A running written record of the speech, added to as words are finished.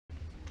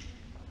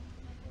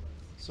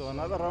So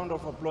another round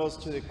of applause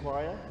to the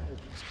choir.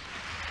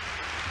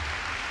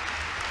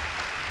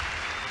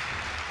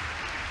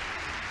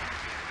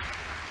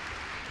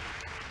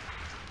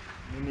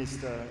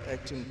 Minister,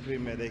 Acting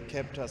Premier, they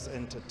kept us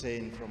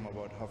entertained from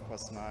about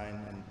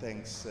 9:30, and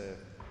thanks,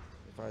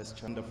 Vice,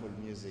 wonderful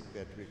music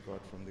that we got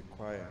from the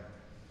choir.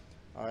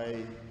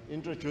 I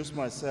introduce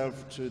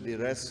myself to the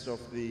rest of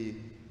the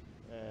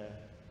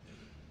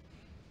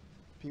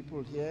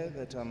people here,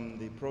 that I'm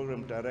the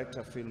Program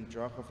Director, Film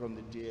Jwaka from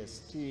the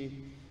DST,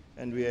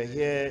 and we are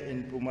here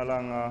in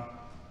Mpumalanga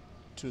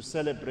to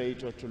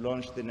celebrate or to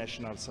launch the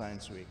National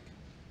Science Week.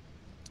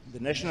 The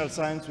National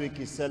Science Week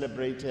is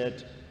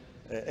celebrated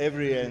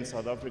every year in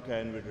South Africa,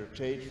 and we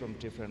rotate from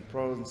different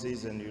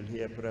provinces, and you'll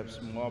hear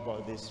perhaps more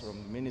about this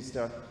from the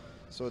Minister.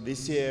 So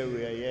this year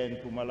we are here in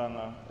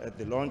Mpumalanga at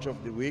the launch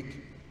of the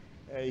week.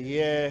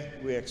 Here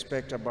we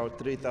expect about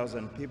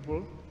 3,000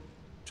 people,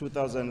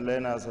 2,000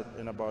 learners,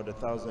 and about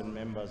 1,000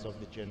 members of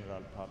the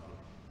general public.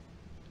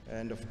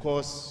 And of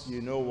course,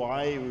 you know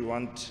why we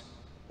want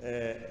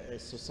a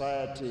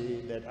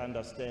society that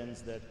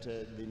understands that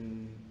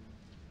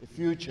the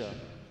future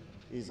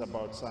is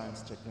about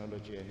science,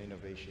 technology, and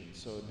innovation.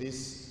 So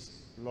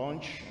this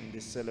launch and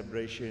this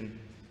celebration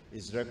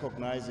is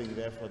recognizing,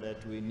 therefore,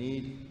 that we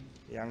need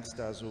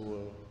youngsters who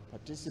will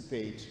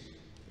participate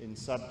in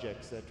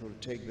subjects that will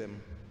take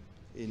them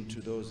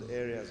into those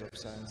areas of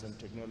science and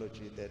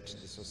technology that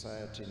the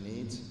society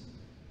needs.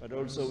 But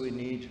also we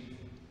need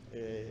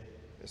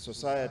a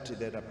society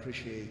that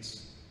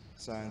appreciates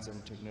science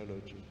and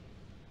technology.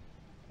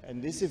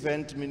 And this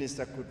event,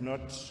 Minister, could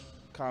not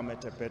come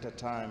at a better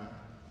time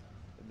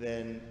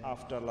than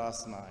after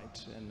last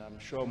night. And I'm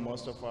sure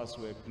most of us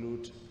were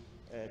glued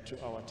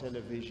to our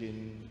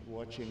television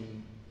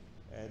watching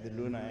the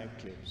lunar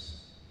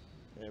eclipse,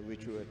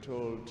 which we were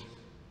told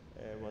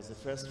was the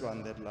first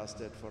one that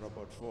lasted for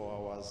about 4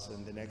 hours,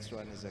 and the next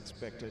one is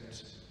expected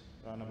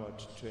around about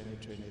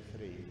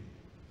 2023.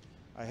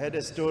 I had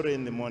a story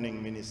in the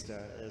morning,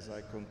 Minister, as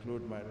I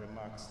conclude my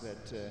remarks,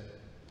 that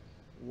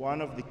one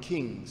of the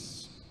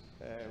kings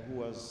who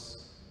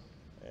was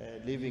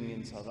living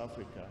in South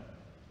Africa,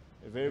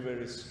 a very,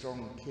 very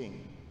strong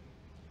king,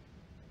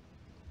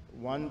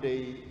 one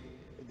day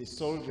the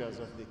soldiers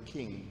of the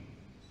king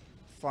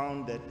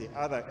found that the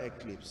other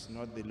eclipse,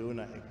 not the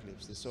lunar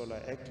eclipse, the solar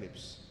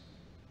eclipse,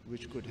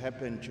 which could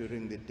happen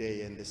during the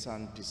day and the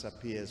sun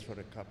disappears for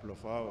a couple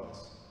of hours.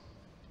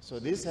 So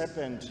this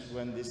happened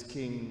when this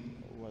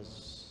king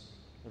was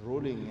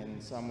ruling,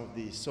 and some of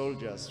the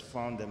soldiers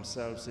found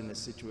themselves in a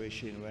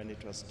situation when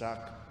it was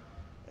dark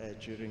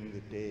during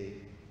the day,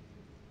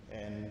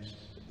 and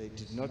they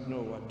did not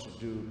know what to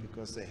do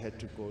because they had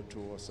to go to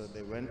war. So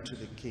they went to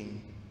the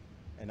king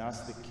and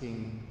asked the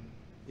king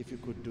if he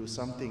could do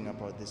something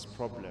about this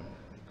problem,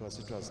 because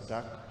it was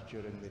dark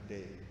during the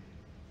day.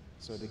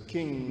 So the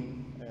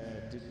king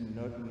did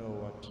not know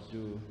what to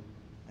do,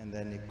 and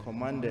then he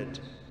commanded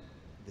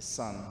the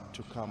sun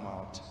to come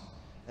out.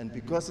 And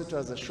because it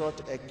was a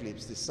short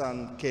eclipse, the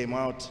sun came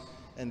out,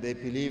 and they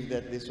believed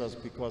that this was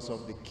because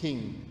of the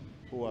king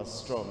who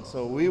was strong.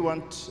 So we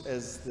want,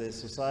 as the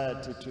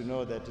society, to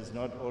know that it's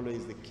not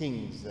always the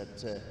kings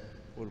that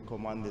will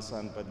command the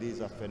sun, but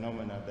these are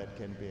phenomena that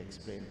can be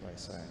explained by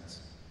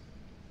science.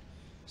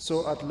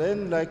 So I'd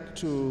then like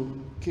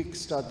to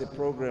kickstart the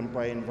program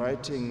by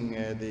inviting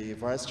the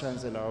Vice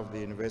Chancellor of the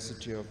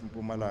University of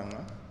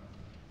Mpumalanga,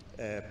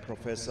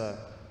 Professor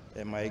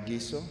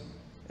Maegiso,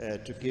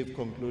 to give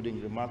concluding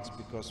remarks,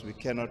 because we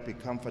cannot be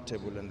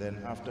comfortable, and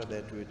then after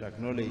that we'd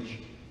acknowledge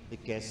the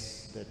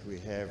guests that we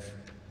have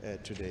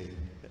today.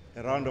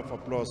 A round of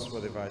applause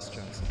for the Vice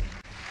Chancellor.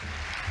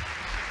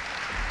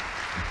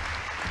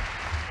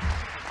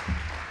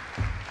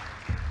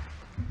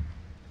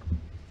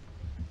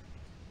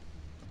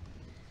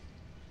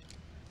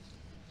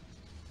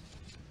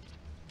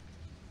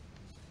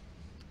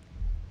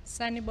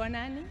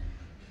 Sanibonani,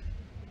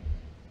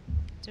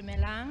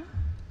 Mpumalanga,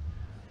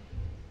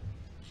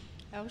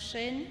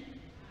 Ausheni,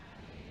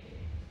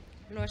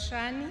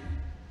 Loshani,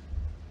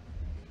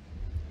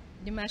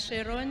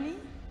 Dimasheroni,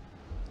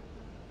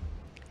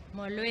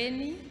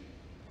 Molweni.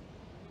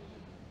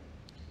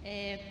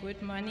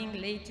 Good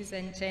morning, ladies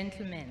and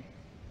gentlemen.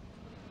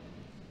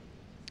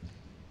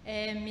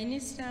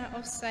 Minister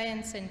of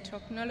Science and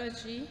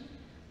Technology,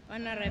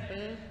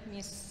 Honorable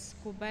Ms.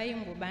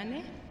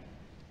 Kubayi-Ngubane,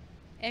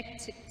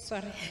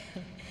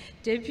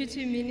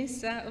 Deputy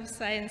Minister of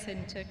Science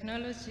and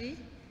Technology,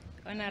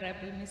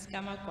 Honorable Ms.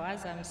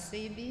 Kamagwaza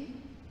Msibi,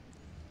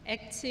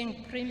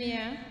 Acting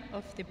Premier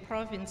of the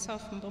Province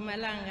of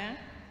Mpumalanga,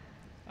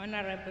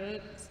 Honorable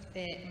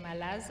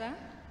Malaza,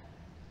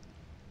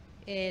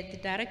 the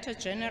Director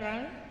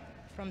General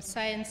from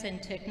Science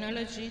and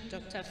Technology,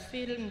 Dr.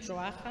 Phil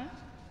Mjwaka,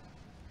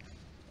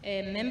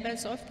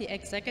 members of the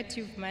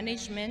Executive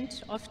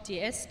Management of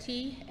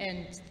DST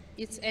and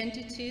its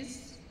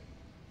entities,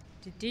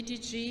 the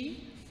DDG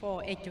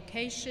for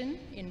Education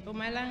in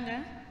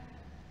Mpumalanga,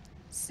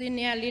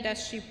 senior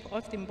leadership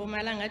of the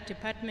Mpumalanga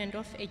Department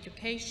of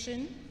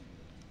Education,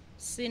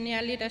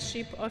 senior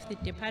leadership of the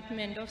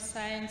Department of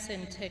Science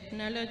and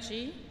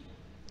Technology,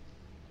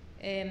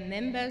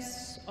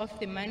 members of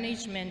the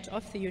management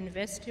of the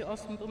University of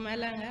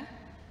Mpumalanga,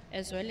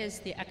 as well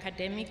as the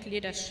academic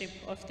leadership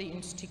of the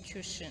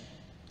institution.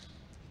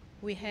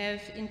 We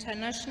have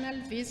international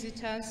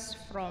visitors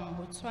from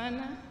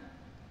Botswana,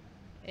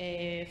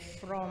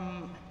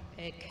 from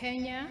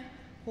Kenya,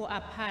 who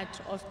are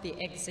part of the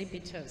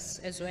exhibitors,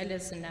 as well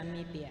as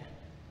Namibia.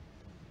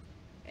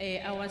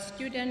 Our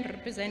Student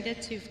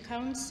Representative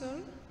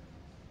Council,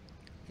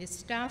 the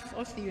staff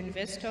of the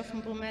University of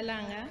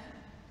Mpumalanga,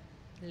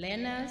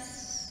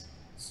 learners,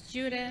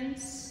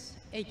 students,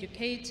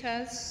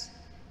 educators,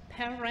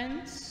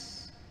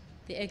 parents,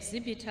 the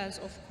exhibitors,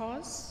 of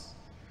course,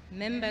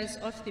 members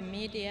of the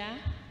media,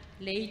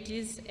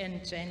 ladies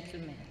and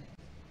gentlemen.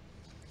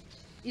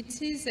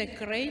 It is a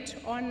great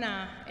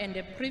honor and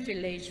a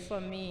privilege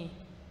for me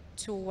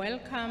to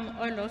welcome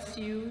all of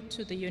you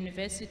to the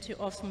University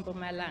of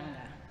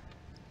Mpumalanga,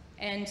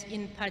 and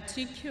in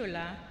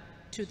particular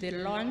to the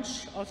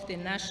launch of the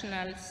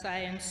National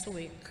Science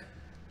Week,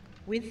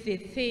 with the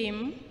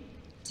theme,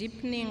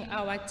 Deepening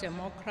Our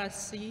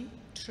Democracy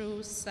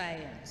Through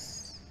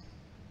Science.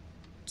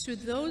 To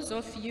those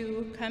of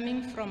you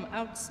coming from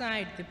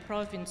outside the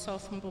province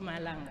of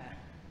Mpumalanga,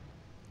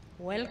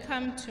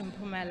 welcome to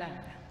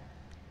Mpumalanga,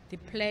 the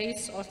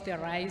place of the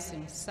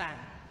rising sun.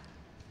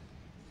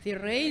 The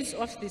rays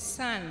of the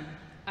sun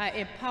are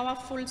a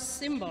powerful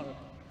symbol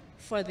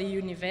for the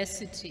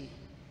university,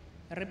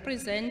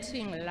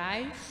 representing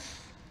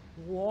life,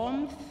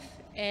 warmth,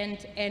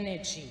 and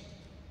energy.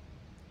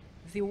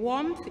 The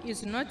warmth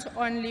is not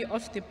only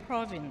of the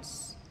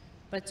province,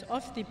 but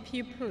of the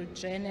people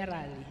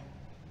generally.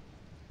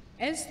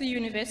 As the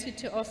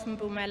University of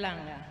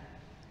Mpumalanga,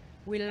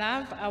 we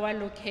love our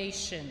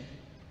location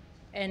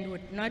and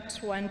would not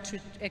want to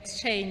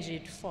exchange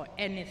it for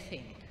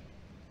anything.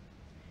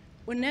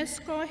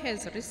 UNESCO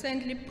has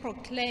recently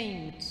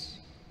proclaimed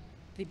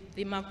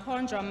the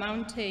Makonjwa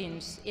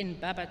Mountains in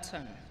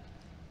Barberton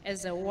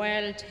as a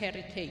World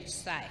Heritage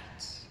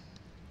Site.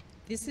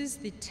 This is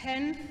the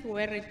 10th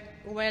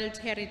World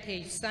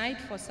Heritage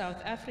Site for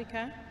South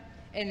Africa,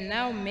 and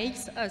now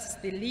makes us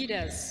the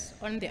leaders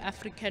on the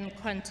African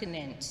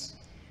continent,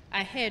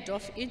 ahead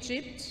of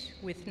Egypt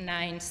with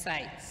 9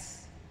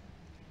 sites.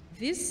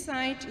 This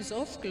site is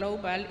of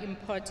global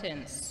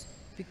importance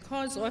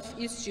because of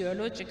its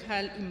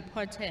geological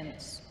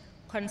importance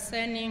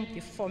concerning the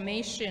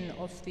formation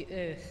of the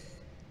Earth.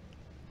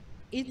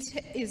 It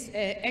is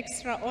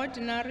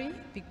extraordinary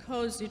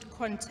because it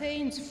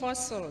contains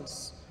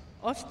fossils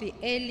of the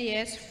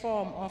earliest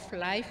form of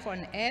life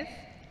on Earth,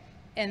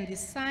 and the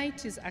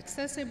site is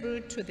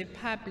accessible to the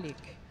public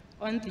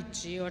on the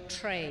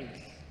GeoTrail.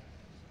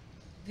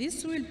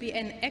 This will be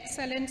an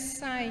excellent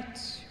site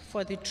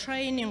for the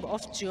training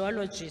of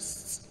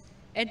geologists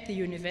at the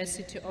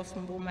University of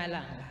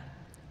Mpumalanga,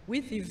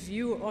 with the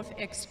view of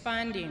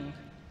expanding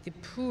the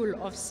pool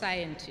of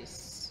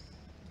scientists.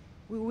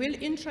 We will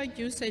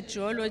introduce a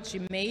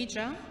geology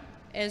major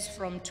as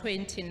from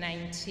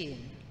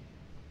 2019.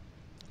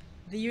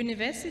 The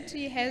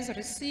university has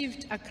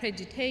received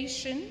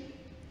accreditation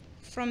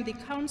from the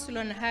Council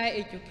on Higher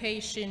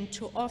Education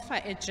to offer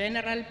a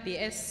general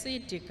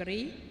BSc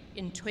degree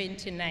in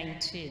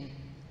 2019.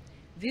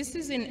 This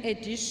is in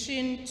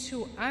addition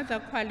to other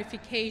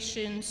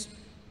qualifications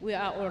we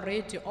are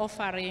already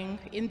offering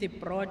in the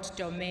broad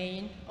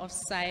domain of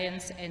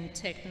science and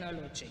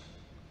technology.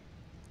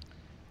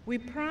 We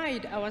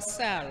pride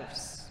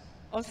ourselves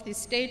of the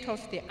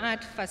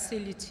state-of-the-art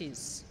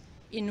facilities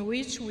in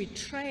which we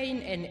train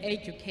and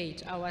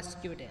educate our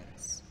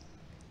students.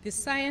 The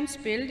science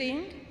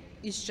building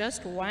is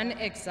just one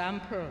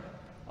example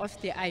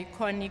of the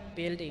iconic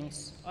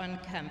buildings on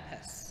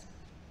campus.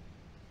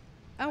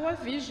 Our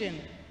vision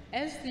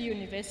as the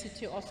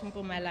University of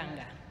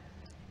Mpumalanga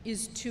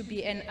is to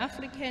be an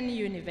African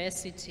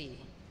university,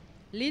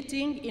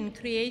 leading in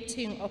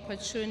creating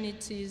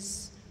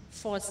opportunities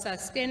for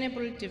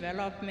sustainable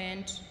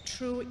development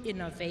through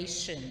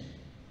innovation.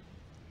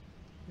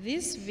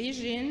 This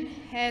vision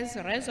has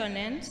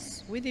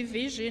resonance with the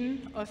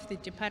vision of the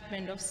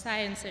Department of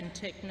Science and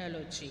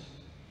Technology,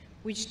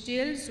 which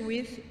deals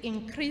with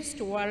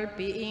increased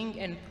well-being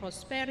and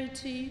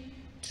prosperity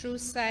through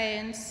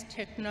science,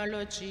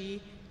 technology,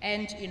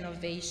 and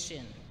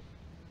innovation.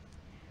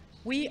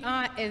 We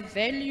are a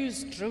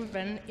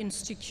values-driven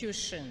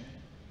institution,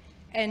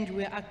 and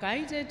we are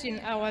guided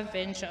in our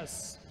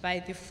ventures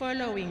by the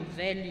following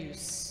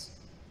values: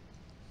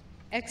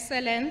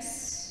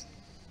 excellence,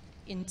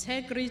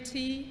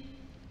 integrity,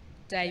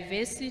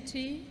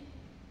 diversity,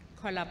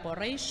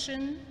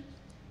 collaboration,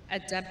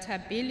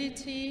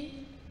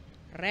 adaptability,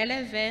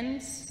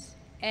 relevance,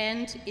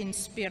 and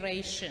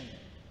inspiration.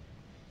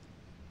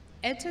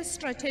 At a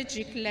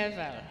strategic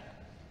level,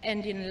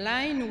 and in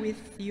line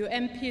with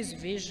UMP's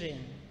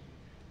vision,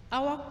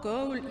 our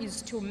goal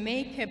is to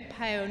make a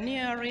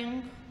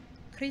pioneering,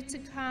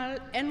 critical,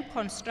 and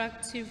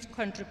constructive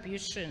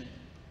contribution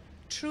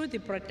through the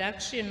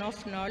production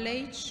of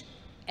knowledge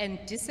and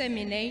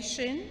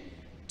dissemination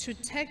to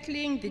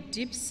tackling the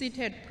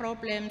deep-seated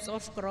problems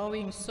of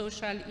growing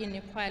social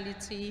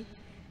inequality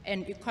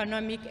and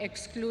economic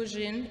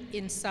exclusion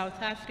in South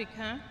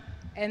Africa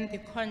and the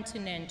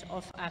continent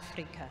of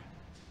Africa.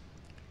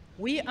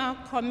 We are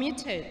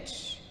committed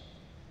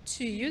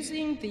to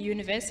using the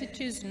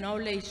university's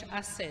knowledge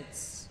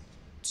assets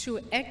to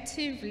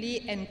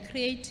actively and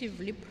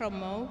creatively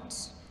promote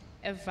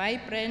a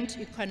vibrant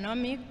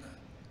economic,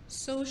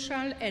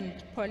 social,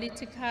 and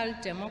political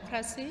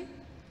democracy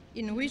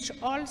in which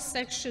all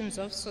sections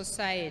of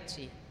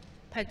society,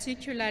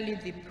 particularly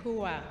the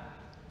poor,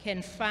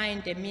 can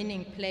find a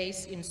meaning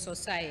place in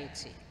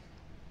society.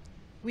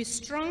 We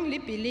strongly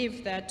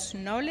believe that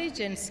knowledge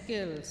and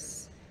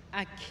skills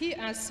are key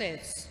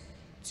assets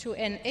to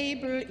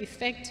enable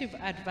effective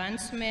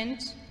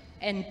advancement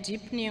and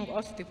deepening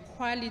of the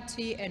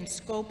quality and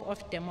scope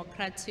of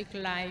democratic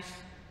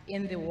life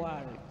in the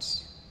world.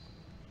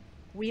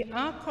 We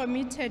are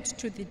committed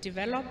to the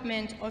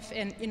development of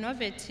an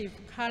innovative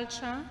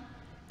culture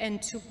and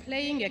to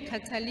playing a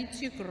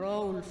catalytic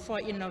role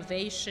for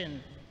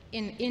innovation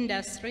in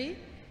industry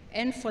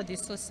and for the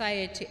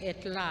society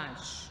at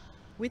large,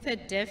 with a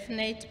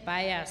definite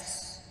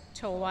bias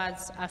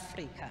towards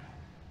Africa.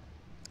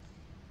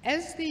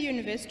 As the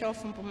University of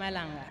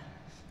Mpumalanga,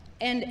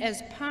 and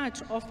as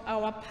part of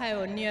our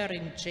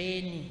pioneering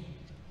journey,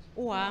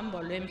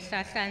 uhambo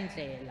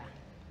lwemhlahlandlela,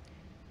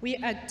 we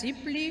are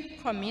deeply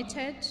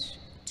committed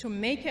to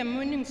make a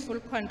meaningful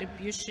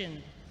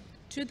contribution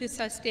to the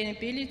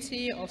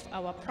sustainability of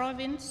our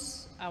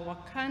province, our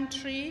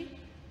country,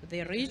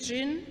 the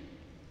region,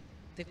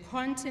 the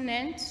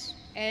continent,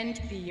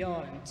 and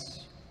beyond.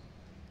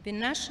 The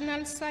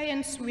National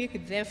Science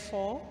Week,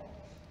 therefore,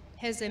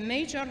 has a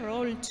major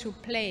role to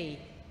play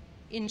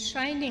in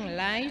shining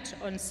light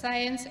on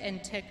science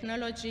and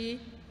technology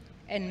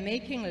and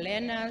making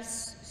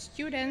learners,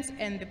 students,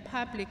 and the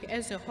public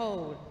as a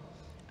whole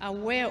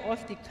aware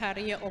of the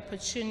career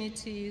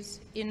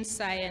opportunities in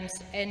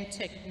science and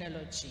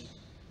technology.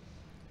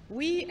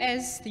 We,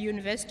 as the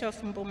University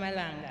of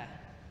Mpumalanga,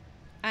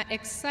 are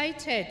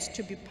excited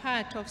to be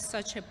part of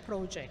such a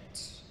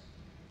project.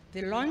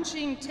 The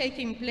launching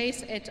taking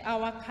place at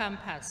our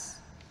campus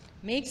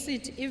makes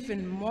it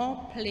even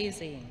more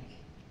pleasing,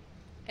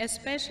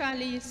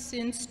 especially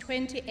since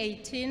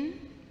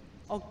 2018,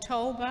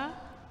 October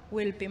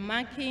will be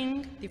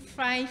marking the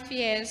 5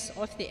 years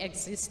of the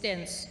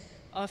existence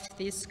of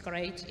this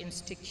great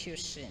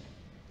institution.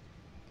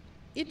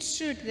 It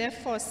should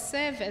therefore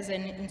serve as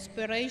an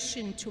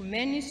inspiration to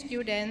many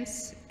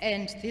students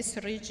and this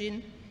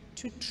region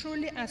to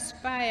truly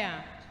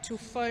aspire to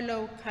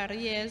follow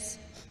careers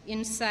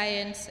in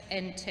science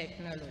and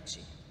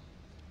technology.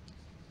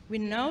 We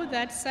know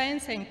that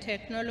science and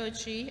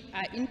technology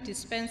are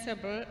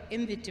indispensable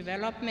in the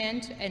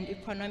development and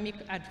economic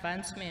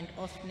advancement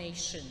of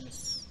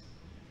nations.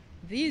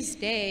 These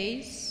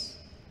days,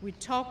 we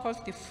talk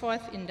of the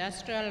fourth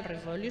industrial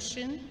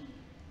revolution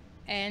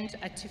and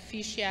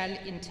artificial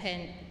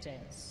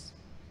intelligence.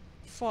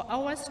 For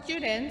our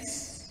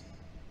students,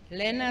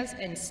 learners,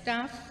 and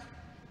staff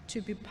to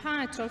be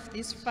part of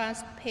this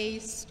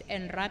fast-paced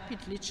and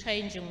rapidly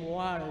changing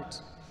world,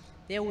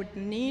 they would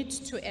need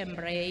to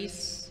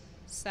embrace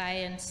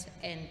science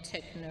and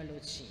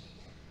technology.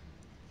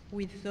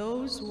 With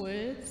those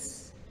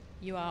words,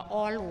 you are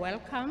all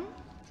welcome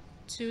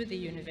to the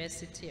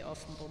University of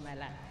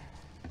Mpumalanga.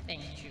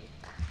 Thank you.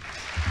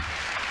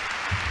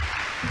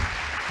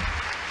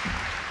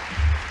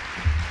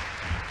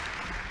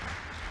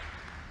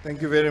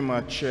 Thank you very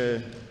much,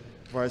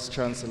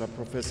 Vice-Chancellor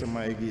Professor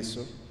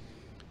Maegiso.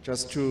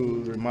 Just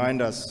to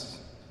remind us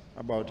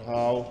about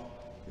how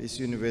this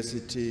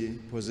university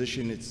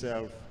positions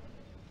itself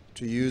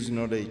to use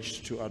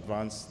knowledge to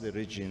advance the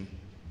region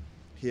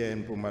here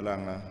in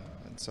Mpumalanga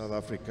and South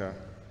Africa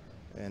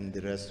and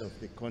the rest of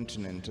the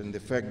continent. And the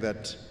fact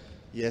that,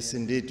 yes,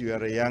 indeed, you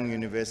are a young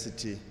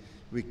university.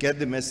 We get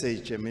the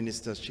message,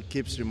 Minister, she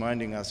keeps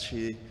reminding us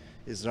she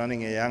is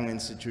running a young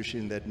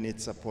institution that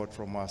needs support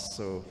from us.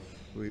 So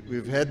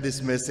we've heard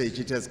this message.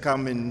 It has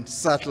come in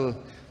subtle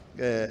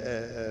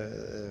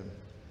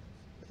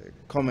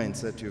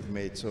comments that you've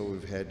made, so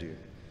we've heard you.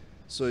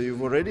 So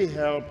you've already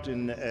helped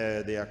in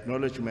the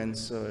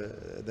acknowledgements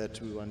that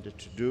we wanted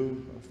to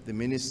do of the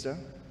Minister.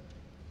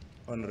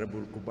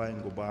 Honorable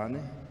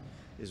Kubayi-Ngubane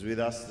is with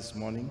us this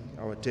morning.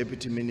 Our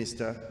Deputy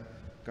Minister,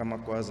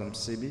 Kamakwaza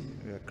Msibi,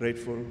 we are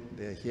grateful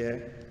they're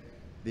here.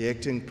 The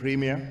Acting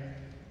Premier,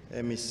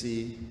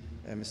 MEC,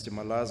 Mr.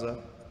 Malaza,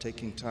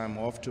 taking time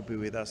off to be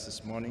with us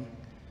this morning.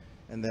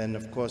 And then,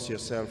 of course,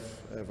 yourself,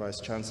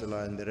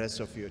 Vice-Chancellor, and the rest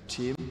of your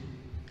team,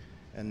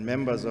 and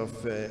members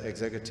of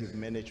executive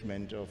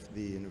management of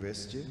the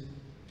university.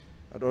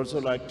 I'd also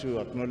like to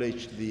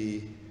acknowledge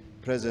the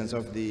presence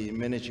of the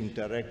Managing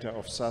Director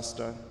of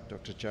SASTA,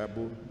 Dr.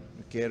 Jabu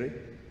Mkeri,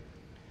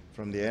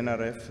 from the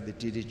NRF, the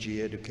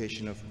TDG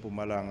Education of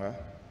Mpumalanga,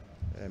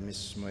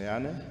 Ms.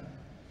 Moyane,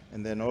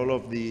 and then all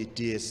of the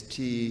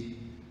DST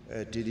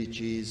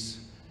DDGs,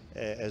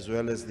 as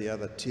well as the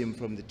other team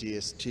from the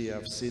DST.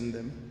 I've seen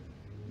them.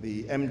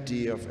 the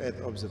MD of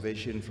Earth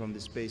Observation from the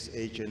Space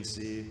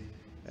Agency,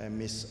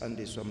 Ms.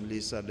 Andiswa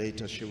Mlisa.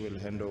 Later she will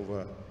hand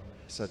over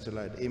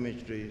satellite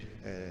imagery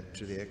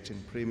to the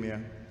acting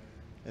premier.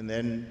 And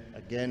then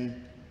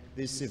again,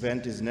 this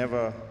event is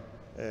never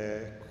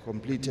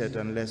completed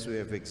unless we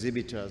have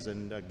exhibitors,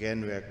 and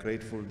again we are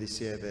grateful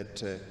this year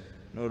that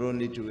not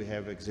only do we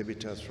have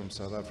exhibitors from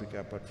South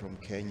Africa but from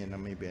Kenya,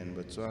 Namibia and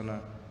Botswana.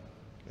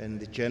 And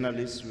the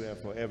journalists, we are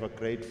forever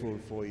grateful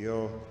for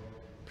your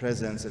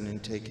presence and in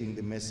taking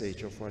the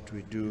message of what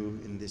we do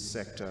in this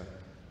sector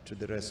to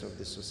the rest of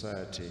the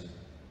society.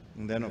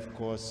 And then of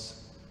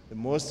course, the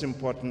most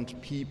important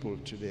people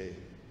today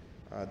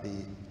are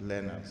the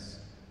learners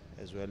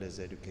as well as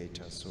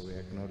educators, so we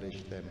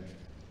acknowledge them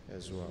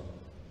as well.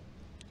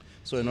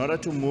 So in order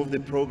to move the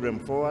program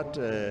forward,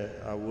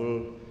 I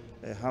will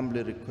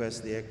humbly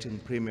request the acting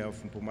premier of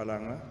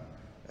Mpumalanga,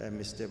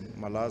 Mr.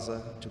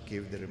 Malaza, to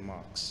give the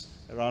remarks.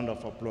 A round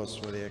of applause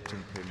for the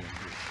acting premier,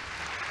 please.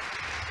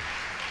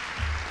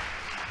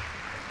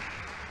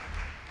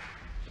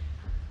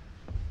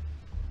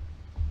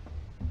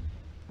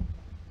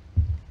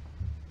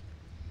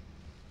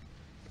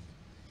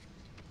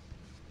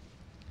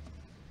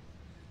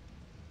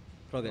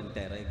 Program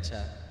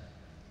Director,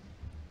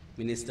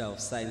 Minister of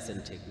Science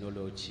and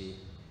Technology,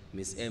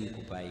 Ms.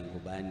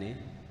 Kubayi-Ngubane,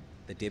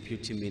 the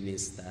Deputy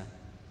Minister,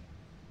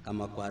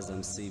 Kamakwaza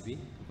Msibi,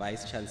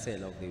 Vice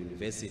Chancellor of the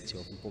University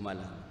of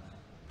Mpumalanga,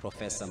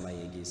 Professor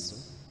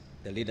Mayegiso,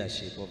 the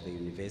leadership of the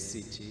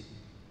university,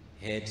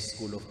 Head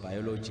School of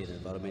Biology and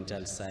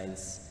Environmental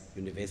Science,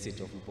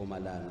 University of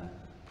Mpumalanga,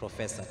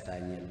 Professor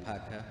Daniel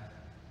Parker,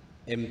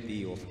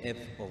 MD of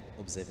Earth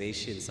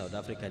Observation, South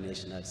Africa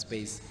National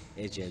Space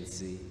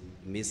Agency,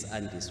 Ms.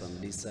 Andiswa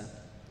Mlisa,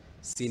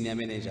 senior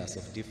managers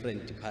of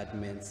different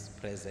departments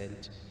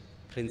present,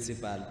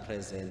 principal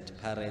present,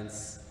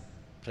 parents,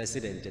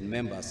 president and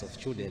members of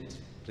Student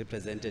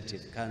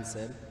Representative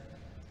Council,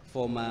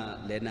 former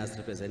learners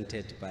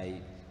represented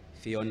by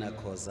Fiona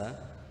Koza,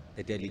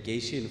 the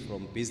delegation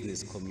from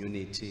business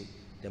community,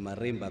 the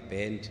Marimba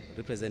Band,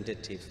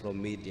 representative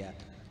from media,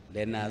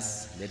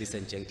 learners, ladies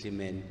and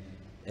gentlemen,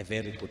 a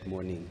very good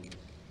morning.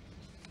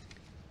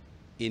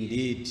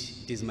 Indeed,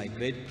 it is my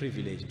great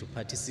privilege to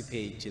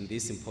participate in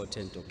this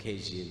important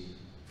occasion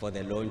for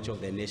the launch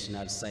of the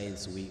National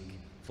Science Week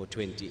for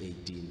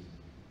 2018.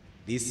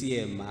 This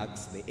year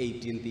marks the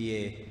 18th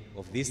year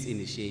of this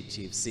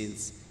initiative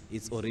since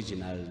its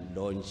original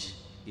launch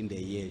in the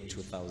year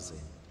 2000.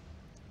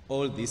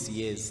 All these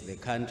years, the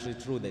country,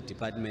 through the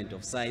Department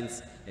of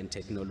Science and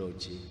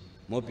Technology,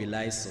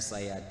 mobilized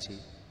society,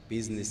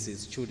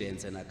 businesses,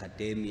 students, and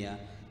academia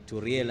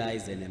to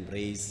realize and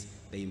embrace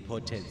the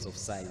importance of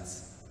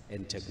science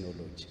and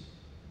technology.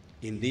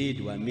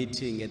 Indeed, we are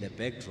meeting at the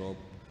backdrop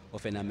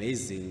of an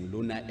amazing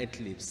lunar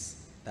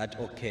eclipse that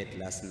occurred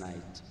last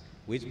night,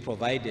 which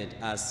provided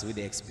us with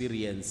the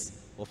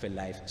experience of a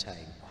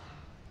lifetime.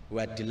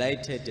 We are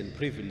delighted and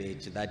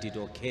privileged that it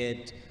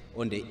occurred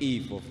on the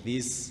eve of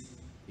this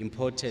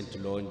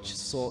important launch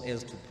so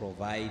as to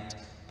provide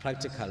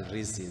practical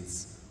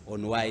reasons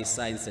on why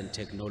science and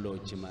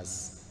technology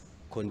must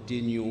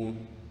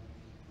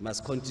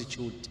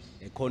constitute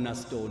a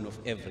cornerstone of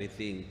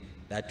everything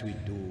that we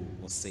do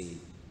or say.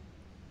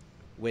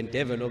 When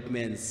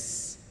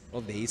developments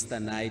of the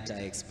Eastern Night are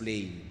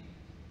explained,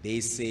 they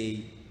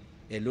say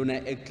a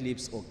lunar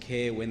eclipse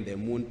occurs when the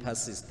moon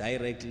passes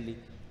directly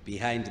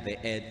behind the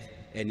earth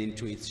and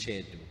into its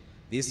shadow.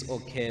 This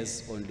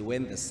occurs only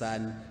when the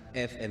sun,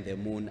 earth, and the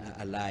moon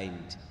are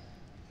aligned,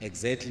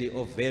 exactly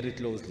or very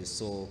closely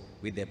so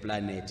with the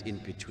planet in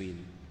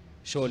between.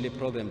 Surely,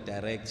 Program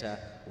Director,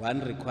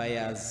 one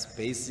requires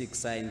basic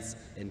science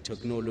and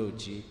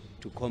technology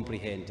to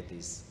comprehend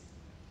this.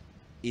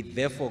 It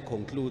therefore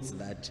concludes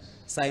that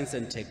science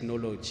and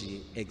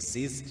technology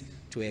exist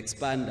to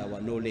expand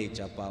our knowledge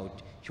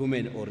about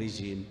human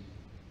origin,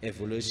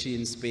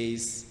 evolution,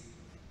 space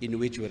in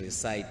which we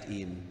reside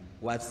in,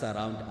 what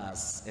surrounds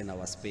us and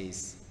our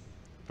space.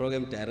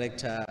 Program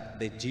Director,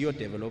 the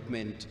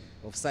geo-development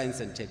of science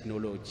and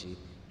technology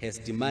has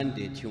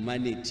demanded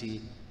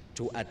humanity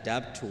to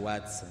adapt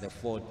towards the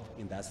fourth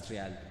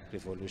industrial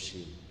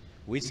revolution,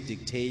 which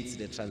dictates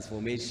the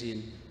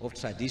transformation of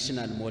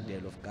traditional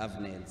model of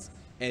governance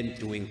and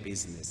doing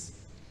business.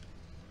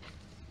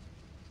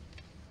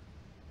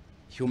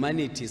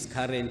 Humanity is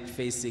currently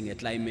facing a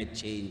climate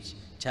change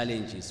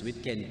challenges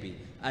which can be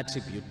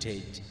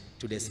attributed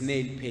to the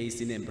snail pace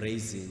in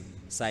embracing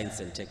science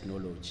and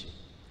technology.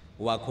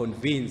 We are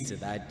convinced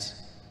that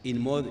if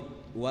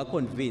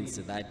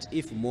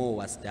more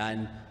was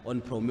done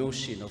on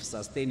promotion of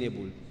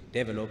sustainable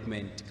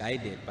development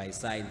guided by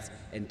science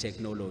and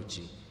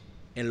technology,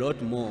 a lot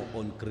more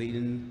on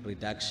green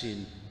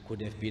reduction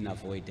could have been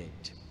avoided.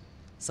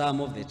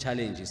 Some of the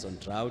challenges on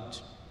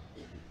drought,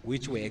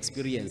 which were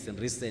experienced in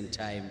recent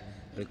time,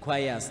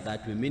 requires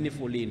that we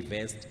meaningfully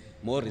invest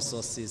more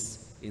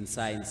resources in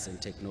science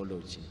and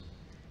technology.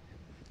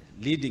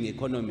 Leading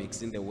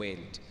economics in the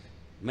world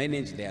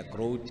manage their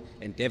growth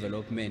and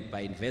development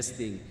by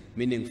investing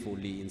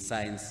meaningfully in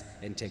science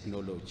and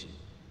technology.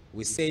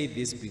 We say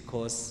this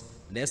because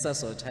lesser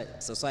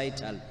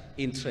societal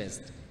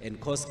interest and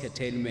cost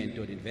curtailment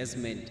on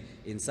investment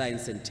in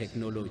science and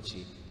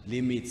technology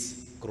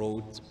limits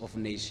growth of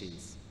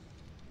nations.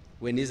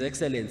 When His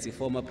Excellency,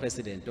 former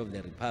President of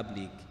the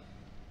Republic,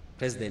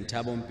 President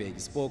Thabo Mbeki,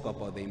 spoke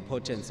about the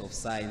importance of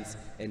science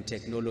and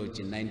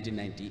technology in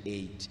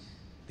 1998,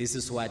 this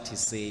is what he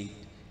said,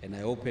 and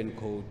I open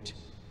quote,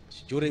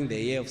 "During the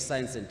year of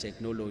science and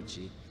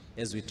technology,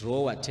 as we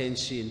draw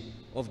attention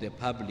of the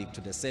public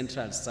to the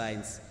central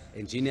science,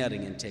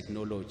 engineering and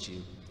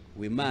technology,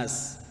 we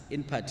must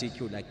in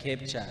particular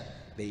capture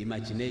the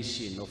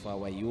imagination of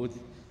our youth,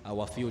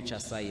 our future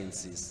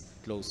sciences,"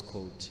 close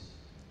quote.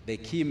 The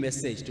key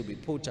message to be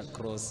put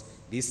across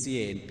this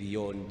year and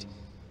beyond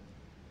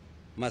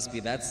must be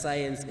that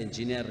science,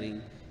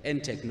 engineering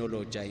and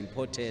technology are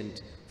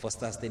important for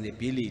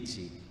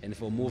sustainability and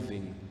for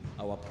moving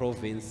our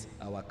province,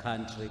 our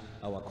country,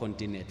 our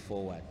continent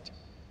forward.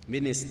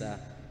 Minister,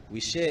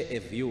 we share a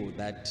view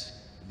that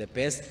the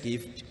best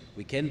gift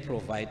we can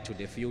provide to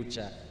the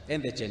future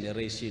and the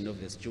generation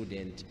of the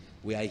student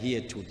we are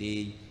here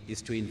today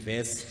is to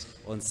invest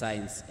on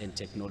science and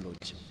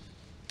technology.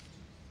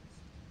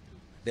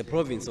 The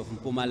province of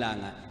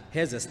Mpumalanga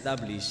has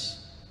established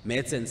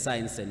Maths and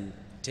Science and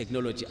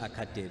Technology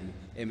Academy,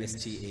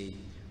 MSTA,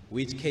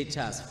 which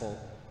caters for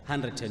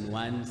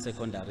 101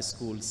 secondary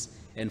schools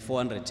and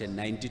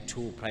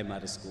 492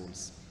 primary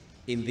schools.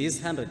 In these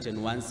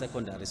 101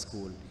 secondary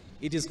schools,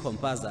 it is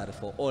compulsory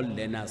for all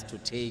learners to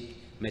take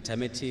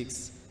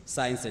mathematics,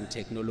 science and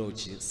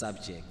technology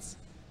subjects.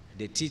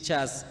 The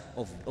teachers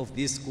of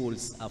these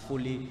schools are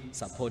fully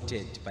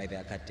supported by the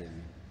academy.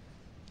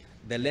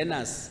 The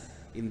learners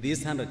in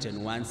this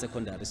 101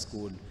 secondary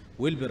school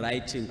will be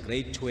writing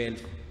grade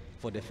 12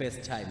 for the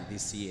first time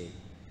this year.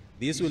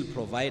 This will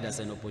provide us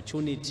an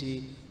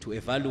opportunity to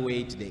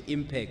evaluate the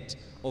impact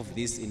of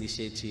these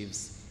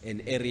initiatives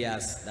in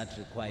areas that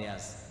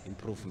requires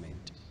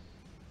improvement.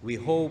 We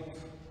hope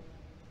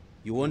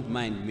you won't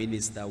mind,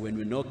 Minister, when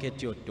we knock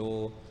at your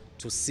door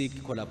to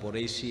seek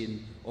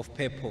collaboration of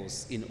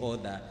purpose in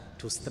order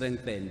to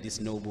strengthen this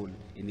noble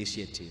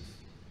initiative.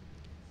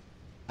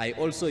 I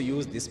also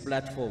use this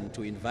platform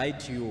to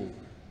invite you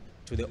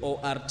to the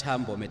OR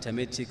Tambo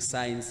Mathematics,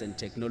 Science and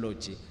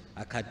Technology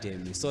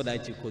Academy so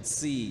that you could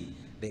see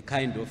the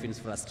kind of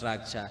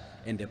infrastructure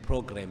and the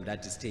program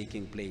that is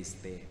taking place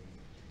there.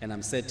 And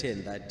I'm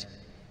certain that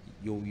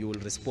you will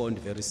respond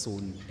very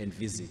soon and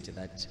visit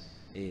that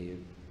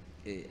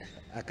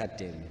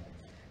academy.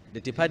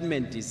 The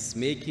department is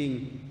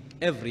making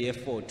every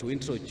effort to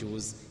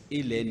introduce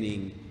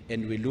e-learning,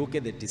 and we look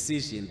at the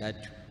decision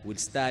that will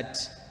start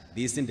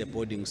this in the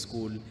boarding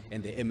school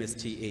and the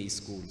MSTA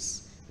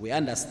schools. We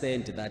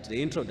understand that the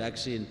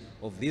introduction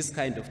of this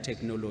kind of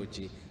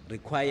technology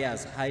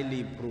requires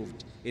highly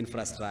improved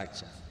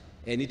infrastructure,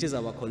 and it is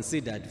our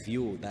considered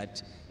view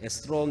that a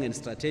strong and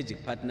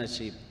strategic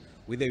partnership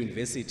with the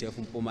University of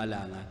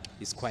Mpumalanga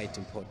is quite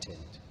important.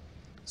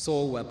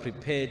 So we are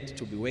prepared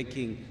to be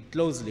working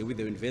closely with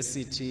the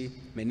university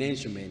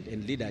management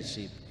and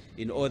leadership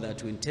in order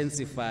to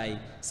intensify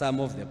some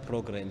of the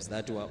programs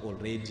that they are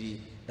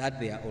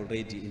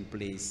already in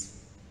place.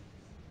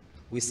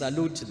 We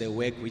salute the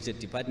work which the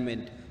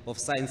Department of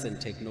Science and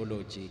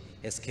Technology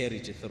has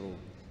carried through.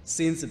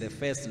 Since the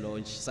first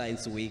launch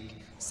Science Week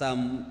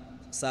some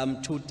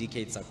 2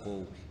 decades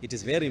ago, it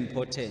is very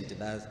important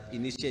that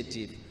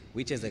initiative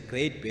which has a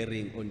great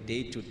bearing on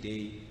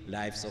day-to-day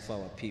lives of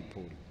our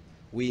people.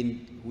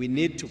 We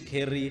need to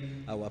carry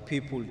our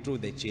people through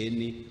the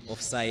journey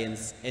of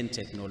science and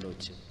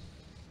technology.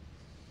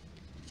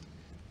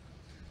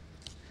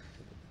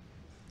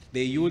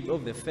 The youth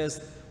of the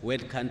first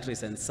world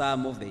countries and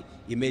some of the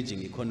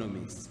emerging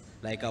economies,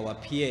 like our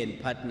peer and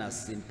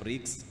partners in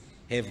BRICS,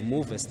 have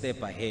moved a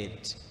step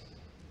ahead.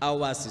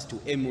 Ours is to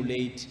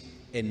emulate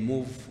and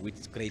move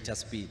with greater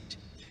speed.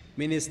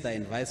 Minister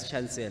and Vice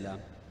Chancellor,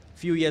 a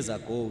few years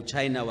ago,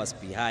 China was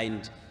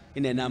behind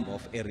in a number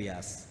of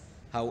areas.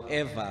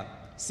 However,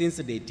 since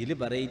they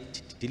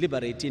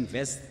deliberately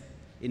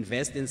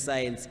invest in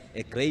science,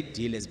 a great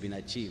deal has been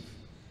achieved.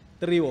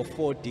 3 or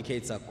 4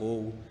 decades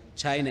ago,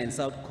 China and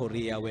South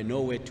Korea were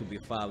nowhere to be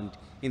found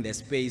in the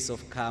space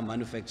of car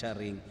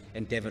manufacturing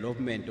and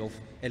development of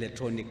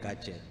electronic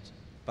gadgets.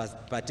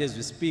 But as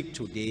we speak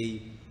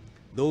today,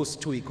 those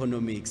 2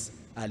 economies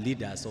are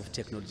leaders of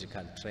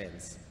technological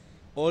trends.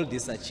 All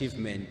this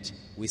achievement,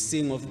 we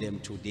sing of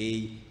them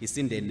today, is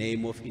in the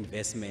name of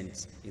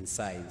investment in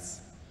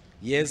science.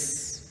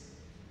 Yes,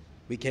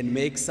 we can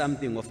make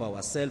something of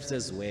ourselves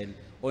as well,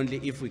 only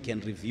if we can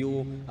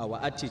review our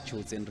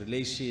attitudes in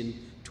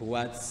relation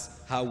towards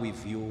how we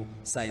view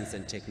science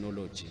and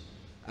technology.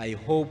 I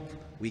hope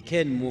we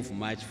can move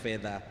much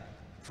further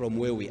from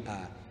where we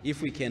are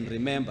if we can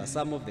remember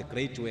some of the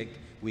great work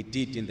we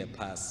did in the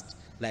past,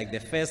 like the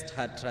first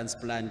heart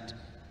transplant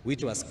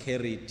which was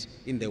carried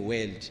in the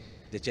world,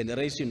 the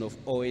generation of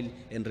oil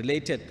and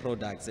related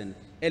products and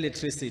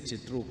electricity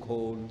through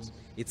coal.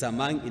 It's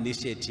among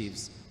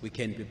initiatives we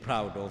can be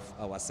proud of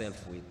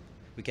ourselves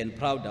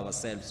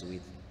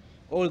with.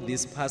 all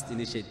these past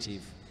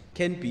initiatives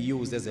can be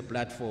used as a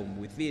platform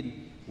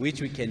within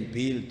which we can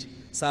build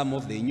some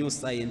of the new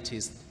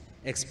scientists,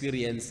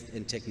 experience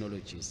and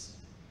technologies.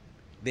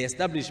 The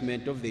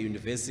establishment of the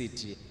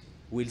university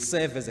will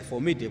serve as a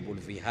formidable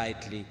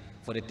vehicle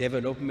for the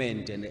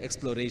development and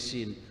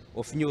exploration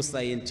of new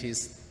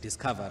scientist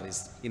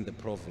discoveries in the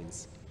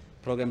province.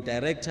 Program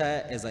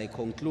Director, as I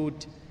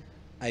conclude,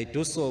 I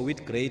do so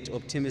with great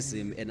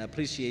optimism and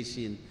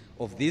appreciation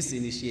of this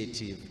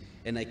initiative,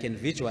 and I can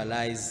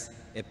visualize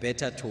a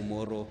better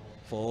tomorrow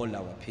for all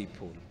our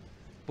people.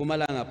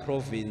 Mpumalanga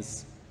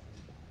Province,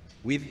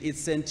 with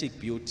its scenic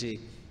beauty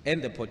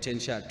and the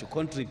potential to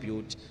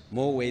contribute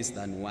more ways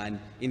than one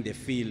in the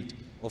field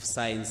of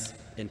science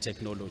and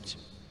technology.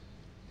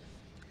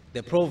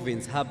 The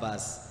province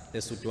harbors the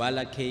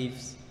Sudwala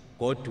Caves,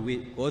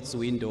 God's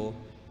Window,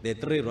 the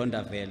 3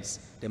 Rondavels,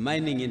 the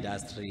mining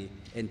industry,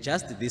 and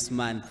just this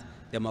month,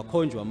 the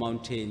Makonjwa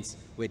Mountains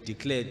were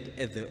declared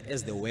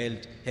as the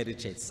World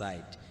Heritage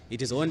Site.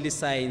 It is only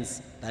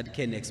science that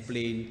can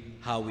explain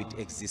how it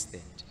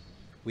existed.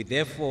 We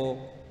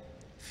therefore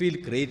feel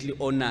greatly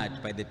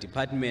honored by the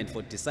department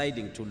for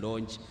deciding to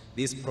launch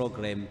this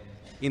program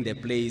in the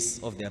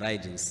place of the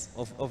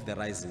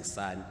rising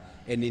sun,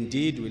 and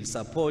indeed will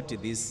support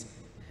this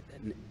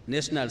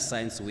National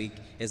Science Week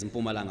as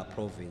Mpumalanga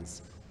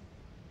Province.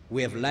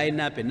 We have lined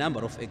up a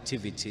number of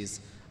activities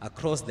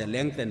across the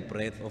length and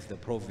breadth of the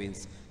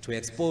province to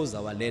expose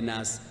our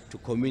learners to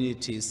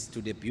communities,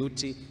 to the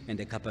beauty and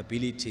the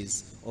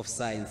capabilities of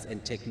science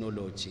and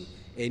technology.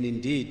 And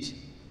indeed,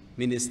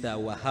 Minister,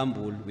 we're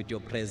humbled with your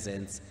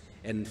presence,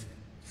 and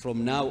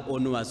from now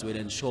onwards we'll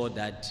ensure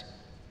that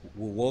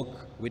we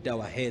walk with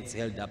our heads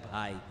held up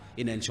high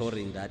in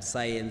ensuring that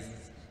science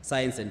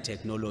and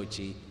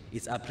technology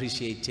is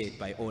appreciated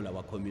by all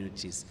our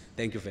communities.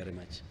 Thank you very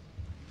much.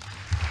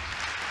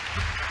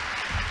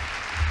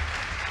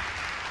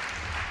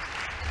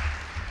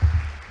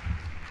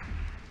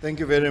 Thank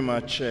you very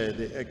much,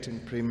 the Acting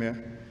Premier.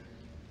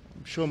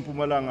 I'm sure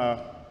Mpumalanga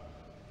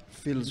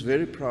feels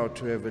very proud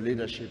to have a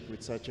leadership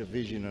with such a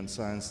vision on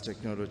science,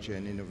 technology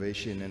and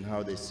innovation, and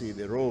how they see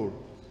the role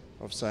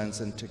of science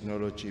and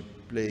technology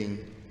playing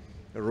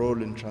a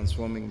role in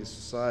transforming the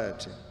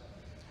society.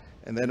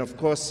 And then, of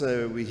course,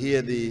 we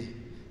hear the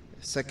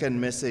second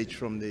message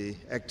from the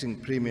Acting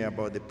Premier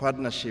about the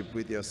partnership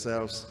with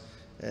yourselves,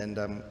 and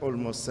I'm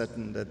almost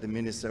certain that the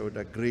Minister would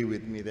agree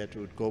with me that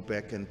we would go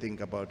back and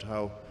think about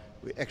how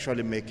we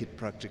actually make it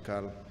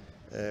practical,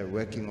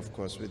 working, of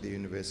course, with the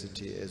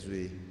university as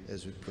we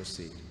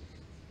proceed.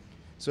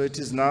 So it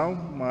is now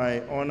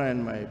my honor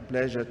and my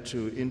pleasure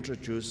to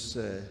introduce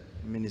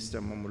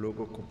Minister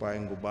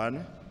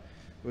Kubayi-Ngubane,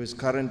 who is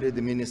currently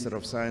the Minister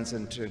of Science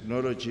and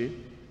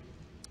Technology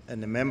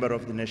and a member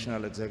of the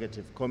National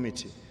Executive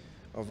Committee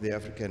of the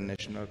African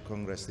National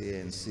Congress, the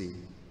ANC.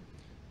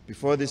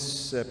 Before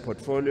this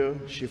portfolio,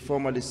 she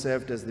formerly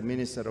served as the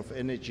Minister of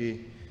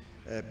Energy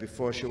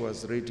before she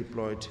was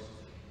redeployed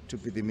to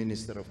be the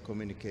Minister of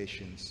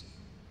Communications.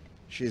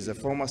 She is a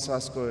former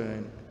SASCO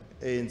and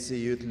ANC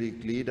Youth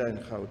League leader in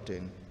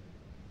Gauteng.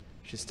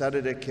 She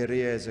started a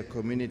career as a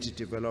community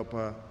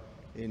developer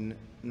in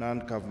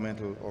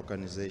non-governmental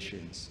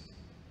organizations.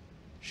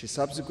 She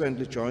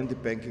subsequently joined the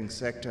banking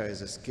sector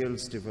as a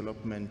skills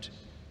development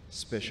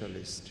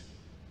specialist.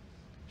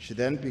 She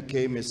then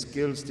became a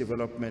skills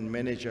development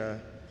manager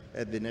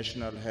at the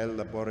National Health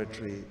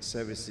Laboratory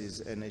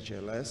Services,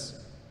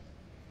 NHLS.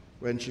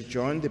 When she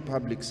joined the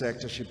public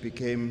sector, she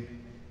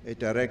became a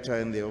director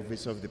in the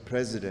Office of the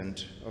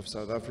President of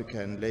South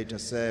Africa and later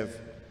served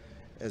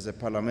as a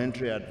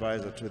parliamentary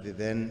advisor to the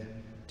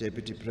then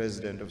Deputy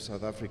President of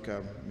South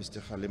Africa,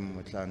 Mr.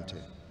 Kgalema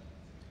Motlanthe.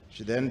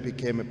 She then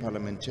became a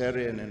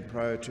parliamentarian, and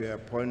prior to her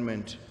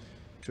appointment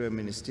to a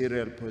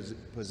ministerial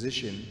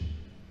position,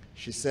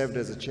 she served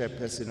as a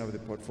chairperson of the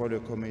Portfolio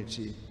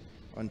Committee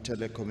on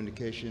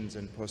Telecommunications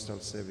and Postal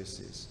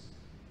Services.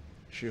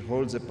 She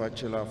holds a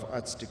Bachelor of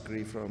Arts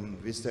degree from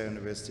Vista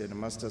University and a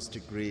master's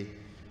degree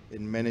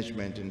in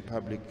Management in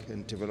Public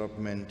and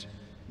Development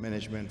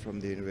Management from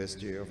the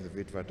University of the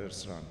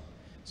Witwatersrand.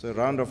 So a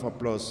round of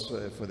applause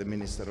for the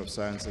Minister of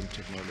Science and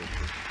Technology.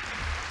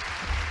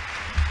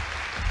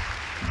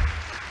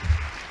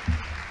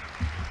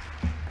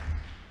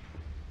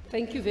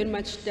 Thank you very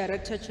much,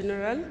 Director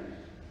General,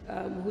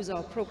 who's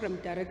our Program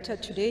Director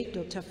today,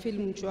 Dr. Phil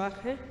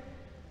Mjwakhe.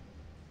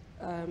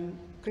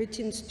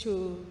 Greetings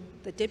to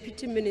the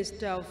Deputy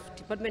Minister of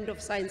Department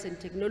of Science and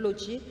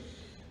Technology,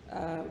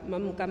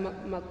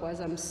 Mamukama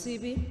Magwaza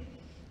Msibi,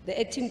 the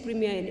Acting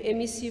Premier and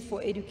MEC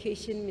for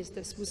Education,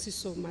 Mr.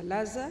 Sbusiso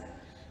Malaza,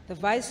 the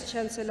Vice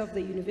Chancellor of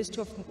the University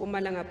of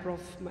Mpumalanga,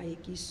 Prof.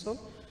 Maekiso,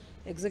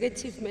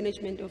 Executive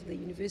Management of the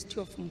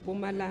University of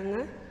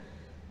Mpumalanga,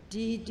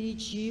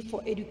 DDG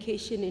for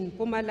Education in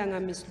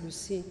Mpumalanga, Ms.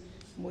 Lucy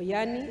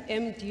Moyani,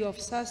 MD of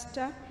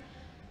SASTA,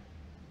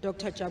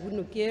 Dr. Jabu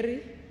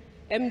Nukeri,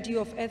 MD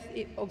of Earth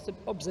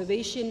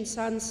Observation,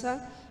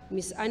 SANSA,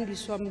 Ms.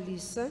 Andiswa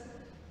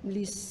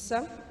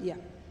Mlisa.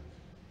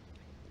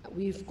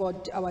 We've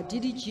got our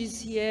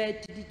DDGs here,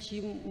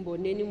 DDG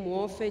Mboneni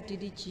Mwofe,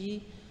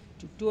 DDG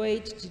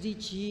Tutoit,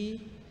 DDG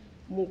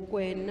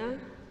Mukwena,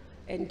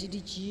 and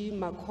DDG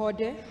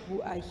Makode,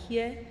 who are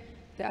here.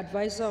 The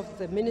advisor of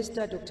the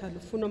minister, Dr.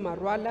 Lufuno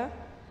Marwala,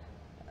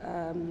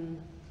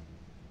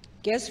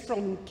 guests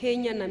from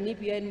Kenya,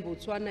 Namibia, and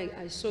Botswana.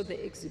 I saw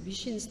the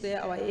exhibitions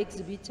there, our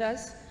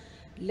exhibitors,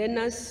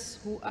 learners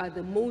who are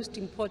the most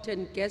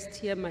important guests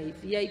here, my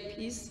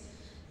VIPs,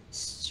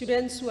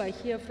 students who are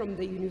here from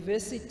the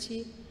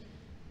university,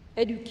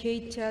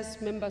 educators,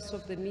 members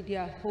of the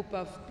media. I hope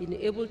I've been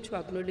able to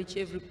acknowledge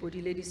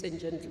everybody, ladies and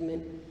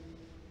gentlemen.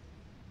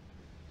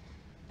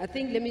 I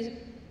think let me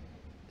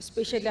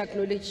especially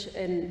acknowledge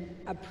and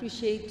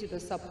appreciate the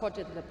support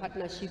and the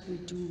partnership we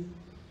do,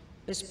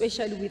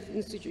 especially with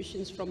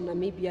institutions from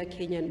Namibia,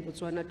 Kenya, and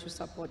Botswana to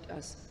support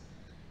us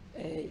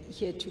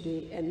here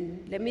today.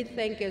 And let me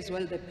thank as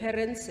well the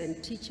parents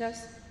and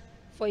teachers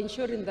for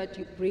ensuring that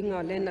you bring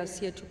our learners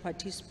here to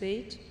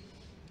participate.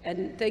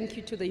 And thank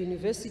you to the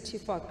university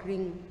for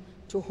agreeing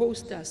to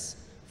host us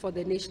for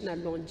the national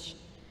launch.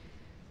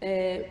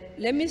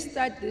 Let me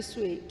start this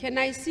way. Can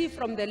I see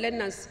from the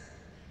learners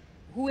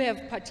who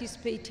have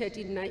participated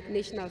in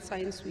National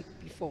Science Week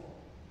before?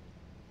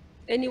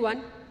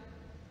 Anyone?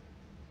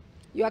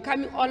 You are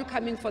all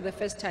coming for the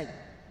first time.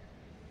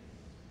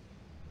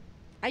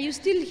 Are you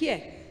still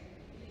here?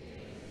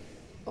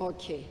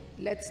 Okay,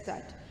 let's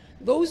start.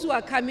 Those who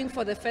are coming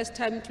for the first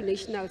time to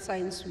National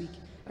Science Week,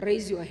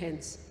 raise your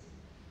hands.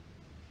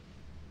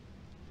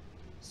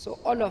 So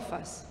all of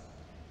us.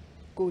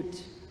 Good.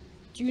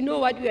 Do you know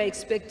what we are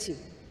expecting?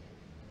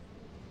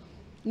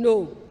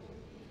 No.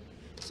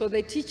 So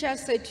the teacher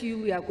said to you,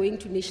 we are going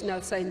to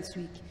National Science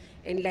Week,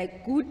 and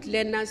like good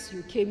learners,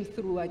 you came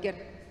through again.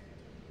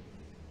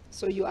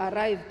 So you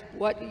arrived.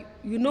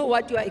 You know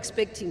what you are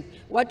expecting,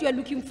 what you are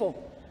looking for.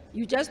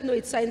 You just know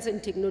it's science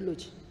and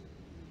technology.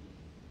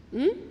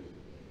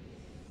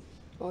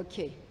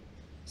 Okay.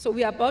 So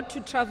we are about to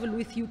travel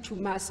with you to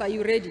Mars. Are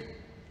you ready?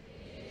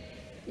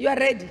 You are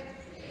ready?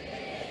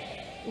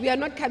 We are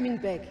not coming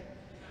back.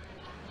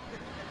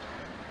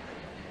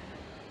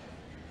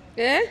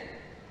 Eh?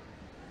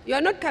 You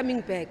are not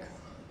coming back.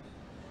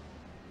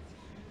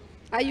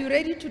 Are you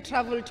ready to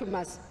travel to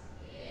Mars?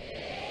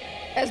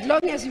 As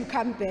long as you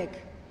come back.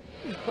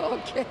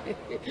 Okay.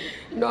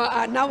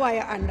 No, now I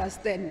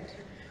understand.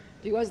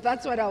 Because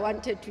that's what I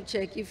wanted to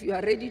check, if you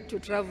are ready to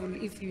travel,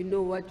 if you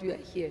know what you are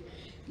here.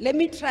 Let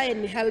me try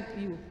and help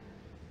you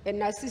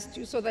and assist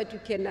you so that you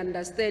can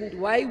understand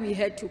why we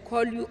had to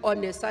call you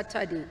on a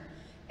Saturday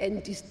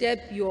and disturb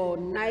your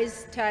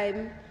nice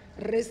time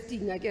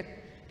resting again.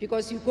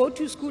 Because you go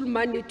to school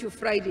Monday to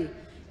Friday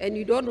and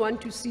you don't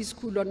want to see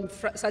school on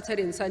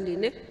Saturday and Sunday,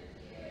 ne?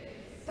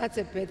 That's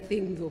a bad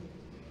thing though.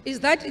 Is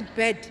that it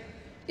bad?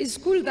 Is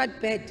school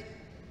that bad?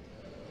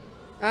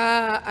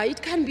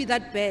 It can't be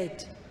that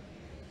bad.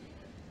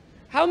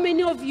 How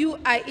many of you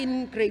are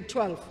in grade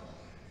 12?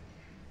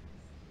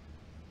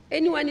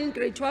 Anyone in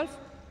grade 12?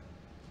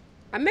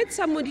 I met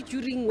somebody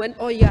during when,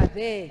 oh yeah,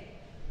 there.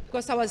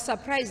 Because I was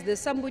surprised, there's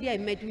somebody I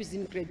met who is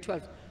in grade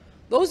 12.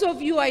 Those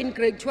of you who are in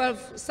grade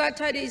 12,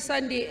 Saturday,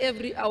 Sunday,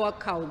 every hour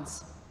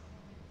counts.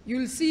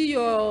 You'll see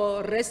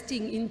you're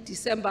resting in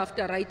December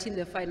after writing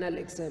the final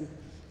exam.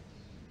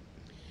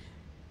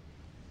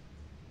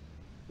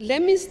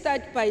 Let me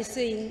start by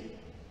saying,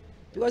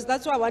 because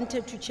that's why I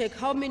wanted to check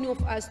how many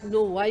of us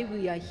know why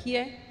we are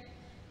here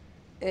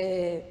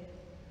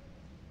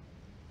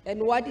and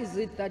what is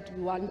it that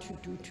we want to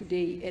do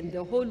today and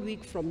the whole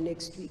week from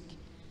next week.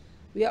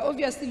 We are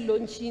obviously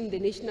launching the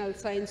National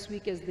Science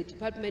Week as the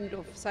Department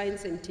of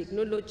Science and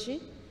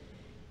Technology.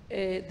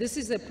 This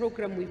is a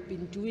program we've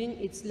been doing.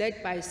 It's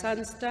led by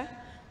SANSTA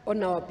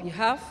on our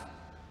behalf.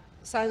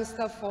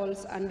 SANSTA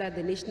falls under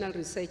the National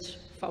Research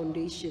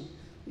Foundation,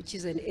 which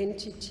is an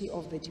entity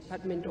of the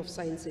Department of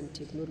Science and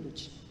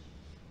Technology.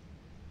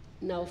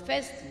 Now,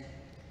 firstly,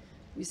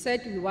 we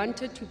said we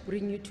wanted to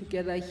bring you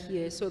together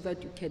here so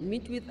that you can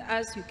meet with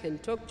us, you can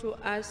talk to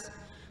us,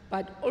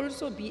 but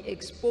also be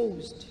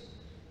exposed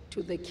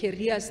to the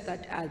careers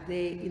that are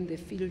there in the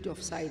field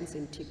of science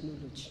and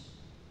technology,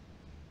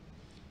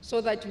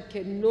 so that you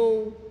can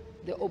know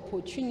the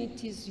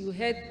opportunities. You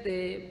had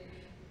the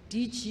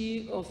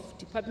DG of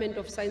Department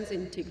of Science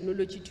and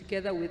Technology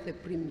together with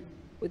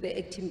the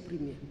acting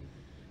premier,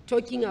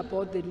 talking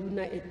about the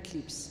lunar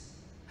eclipse.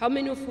 How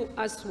many of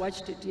us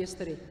watched it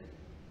yesterday?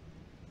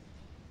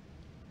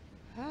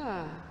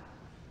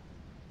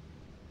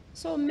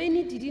 So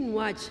many didn't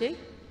watch, eh?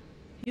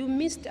 You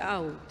missed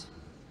out.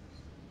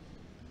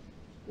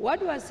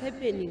 What was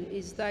happening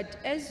is that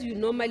as you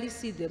normally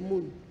see the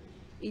moon,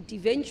 it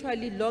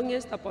eventually,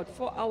 longest about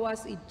 4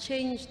 hours, it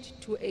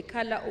changed to a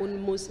color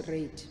almost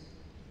red.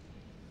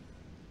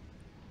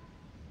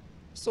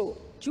 So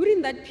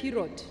during that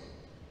period,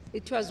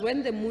 it was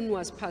when the moon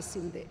was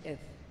passing the earth.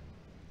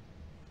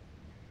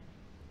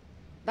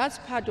 That's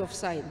part of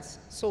science.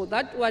 So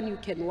that one you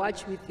can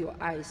watch with your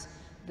eyes.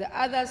 The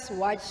others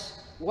watch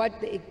what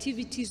the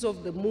activities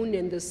of the moon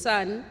and the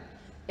sun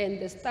and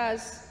the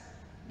stars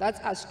That's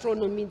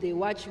astronomy, they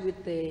watch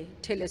with the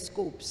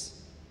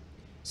telescopes.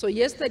 So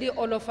yesterday,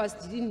 all of us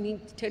didn't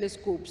need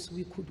telescopes,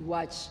 we could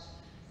watch.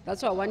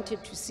 That's why I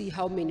wanted to see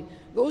how many.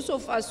 Those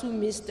of us who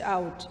missed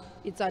out,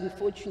 it's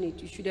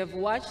unfortunate. You should have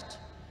watched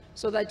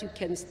so that you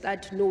can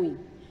start knowing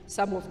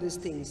some of these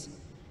things.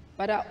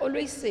 But I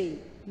always say,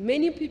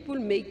 many people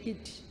make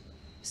it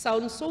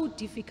sound so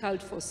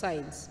difficult for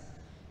science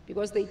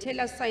because they tell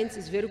us science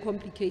is very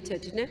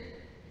complicated, isn't it?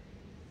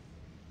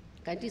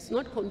 And it's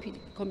not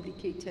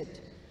complicated.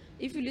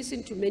 If you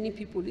listen to many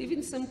people,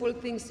 even simple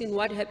things in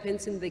what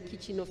happens in the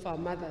kitchen of our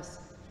mothers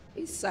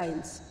is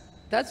science.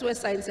 That's where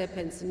science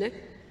happens, isn't it?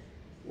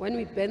 When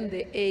we burn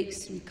the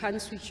eggs, we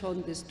can't switch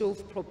on the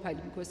stove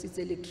properly because it's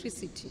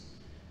electricity.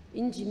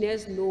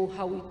 Engineers know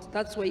how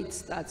that's where it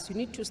starts. You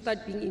need to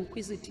start being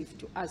inquisitive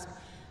to ask,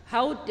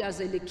 how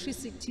does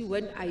electricity,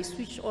 when I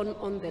switch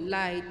on the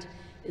light,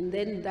 and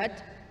then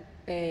that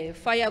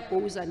fire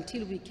goes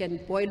until we can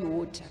boil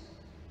water?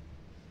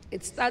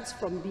 It starts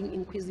from being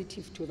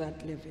inquisitive to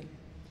that level.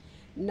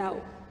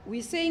 Now,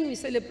 we're saying we're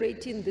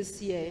celebrating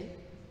this year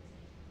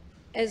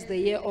as the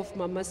year of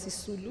Mama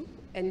Sisulu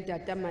and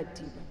Dada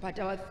Madiba, but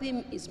our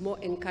theme is more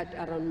anchored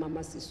around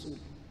Mama Sisulu.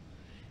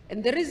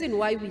 And the reason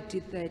why we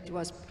did that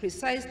was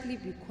precisely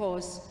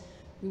because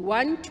we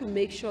want to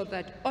make sure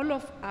that all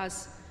of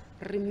us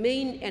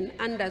remain and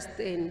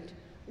understand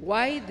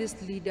why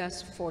these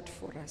leaders fought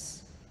for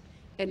us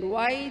and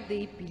why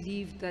they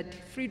believed that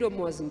freedom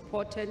was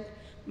important,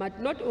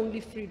 but not only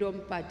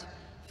freedom, but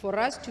for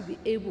us to be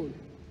able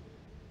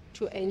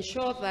to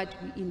ensure that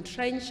we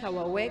entrench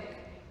our work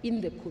in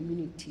the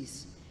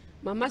communities.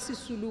 Mama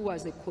Sisulu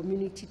was a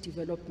community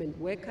development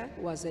worker,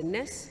 was a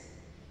nurse,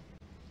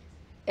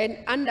 and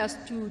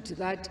understood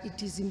that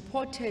it is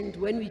important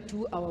when we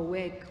do our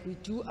work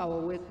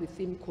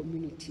within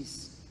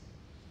communities.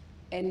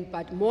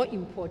 But more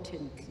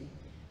importantly,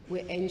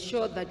 we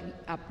ensure that we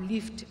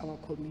uplift our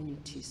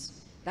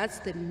communities. That's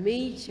the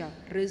major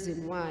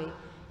reason why,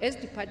 as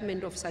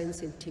Department of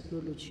Science and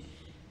Technology,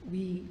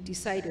 we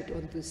decided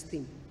on this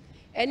thing.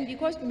 And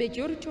because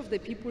majority of the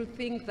people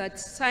think that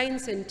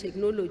science and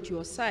technology,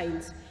 or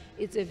science,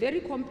 it's a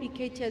very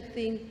complicated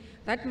thing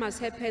that must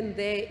happen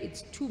there,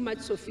 it's too much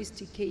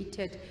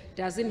sophisticated,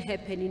 doesn't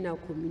happen in our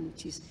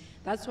communities.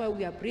 That's why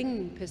we are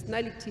bringing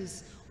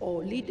personalities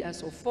or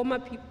leaders or former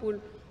people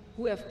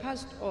who have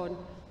passed on,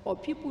 or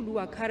people who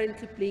are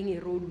currently playing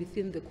a role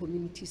within the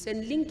communities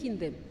and linking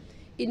them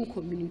in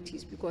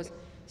communities, because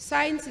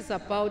science is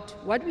about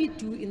what we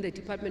do in the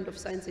Department of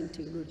Science and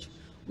Technology.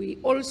 We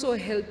also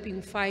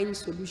helping find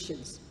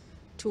solutions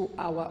to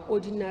our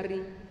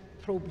ordinary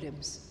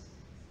problems.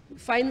 We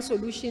find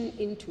solution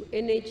into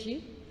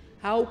energy,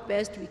 how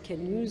best we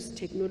can use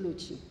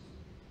technology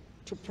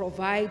to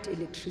provide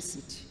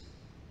electricity.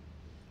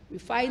 We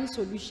find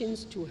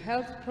solutions to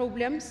health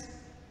problems.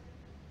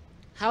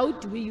 How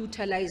do we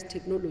utilize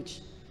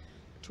technology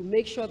to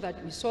make sure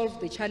that we solve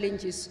the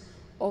challenges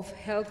of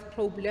health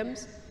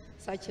problems,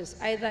 such as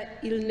either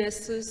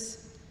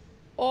illnesses,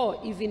 or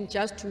even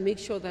just to make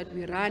sure that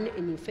we run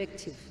an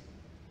effective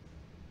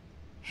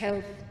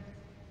health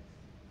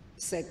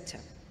sector.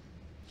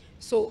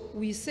 So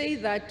we say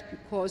that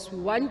because we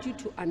want you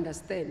to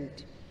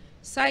understand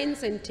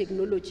science and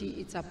technology,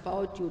 it's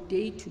about your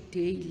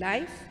day-to-day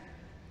life.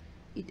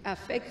 It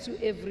affects you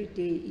every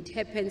day. It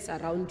happens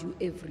around you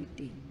every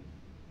day.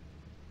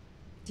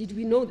 Did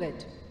we know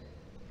that?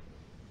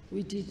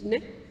 We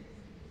didn't.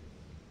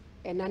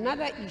 And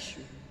another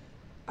issue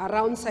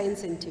around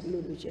science and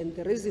technology, and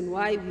the reason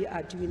why we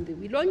are doing this.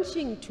 We're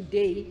launching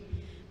today,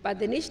 but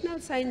the National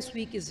Science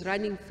Week is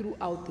running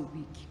throughout the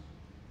week.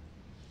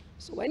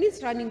 So when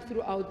it's running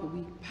throughout the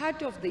week,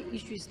 part of the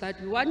issue is that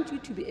we want you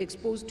to be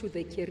exposed to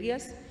the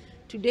careers.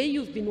 Today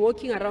you've been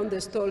walking around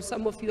the stalls.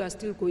 Some of you are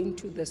still going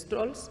to the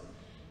stalls.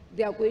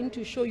 They are going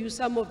to show you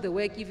some of the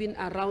work even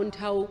around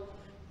how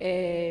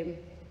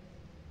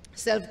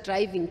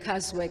self-driving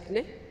cars work.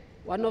 Ne?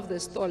 One of the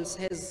stalls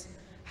has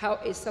how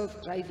a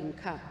self-driving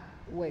car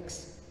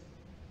works.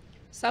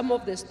 Some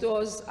of the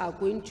stores are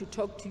going to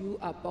talk to you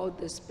about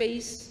the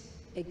space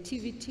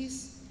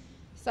activities.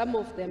 Some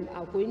of them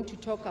are going to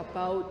talk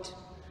about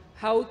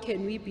how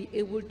can we be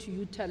able to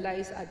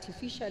utilize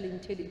artificial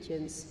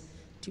intelligence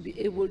to be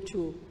able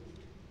to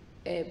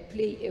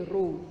play a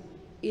role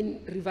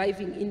in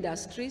reviving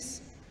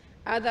industries.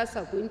 Others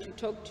are going to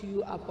talk to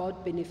you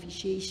about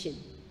beneficiation,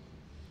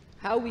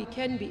 how we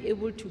can be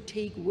able to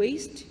take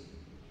waste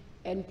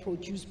and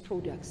produce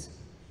products.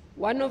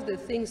 One of the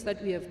things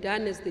that we have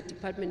done as the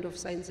Department of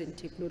Science and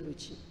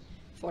Technology,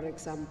 for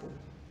example,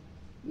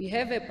 we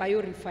have a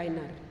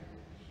biorefinery.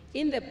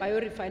 In the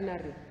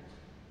biorefinery,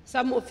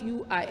 some of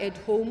you are at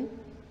home,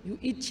 you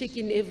eat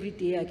chicken every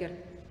day again.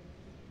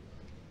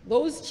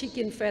 Those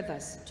chicken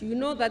feathers, do you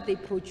know that they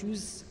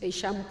produce a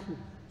shampoo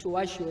to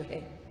wash your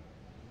hair?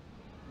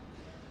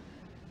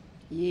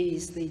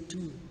 Yes, they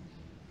do.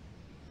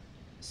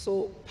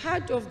 So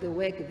part of the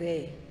work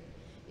there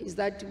is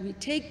that we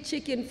take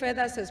chicken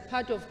feathers as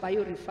part of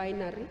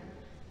biorefinery,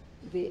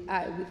 they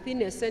are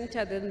within a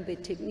center, then the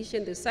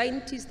technician, the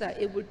scientists are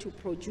able to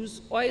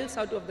produce oils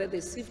out of that,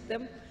 they sift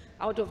them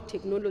out of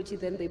technology,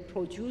 then they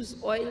produce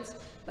oils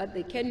that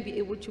they can be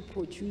able to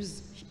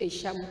produce a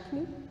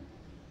shampoo.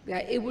 They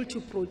are able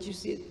to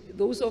produce it.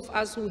 Those of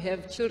us who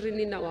have children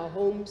in our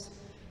homes,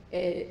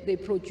 they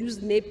produce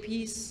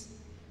nappies.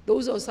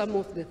 Those are some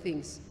of the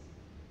things.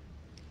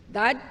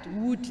 That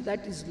wood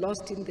that is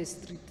lost in the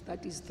street,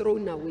 that is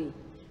thrown away,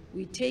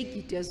 we take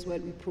it as well,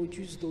 we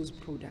produce those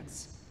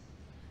products.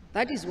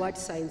 That is what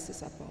science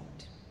is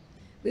about.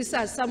 These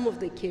are some of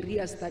the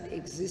careers that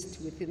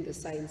exist within the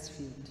science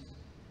field.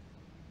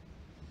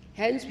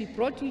 Hence, we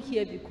brought you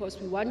here because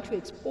we want to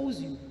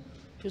expose you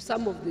to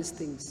some of these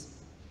things.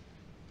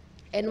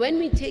 And when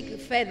we take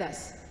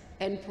feathers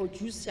and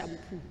produce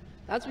shampoo,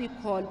 that's what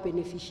we call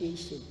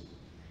beneficiation.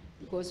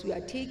 Because we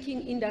are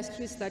taking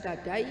industries that are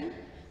dying,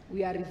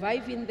 we are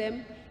reviving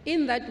them.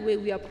 In that way,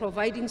 we are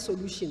providing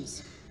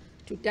solutions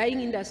to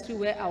dying industry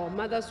where our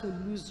mothers will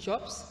lose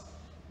jobs.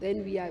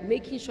 Then we are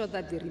making sure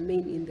that they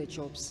remain in the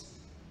jobs.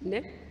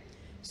 Ne?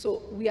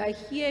 So we are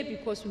here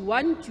because we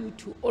want you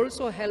to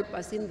also help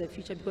us in the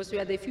future, because you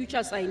are the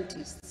future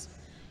scientists,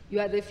 you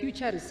are the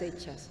future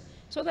researchers,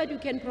 so that you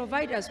can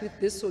provide us with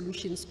these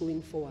solutions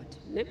going forward.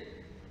 Ne?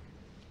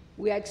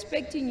 We are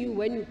expecting you,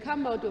 when you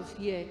come out of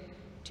here,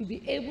 to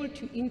be able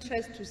to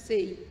interest to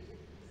say,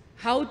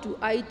 how do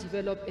I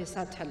develop a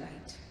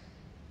satellite?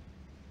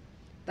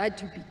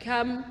 That you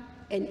become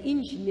an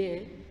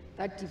engineer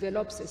that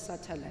develops a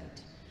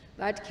satellite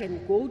that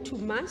can go to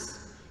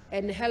Mars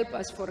and help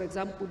us. For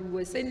example, we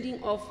were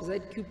sending off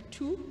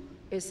Z-Cube-2,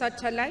 a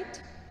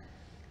satellite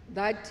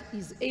that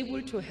is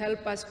able to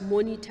help us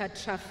monitor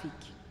traffic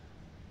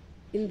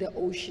in the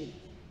ocean.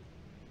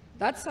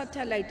 That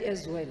satellite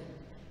as well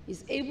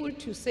is able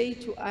to say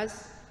to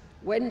us,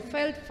 when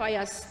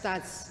wildfire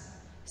starts,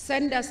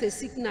 send us a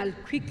signal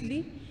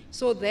quickly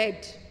so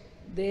that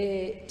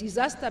the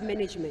disaster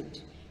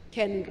management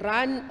can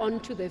run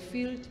onto the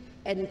field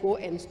and go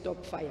and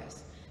stop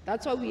fires.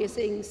 That's why we are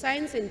saying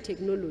science and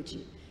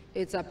technology,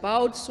 it's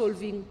about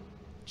solving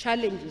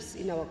challenges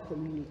in our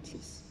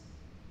communities.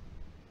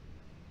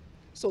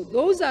 So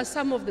those are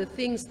some of the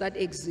things that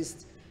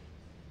exist.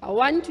 I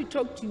want to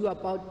talk to you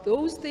about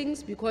those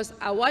things because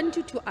I want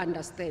you to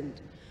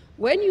understand,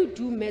 when you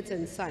do maths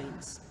and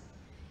science,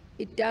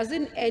 it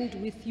doesn't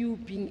end with you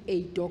being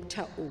a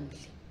doctor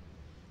only.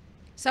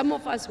 Some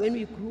of us, when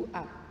we grew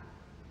up,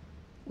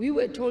 we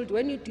were told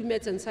when you do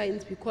maths and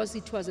science, because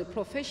it was a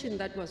profession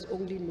that was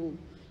only known,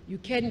 you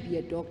can be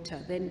a doctor.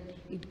 Then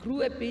it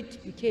grew a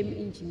bit, became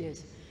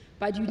engineers.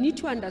 But you need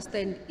to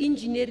understand,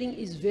 engineering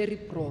is very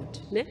broad.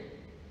 Ne?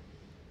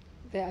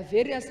 There are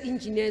various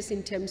engineers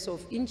in terms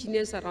of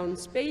engineers around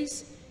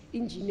space,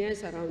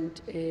 engineers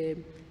around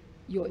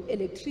your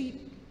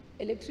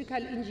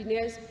electrical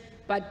engineers.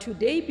 But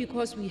today,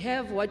 because we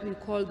have what we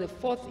call the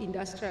 4th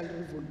Industrial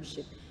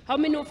Revolution. How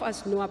many of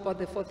us know about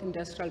the 4th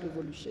Industrial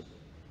Revolution?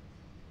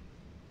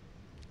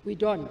 We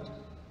don't.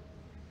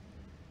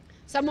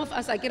 Some of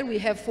us, again, we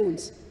have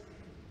phones.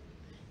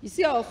 You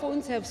see, our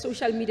phones have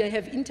social media,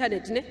 have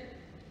internet, ne?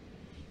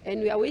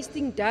 And we are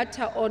wasting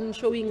data on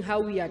showing how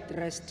we are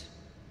dressed.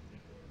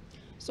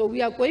 So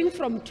we are going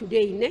from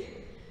today, ne?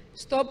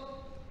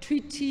 Stop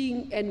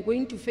tweeting and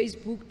going to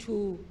Facebook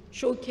to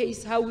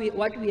showcase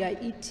what we are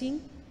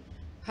eating,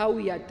 how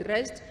we are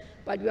dressed,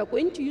 but we are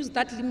going to use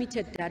that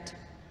limited data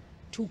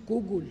to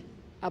Google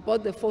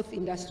about the 4th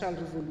Industrial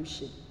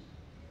Revolution.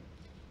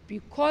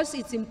 Because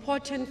it's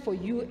important for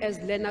you as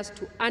learners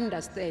to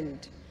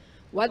understand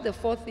what the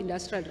 4th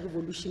Industrial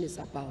Revolution is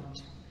about.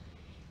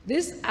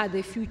 These are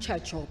the future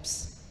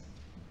jobs.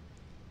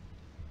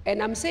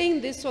 And I'm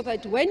saying this so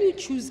that when you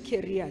choose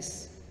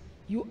careers,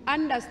 you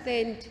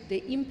understand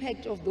the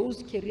impact of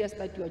those careers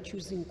that you are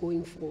choosing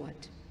going forward.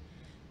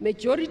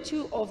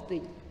 Majority of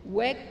the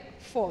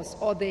workforce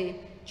or the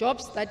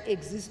jobs that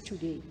exist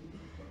today,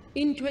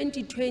 in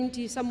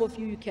 2020, some of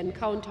you can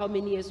count how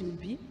many years will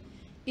be.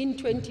 In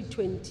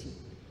 2020,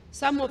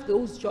 some of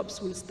those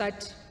jobs will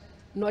start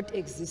not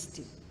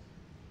existing.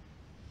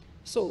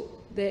 So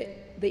the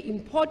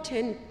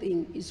important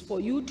thing is for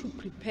you to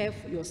prepare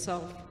for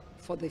yourself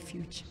for the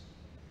future.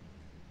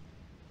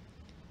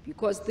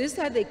 Because these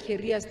are the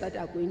careers that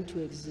are going to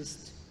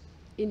exist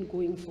in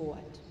going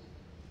forward.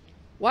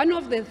 One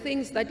of the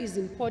things that is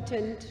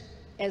important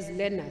as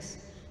learners,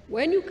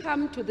 when you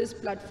come to these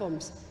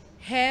platforms,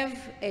 have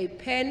a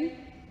pen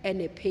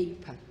and a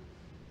paper.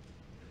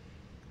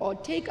 Or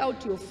take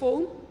out your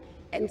phone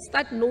and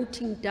start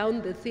noting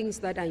down the things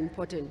that are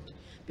important.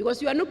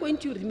 Because you are not going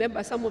to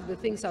remember some of the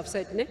things I've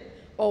said, ne?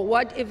 Or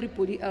what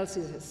everybody else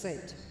has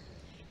said.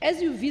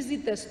 As you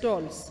visit the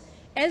stalls,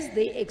 as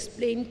they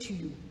explain to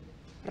you,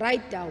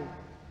 write down.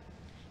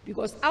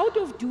 Because out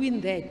of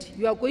doing that,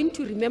 you are going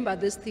to remember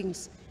these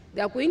things.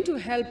 They are going to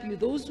help you,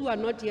 those who are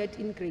not yet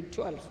in grade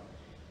 12,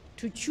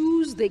 to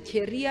choose the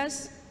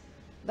careers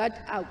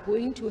that are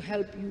going to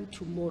help you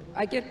tomorrow.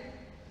 Again,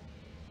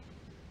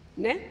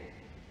 ne?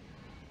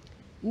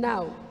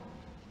 Now,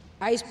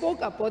 I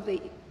spoke about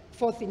the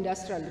 4th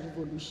Industrial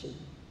Revolution.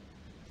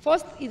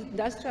 Fourth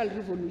industrial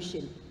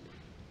revolution,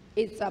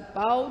 it's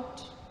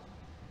about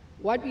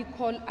what we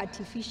call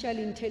artificial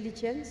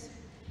intelligence.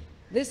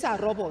 These are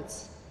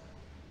robots.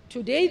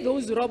 Today,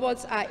 those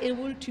robots are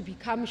able to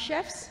become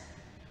chefs.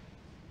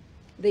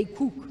 They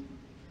cook.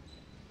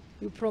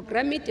 You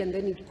program it and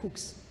then it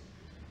cooks.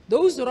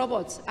 Those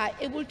robots are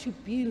able to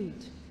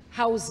build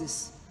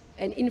houses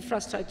and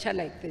infrastructure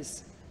like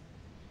this.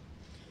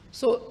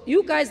 So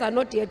you guys are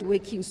not yet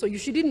working, so you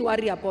shouldn't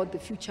worry about the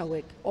future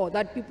work or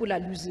that people are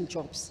losing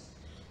jobs.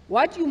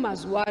 What you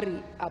must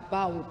worry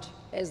about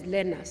as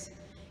learners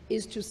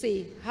is to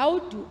say, how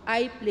do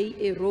I play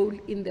a role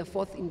in the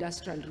fourth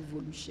industrial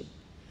revolution?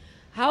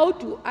 How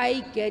do I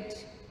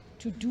get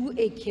to do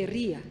a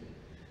career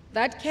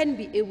that can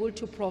be able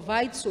to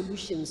provide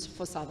solutions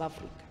for South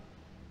Africa?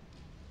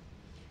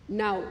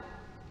 Now,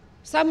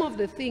 some of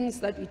the things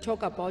that we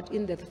talk about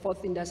in the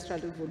fourth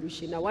industrial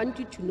revolution, I want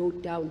you to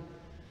note down.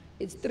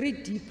 It's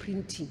 3D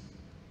printing.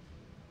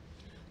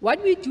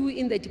 What we do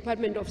in the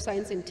Department of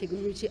Science and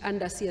Technology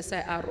under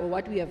CSIR, or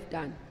what we have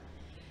done,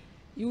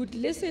 you would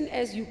listen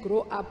as you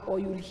grow up, or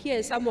you'll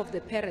hear some of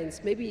the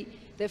parents, maybe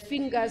the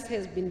fingers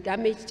has been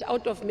damaged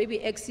out of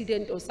maybe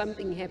accident or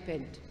something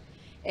happened.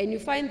 And you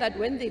find that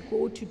when they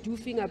go to do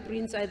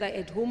fingerprints, either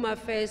at home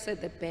affairs,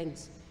 at the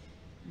banks,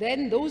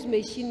 then those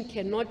machines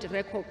cannot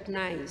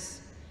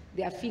recognize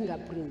their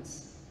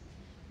fingerprints.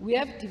 We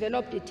have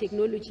developed a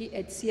technology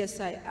at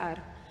CSIR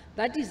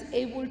that is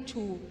able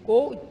to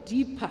go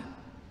deeper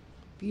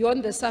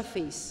beyond the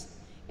surface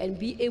and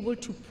be able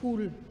to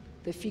pull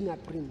the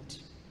fingerprint.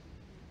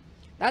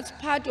 That's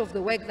part of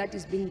the work that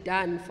is being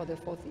done for the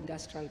fourth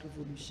industrial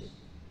revolution.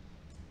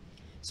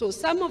 So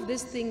some of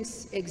these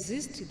things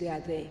exist, they are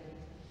there.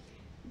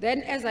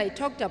 Then, as I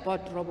talked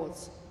about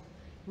robots,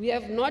 we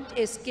have not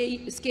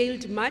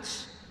scaled much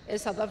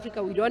as South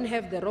Africa. We don't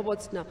have the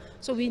robots now.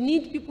 So we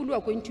need people who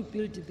are going to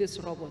build these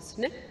robots.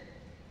 Ne?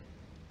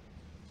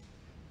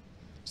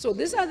 So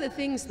these are the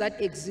things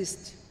that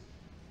exist.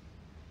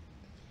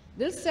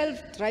 These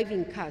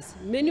self-driving cars,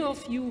 many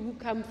of you who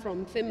come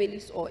from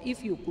families, or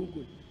if you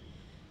Google,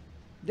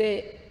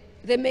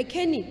 the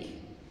mechanic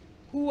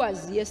who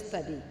was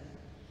yesterday,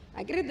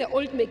 I get the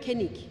old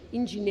mechanic,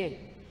 engineer,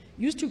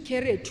 used to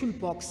carry a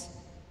toolbox.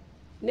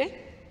 Ne?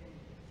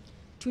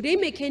 Today,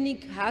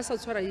 mechanic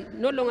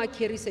no longer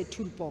carries a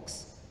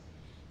toolbox.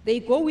 They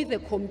go with a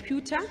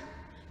computer,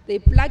 they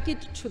plug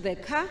it to the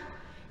car,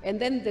 and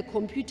then the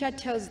computer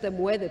tells them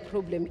where the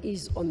problem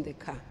is on the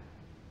car.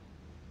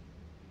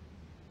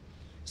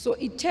 So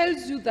it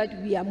tells you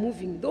that we are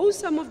moving. Though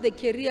some of the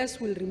careers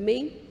will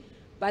remain,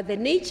 but the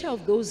nature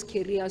of those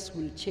careers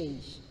will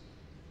change.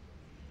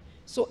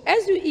 So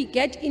as you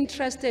get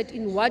interested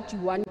in what you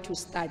want to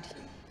study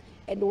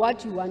and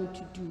what you want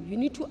to do, you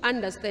need to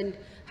understand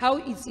how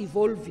it's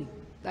evolving,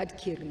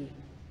 that career.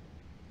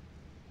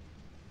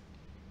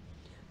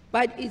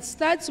 But it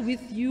starts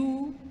with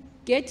you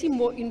getting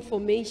more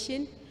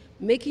information,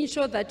 making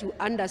sure that you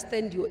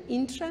understand your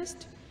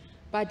interest,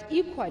 but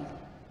equally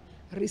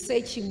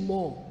researching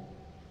more,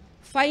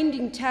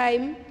 finding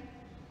time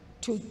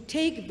to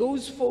take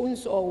those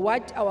phones or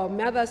what our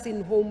mothers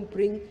in home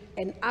bring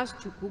and ask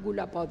to Google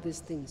about these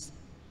things.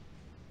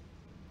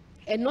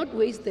 And not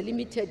waste the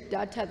limited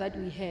data that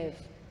we have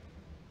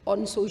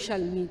on social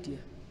media.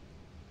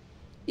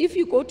 If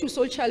you go to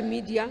social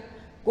media,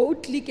 go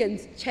click and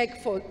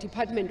check for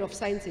Department of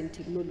Science and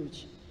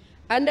Technology.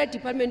 Under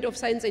Department of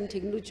Science and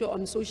Technology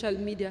on social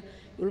media,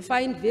 you'll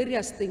find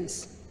various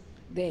things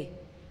there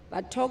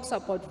that talks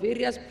about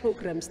various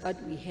programs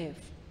that we have,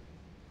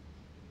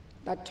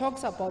 that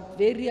talks about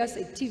various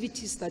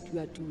activities that we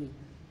are doing.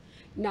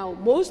 Now,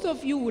 most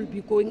of you will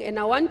be going, and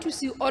I want to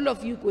see all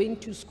of you going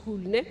to school,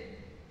 ne?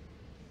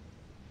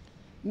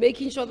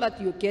 Making sure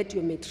that you get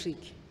your matric,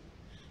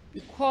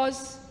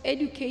 because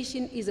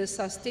education is a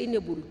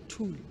sustainable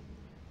tool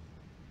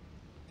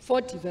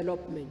for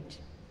development.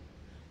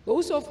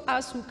 Those of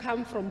us who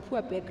come from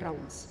poor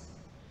backgrounds,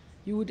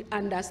 you would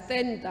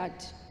understand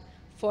that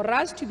for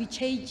us to be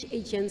change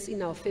agents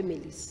in our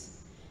families,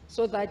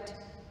 so that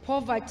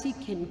poverty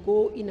can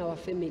go in our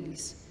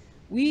families,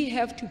 we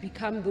have to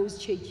become those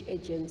change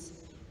agents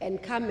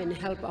and come and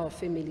help our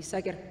families.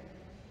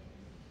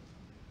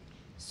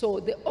 So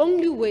the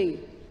only way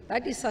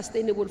that is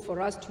sustainable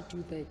for us to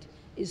do that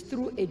is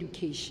through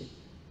education.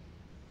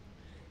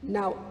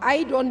 Now,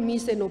 I don't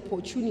miss an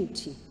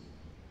opportunity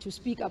to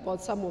speak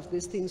about some of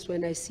these things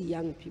when I see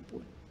young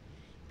people,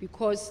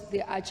 because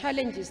there are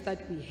challenges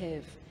that we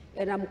have,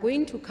 and I'm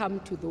going to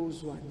come to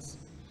those ones.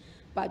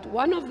 But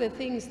one of the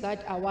things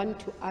that I want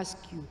to ask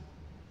you,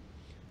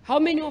 how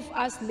many of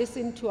us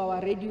listen to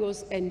our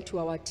radios and to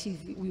our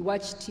TV? We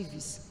watch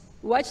TVs.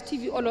 We watch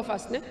TV, all of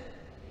us, ne?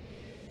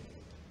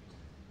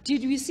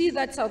 Did we see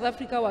that South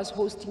Africa was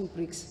hosting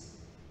BRICS?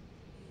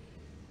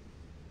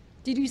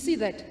 Did we see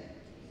that?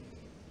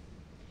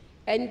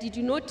 And did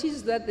you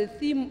notice that the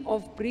theme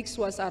of BRICS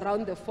was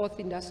around the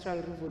fourth industrial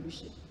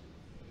revolution?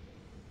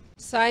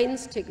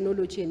 Science,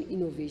 technology, and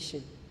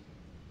innovation.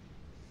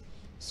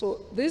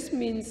 So this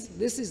means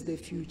this is the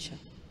future.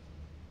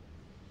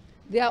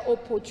 There are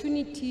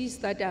opportunities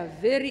that are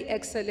very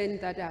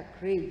excellent, that are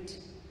great,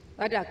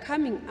 that are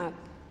coming up.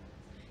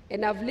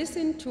 And I've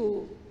listened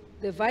to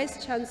the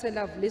Vice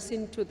Chancellor, I've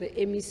listened to the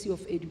MEC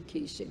of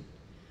Education.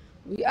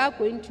 We are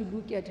going to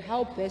look at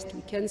how best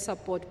we can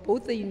support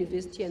both the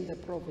university and the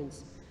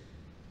province,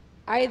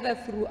 either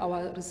through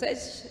our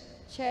research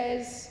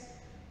chairs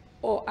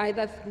or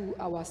either through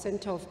our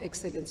Center of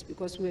Excellence,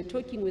 because we're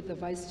talking with the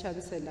Vice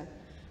Chancellor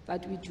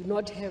that we do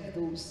not have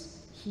those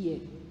here.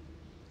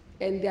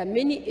 And there are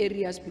many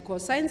areas,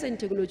 because science and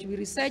technology, we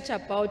research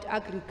about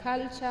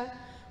agriculture,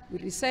 we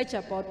research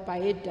about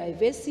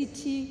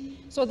biodiversity,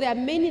 so there are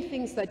many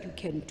things that you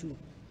can do.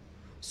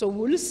 So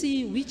we'll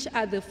see which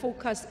are the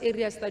focus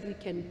areas that we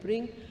can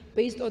bring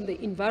based on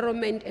the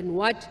environment and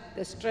what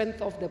the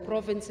strength of the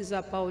province is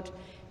about,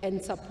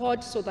 and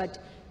support so that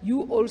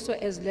you also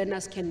as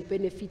learners can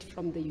benefit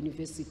from the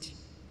university.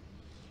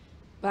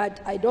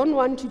 But I don't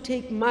want to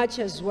take much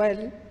as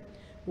well.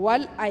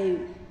 While I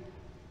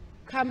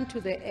come to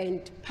the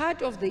end,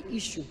 part of the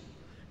issue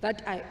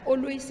that I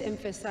always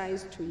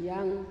emphasize to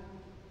young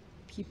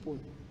people,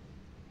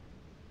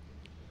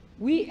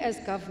 we as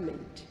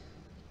government,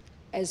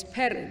 as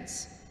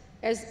parents,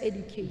 as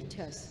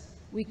educators,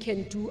 we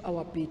can do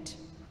our bit.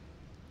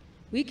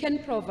 We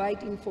can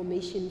provide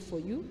information for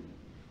you.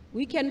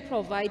 We can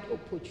provide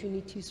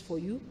opportunities for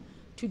you.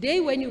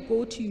 Today, when you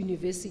go to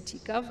university,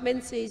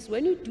 government says,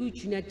 when you do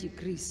junior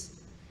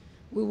degrees,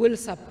 we will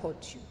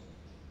support you.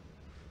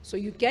 So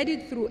you get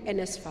it through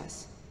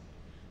NSFAS.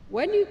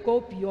 When you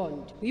go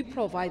beyond, we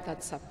provide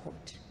that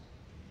support.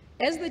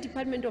 As the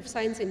Department of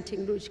Science and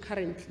Technology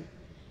currently,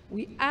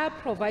 we are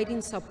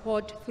providing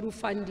support through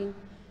funding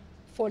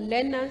for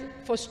learners,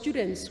 for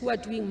students who are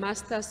doing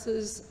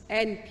masters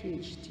and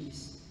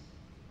PhDs.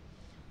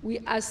 We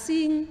are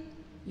seeing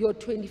your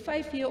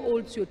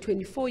 25-year-olds, your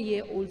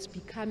 24-year-olds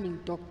becoming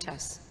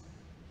doctors.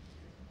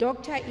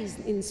 Doctor is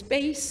in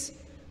space,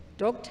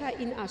 doctor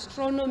in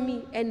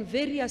astronomy, and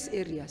various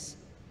areas.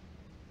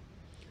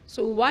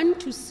 So we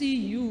want to see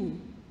you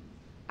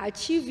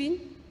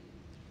achieving.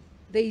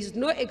 There is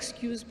no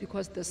excuse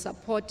because the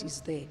support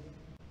is there.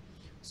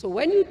 So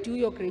when you do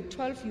your grade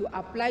 12, you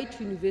apply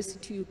to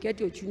university, you get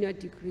your junior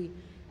degree.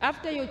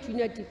 After your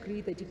junior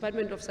degree, the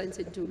Department of Science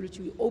and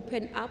Technology will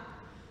open up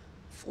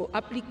for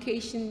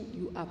application,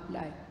 you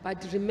apply.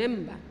 But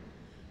remember,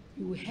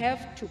 you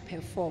have to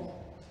perform.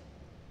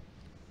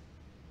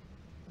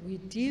 We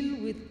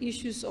deal with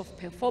issues of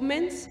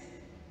performance.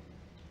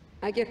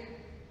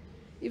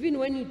 Even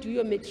when you do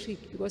your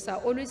matric, because I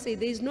always say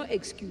there is no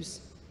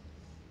excuse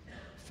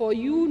for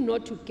you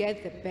not to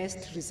get the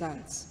best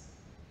results.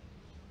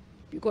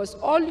 Because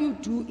all you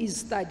do is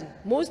study.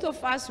 Most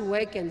of us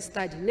work and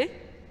study, ne?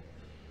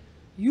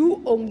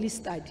 You only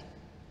study.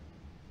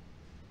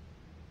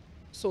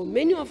 So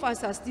many of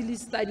us are still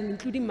studying,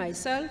 including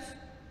myself.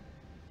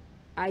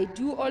 I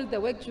do all the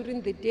work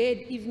during the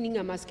day and evening.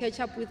 I must catch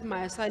up with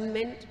my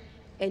assignment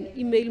and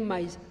email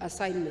my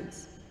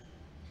assignments.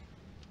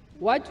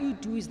 What you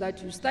do is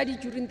that you study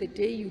during the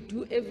day, you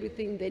do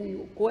everything, then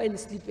you go and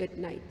sleep at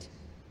night.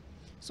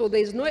 So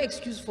there is no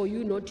excuse for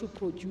you not to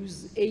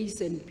produce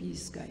A's and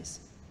B's,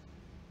 guys.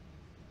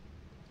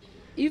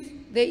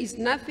 If there is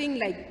nothing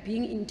like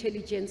being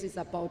intelligent, it's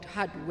about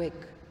hard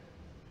work.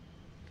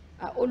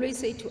 I always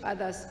say to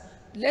others,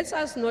 let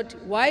us not,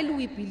 while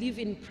we believe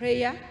in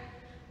prayer,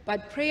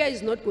 but prayer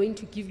is not going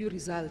to give you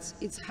results.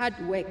 It's hard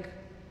work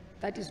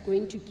that is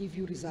going to give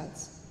you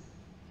results.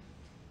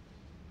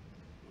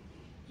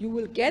 You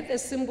will get the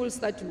symbols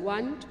that you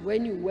want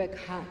when you work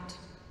hard.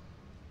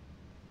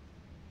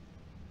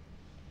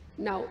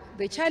 Now,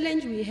 the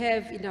challenge we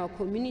have in our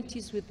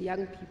communities with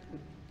young people,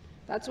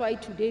 that's why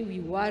today we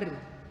worry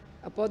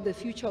about the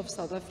future of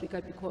South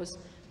Africa, because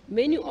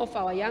many of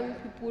our young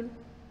people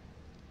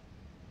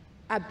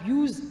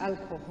abuse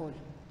alcohol.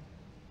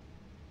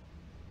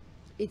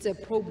 It's a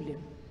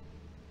problem.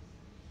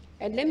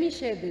 And let me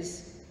share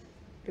this.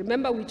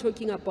 Remember, we're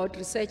talking about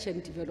research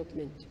and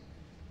development.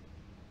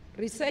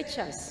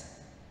 Researchers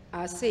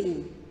are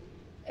saying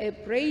a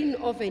brain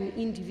of an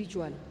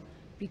individual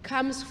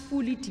becomes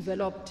fully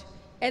developed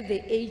at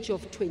the age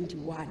of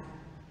 21.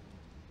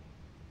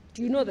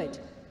 Do you know that?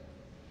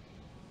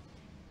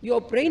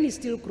 Your brain is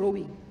still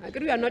growing. I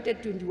agree, you are not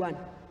at 21.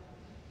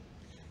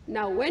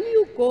 Now, when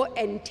you go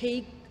and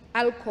take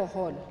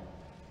alcohol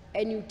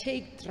and you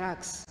take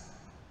drugs,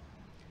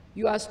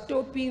 you are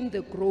stopping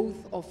the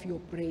growth of your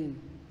brain.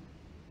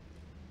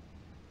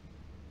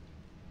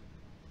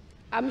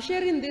 I'm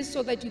sharing this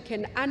so that you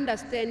can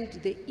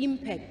understand the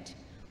impact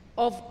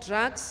of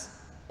drugs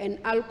and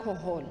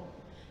alcohol.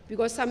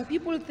 Because some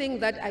people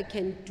think that I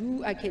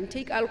can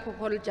take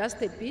alcohol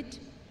just a bit,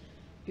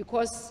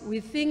 because we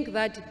think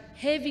that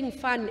having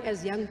fun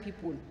as young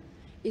people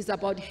is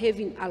about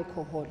having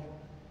alcohol.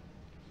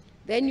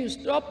 Then you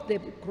stop the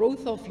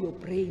growth of your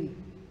brain.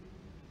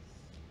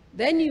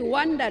 Then you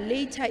wonder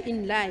later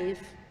in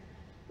life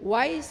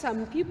why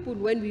some people,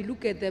 when we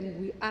look at them,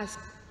 we ask,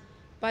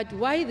 but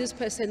why this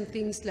person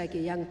thinks like a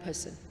young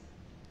person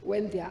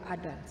when they are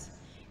adults?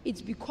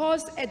 It's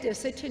because at a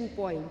certain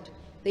point,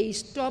 they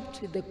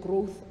stopped the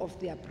growth of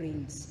their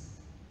brains.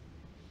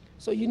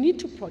 So you need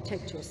to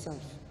protect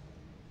yourself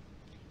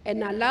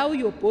and allow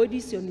your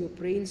bodies and your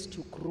brains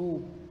to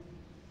grow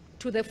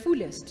to the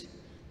fullest.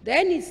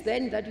 Then it's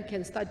then that you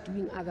can start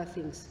doing other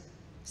things.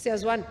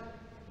 Says one.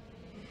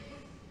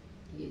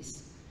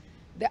 Yes.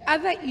 The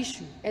other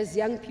issue as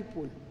young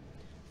people,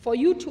 for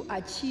you to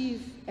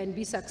achieve and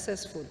be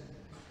successful,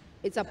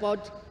 it's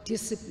about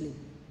discipline.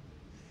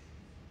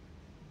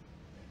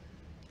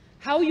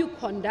 How you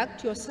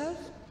conduct yourself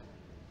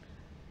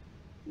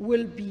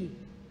will be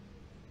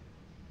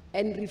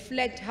and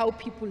reflect how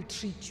people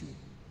treat you.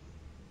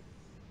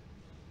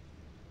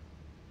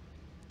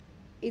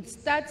 It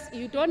starts,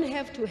 you don't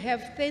have to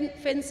have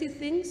fancy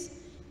things,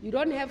 you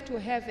don't have to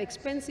have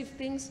expensive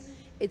things.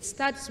 It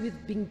starts with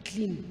being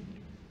clean.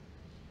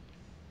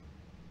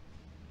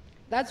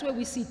 That's where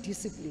we see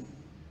discipline.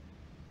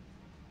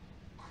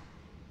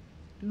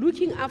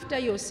 Looking after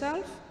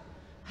yourself,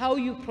 how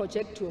you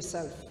project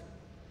yourself.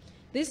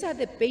 These are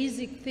the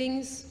basic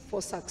things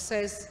for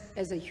success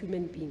as a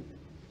human being.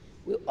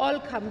 We all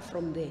come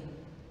from there.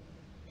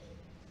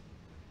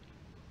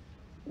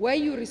 Where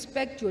you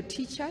respect your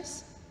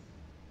teachers,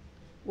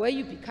 where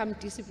you become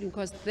disciplined,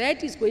 because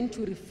that is going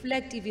to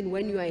reflect even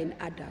when you are an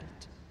adult.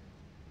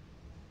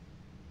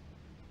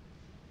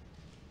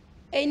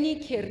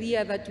 Any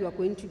career that you are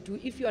going to do,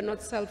 if you are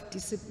not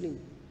self-disciplined,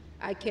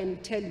 I can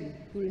tell you,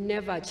 you will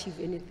never achieve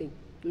anything.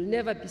 You will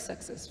never be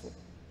successful.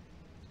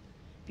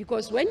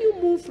 Because when you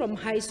move from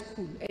high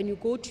school and you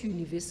go to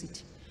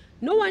university,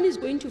 no one is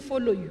going to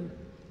follow you,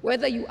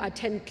 whether you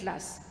attend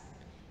class.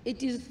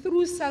 It is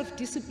through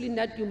self-discipline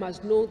that you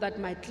must know that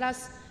my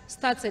class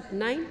starts at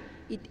 9,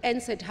 it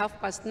ends at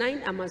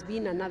 9:30, I must be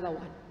in another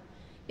one.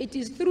 It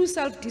is through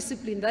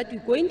self-discipline that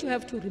you're going to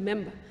have to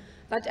remember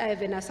that I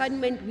have an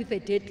assignment with a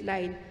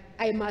deadline,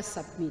 I must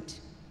submit.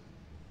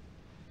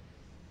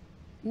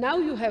 Now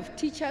you have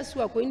teachers who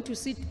are going to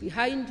sit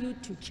behind you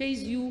to chase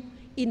you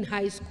in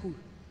high school,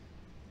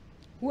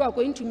 who are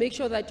going to make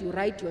sure that you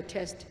write your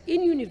test.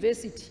 In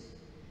university,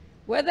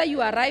 whether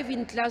you arrive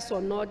in class or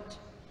not,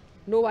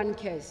 no one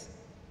cares.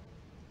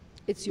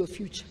 It's your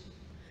future.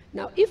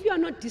 Now, if you are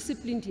not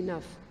disciplined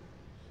enough,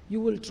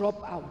 you will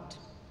drop out.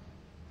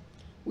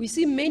 We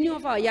see many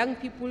of our young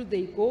people,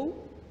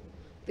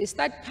 they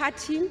start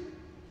partying,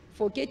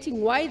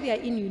 forgetting why they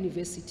are in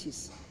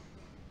universities.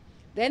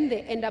 Then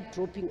they end up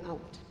dropping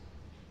out.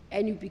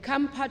 And you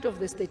become part of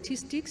the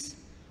statistics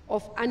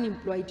of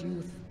unemployed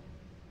youth.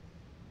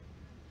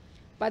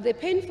 But the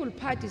painful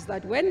part is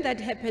that when that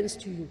happens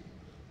to you,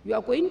 you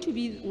are going to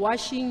be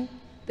washing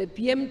the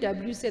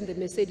BMWs and the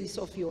Mercedes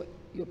of your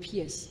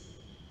peers.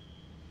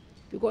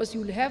 Because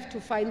you'll have to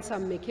find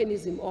some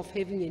mechanism of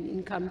having an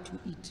income to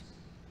eat.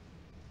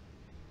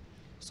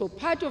 So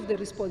part of the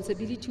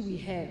responsibility we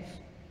have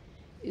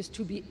is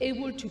to be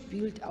able to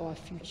build our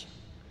future.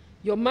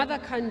 Your mother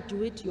can't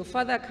do it, your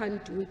father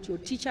can't do it, your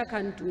teacher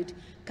can't do it,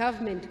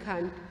 government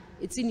can't.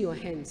 It's in your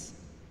hands.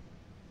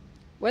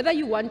 Whether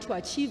you want to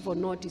achieve or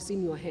not is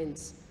in your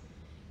hands.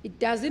 It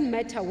doesn't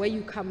matter where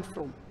you come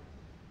from.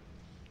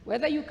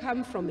 Whether you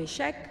come from a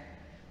shack,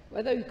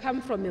 whether you come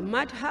from a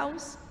mud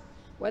house,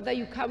 whether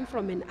you come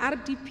from an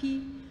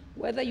RDP,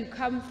 whether you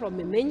come from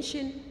a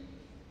mansion,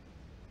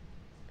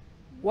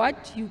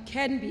 what you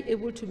can be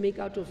able to make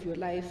out of your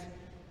life,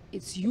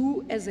 it's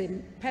you as a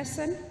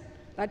person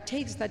that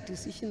takes that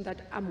decision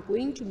that I'm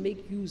going to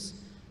make use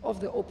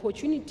of the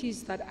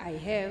opportunities that I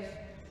have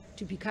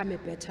to become a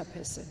better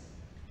person.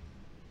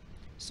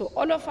 So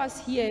all of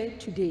us here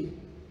today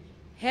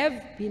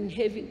have been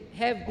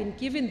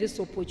given this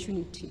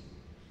opportunity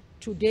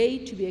today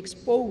to be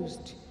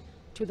exposed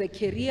to the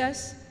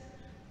careers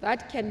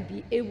that can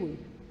be able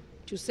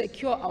to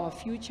secure our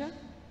future,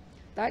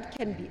 that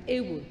can be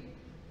able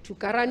to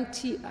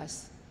guarantee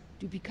us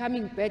to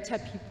becoming better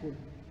people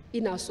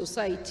in our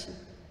society,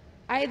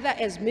 either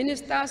as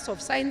ministers of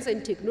science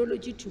and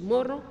technology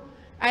tomorrow,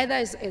 either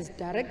as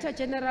director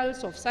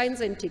generals of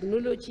science and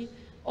technology,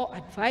 or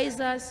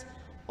advisors,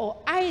 or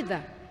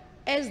either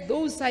as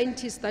those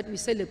scientists that we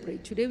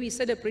celebrate. Today we're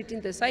celebrating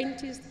the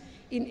scientists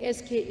in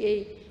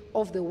SKA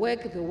of the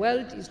work the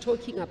world is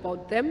talking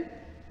about them,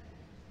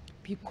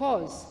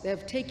 because they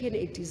have taken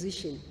a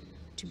decision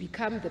to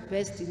become the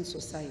best in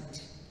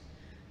society.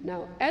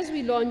 Now, as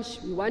we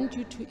launch, we want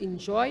you to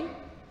enjoy,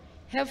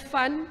 have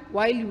fun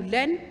while you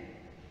learn,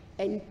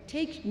 and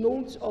take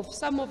notes of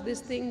some of these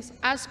things,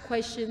 ask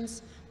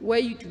questions where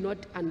you do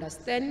not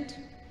understand,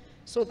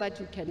 so that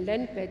you can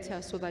learn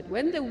better, so that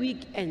when the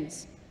week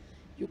ends,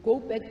 you go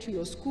back to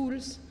your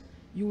schools,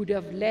 you would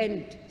have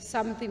learned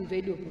something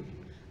valuable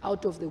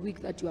out of the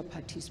week that you are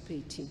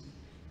participating.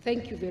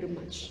 Thank you very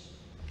much.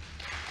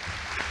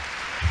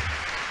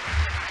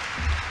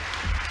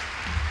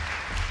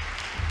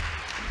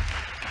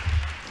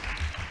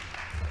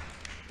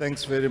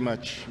 Thanks very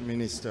much,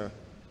 Minister,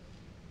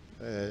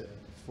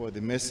 for the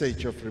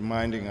message of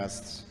reminding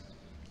us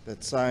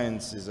that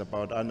science is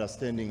about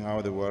understanding how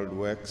the world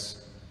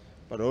works,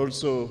 but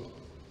also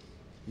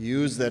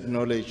use that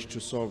knowledge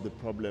to solve the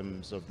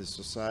problems of the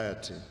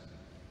society.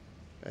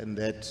 and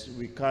that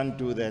we can't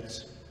do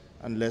that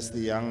unless the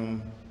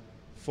young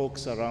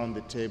folks around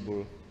the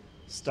table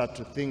start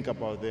to think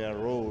about their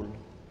role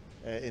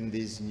in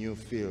these new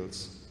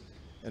fields.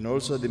 And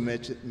also the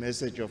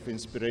message of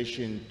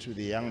inspiration to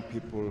the young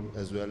people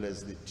as well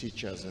as the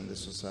teachers and the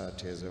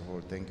society as a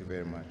whole. Thank you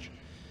very much.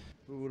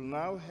 We will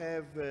now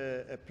have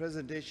a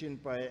presentation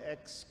by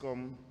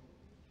EXCOM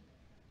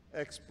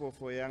Expo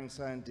for Young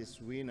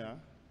Scientists winner,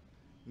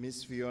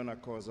 Miss Fiona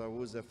Koza,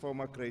 who is a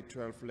former grade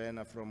 12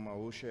 learner from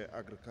Mahushe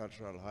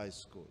Agricultural High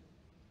School.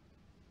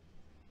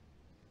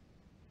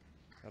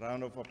 A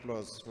round of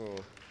applause for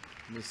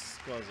Ms.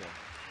 Koza.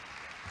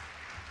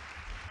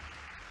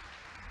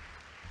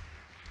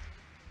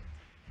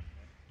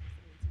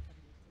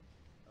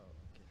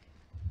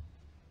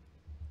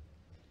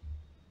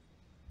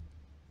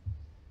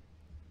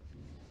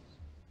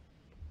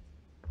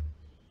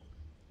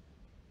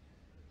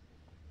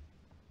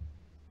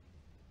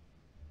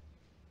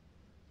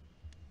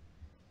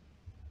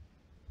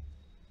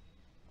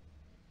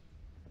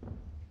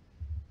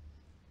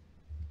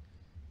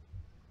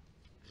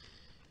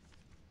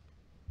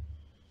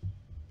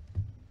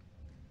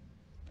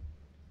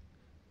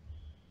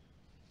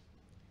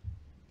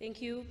 Thank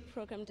you,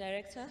 Program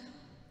Director.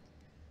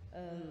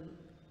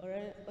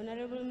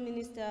 Honorable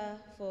Minister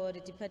for the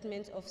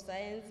Department of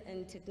Science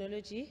and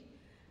Technology,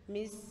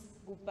 Ms.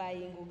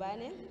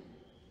 Kubayi-Ngubane,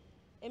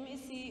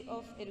 MEC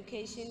of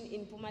Education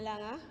in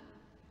Mpumalanga,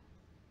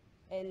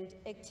 and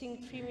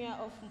Acting Premier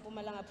of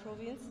Mpumalanga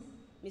Province,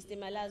 Mr.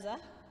 Malaza,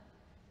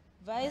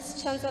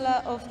 Vice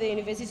Chancellor of the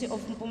University of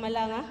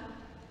Mpumalanga,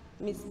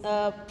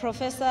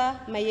 Professor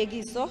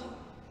Mayegiso,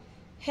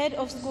 Head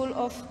of School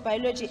of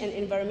Biology and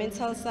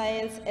Environmental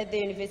Science at the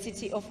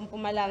University of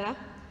Mpumalanga,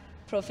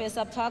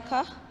 Professor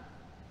Parker.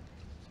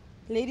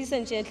 Ladies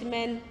and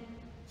gentlemen,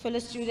 fellow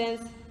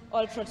students,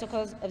 all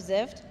protocols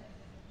observed.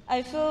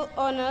 I feel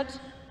honored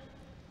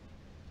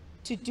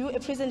to do a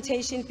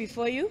presentation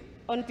before you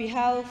on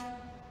behalf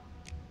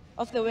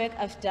of the work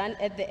I've done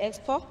at the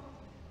Expo,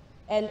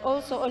 and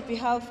also on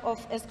behalf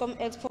of ESCOM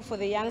Expo for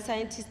the young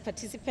scientist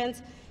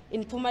participants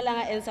in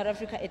Mpumalanga and South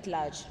Africa at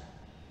large.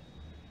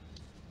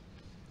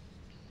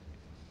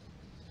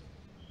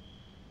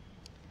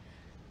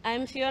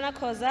 I'm Fiona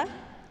Koza,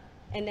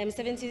 and I'm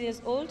 17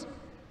 years old.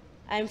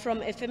 I'm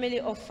from a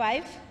family of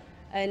 5,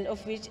 and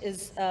of which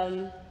is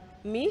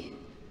me,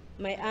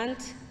 my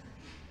aunt,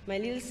 my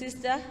little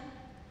sister,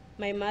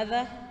 my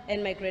mother,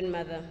 and my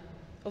grandmother,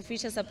 of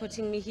which are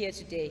supporting me here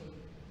today.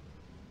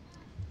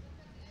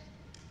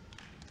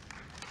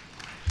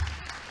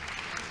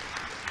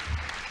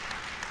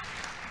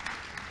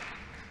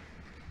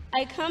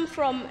 I come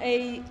from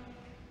a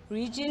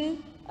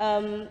region,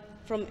 I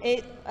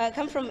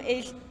come from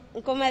a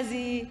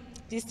Nkomazi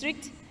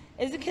district.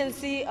 As you can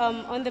see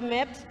on the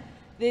map,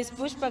 there's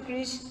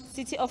Bushbuckridge,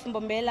 city of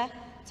Mbombela,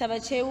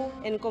 Tabachewu,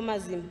 and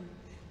Nkomazi.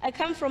 I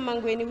come from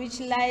Mangweni, which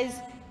lies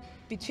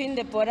between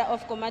the border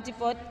of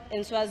Komati-Port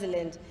and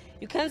Swaziland.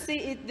 You can't see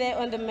it there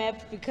on the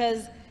map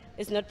because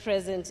it's not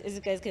present, as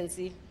you guys can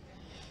see.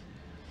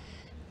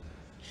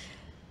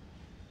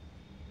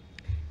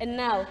 And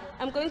now,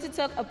 I'm going to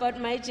talk about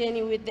my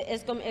journey with the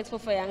ESCOM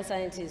Expo for Young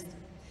Scientists.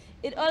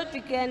 It all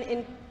began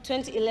in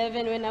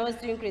 2011 when I was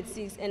doing grade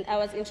 6 and I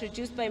was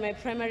introduced by my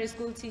primary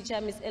school teacher,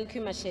 Ms.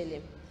 Elkwi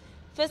Mashele.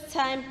 First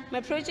time,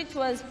 my project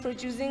was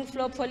producing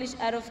floor polish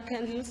out of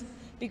candles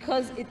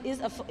because it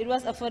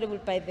was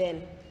affordable by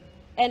then.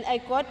 And I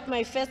got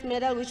my first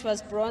medal, which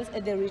was bronze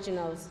at the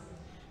regionals.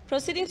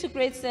 Proceeding to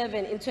grade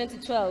 7 in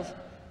 2012,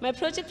 my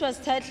project was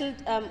titled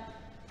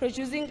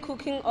Producing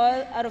Cooking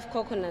Oil Out of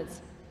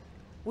Coconuts,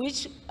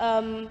 which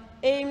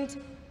aimed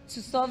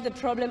to solve the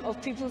problem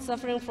of people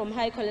suffering from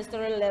high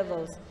cholesterol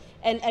levels.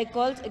 And I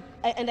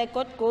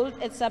got gold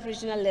at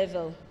sub-regional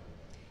level.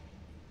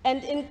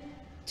 And in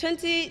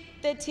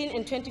 2013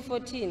 and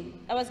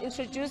 2014, I was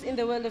introduced in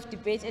the world of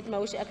debate at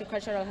Mahushe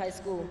Agricultural High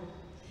School.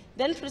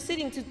 Then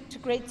proceeding to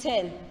grade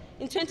 10,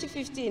 in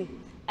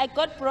 2015, I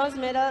got bronze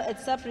medal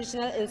at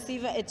sub-regional and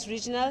silver at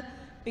regional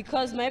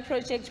because my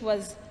project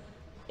was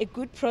a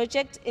good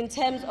project in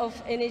terms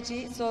of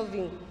energy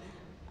solving.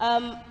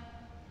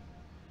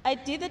 I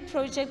did that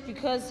project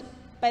because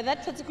by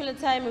that particular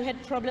time we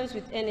had problems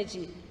with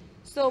energy.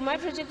 So my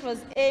project was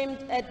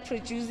aimed at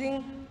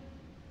producing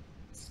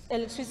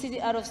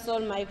electricity out of soil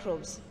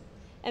microbes.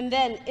 And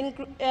then in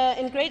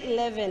grade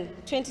 11,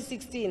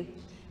 2016,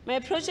 my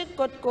project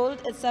got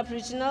gold at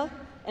sub-regional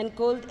and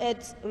gold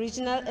at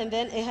regional, and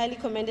then a highly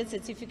commended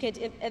certificate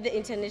at the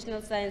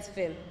International Science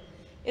Fair.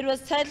 It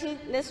was titled,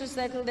 Let's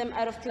Recycle Them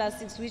Out of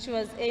Plastics, which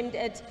was aimed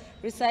at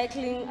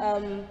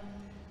recycling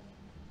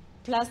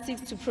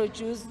plastics to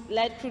produce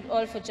light crude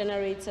oil for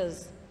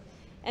generators.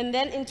 And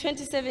then in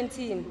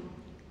 2017,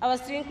 I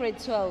was doing grade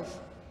 12.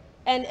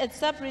 And at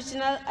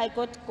sub-regional, I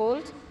got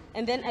gold,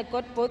 and then I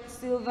got both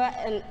silver,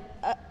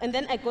 and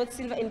then I got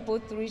silver in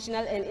both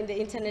regional and in the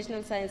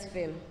International Science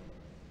Fair.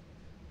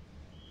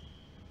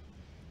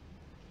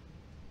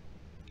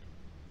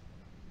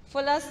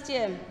 For last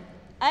year,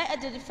 I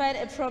identified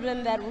a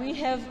problem that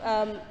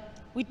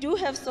we do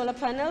have solar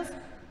panels,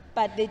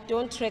 but they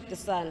don't track the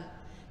sun.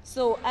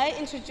 So I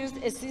introduced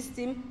a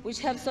system which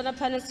helps solar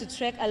panels to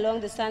track along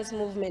the sun's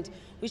movement,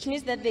 which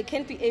means that they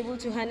can be able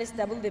to harness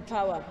double the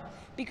power.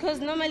 Because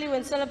normally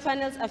when solar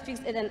panels are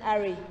fixed at an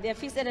array, they are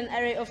fixed at an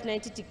array of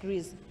 90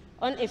 degrees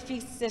on a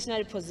fixed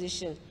stationary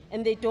position,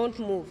 and they don't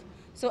move.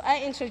 So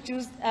I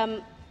introduced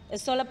a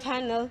solar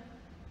panel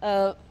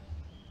okay.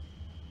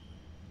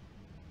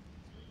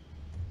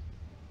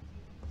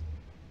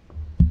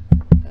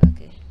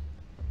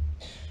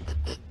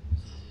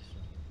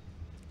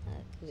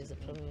 There's a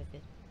problem with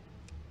it.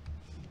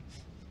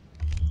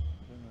 I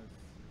don't know if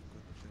you've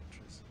got the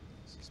batteries,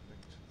 I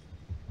suspect.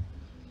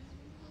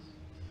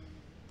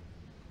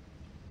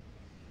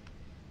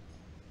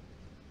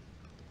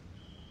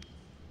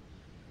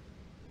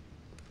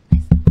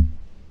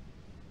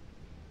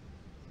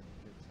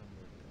 Get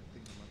somewhere. I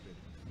think I'm up there.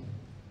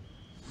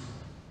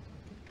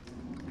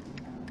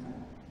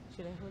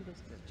 Should I hold it?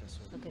 Yeah, just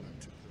hold it, Okay. not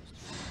too close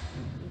to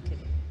it.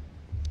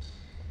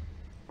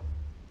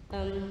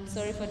 Okay.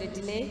 Sorry for the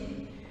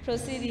delay.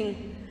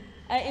 Proceeding.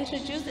 I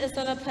introduced a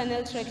solar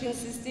panel tracking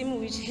system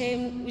which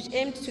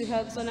aimed to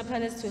help solar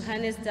panels to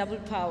harness double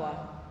power.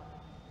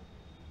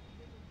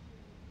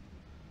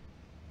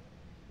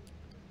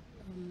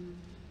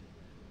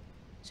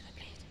 Should I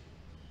play it?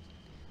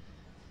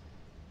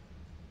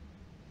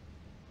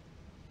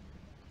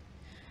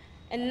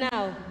 And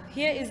now,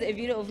 here is a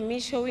video of me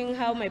showing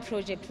how my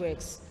project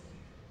works.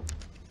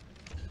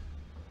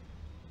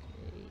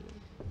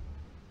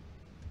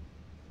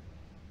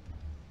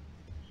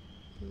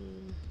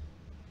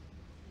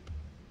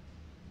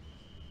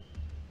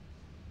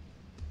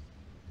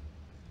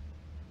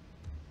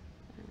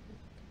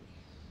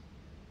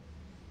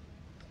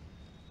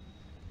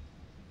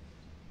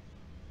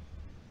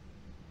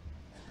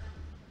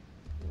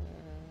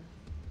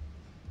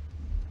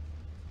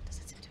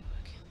 Doesn't seem to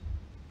work.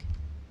 Okay.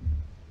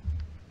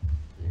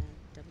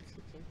 Double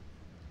clicking.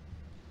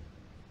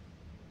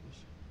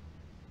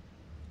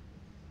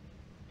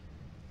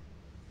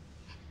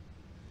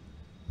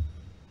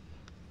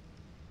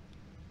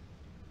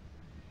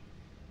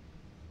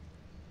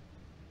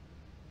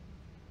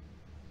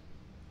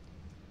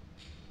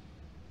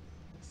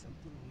 There's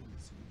something wrong with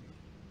this video.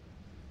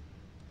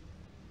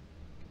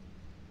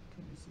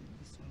 Can you see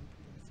this one,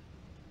 please?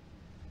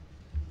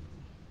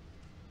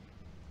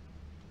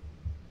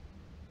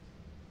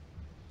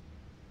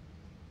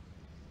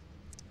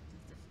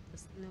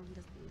 No,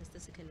 that's the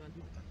second one.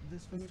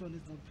 This first one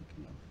is not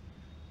picking up.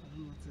 I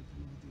don't know what's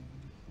happening with your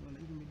video. Well,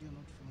 even media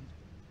not found.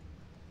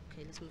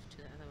 Okay, let's move to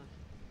the other one.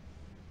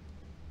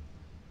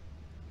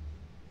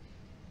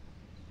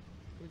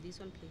 Will this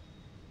one play?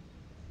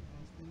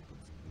 I think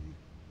it's playing.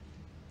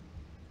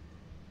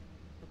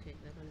 Okay,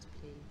 that one is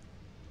playing.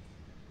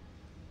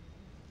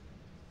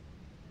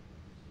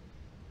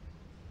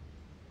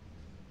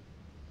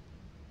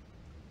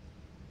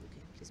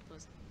 Okay, please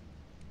pause.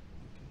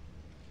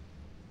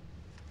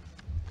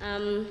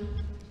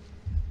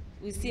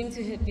 We seem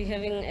to be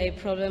having a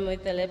problem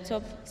with the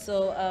laptop,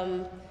 so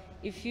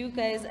if you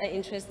guys are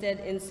interested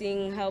in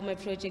seeing how my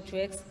project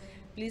works,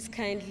 please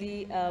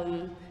kindly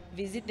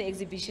visit the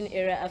exhibition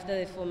area after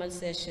the formal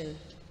session.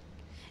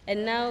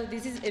 And now,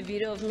 this is a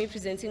video of me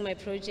presenting my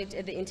project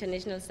at the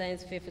International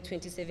Science Fair for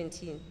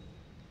 2017.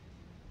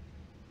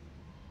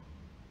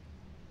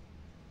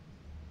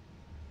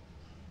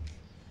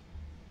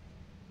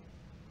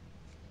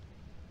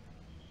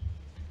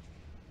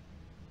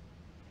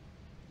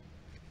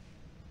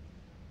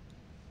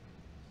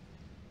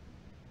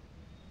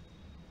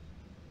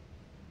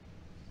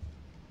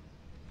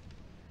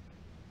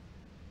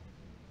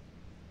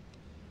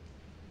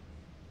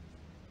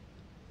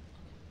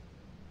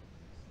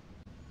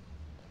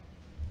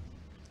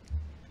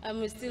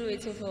 We're still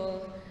waiting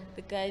for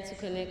the guy to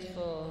connect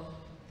for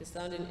the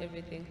sound and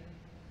everything.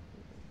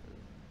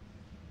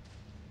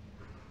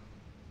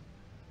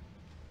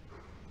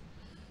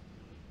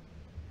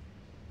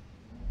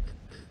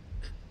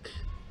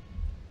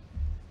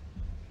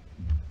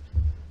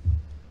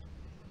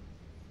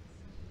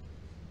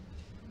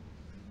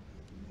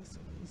 It's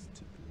supposed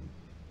to play.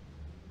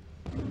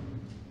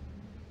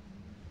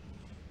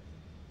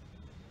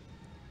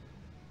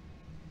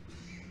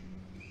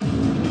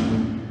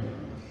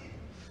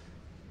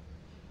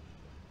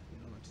 You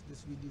know what?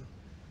 This video,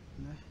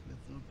 nah,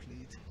 let's not play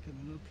it. Can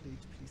we not play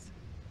it, please?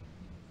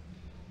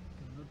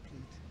 Can we not play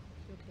it?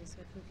 Okay, so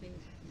I can play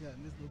it. Yeah,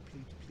 let's not play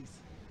it, please.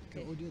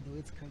 Okay. The audio, the way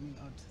it's coming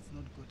out, it's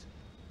not good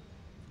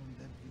from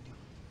that video.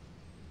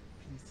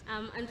 Please.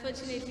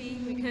 Unfortunately,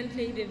 we can't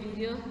play the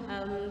video.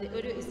 The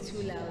audio is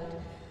too loud.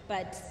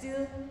 But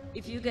still,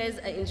 if you guys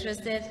are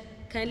interested,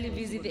 kindly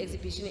visit the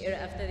exhibition area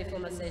after the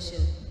formal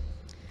session.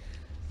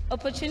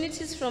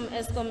 Opportunities from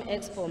ESCOM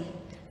Expo.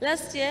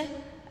 Last year,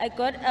 I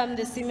got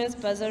the Siemens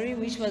bursary,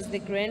 which was the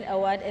grand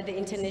award at the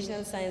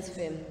International Science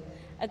Fair.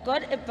 I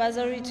got a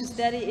bursary to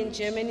study in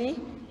Germany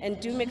and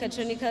do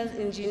mechatronical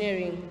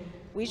engineering,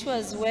 which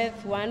was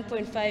worth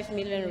 1.5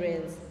 million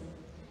rands.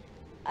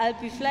 I'll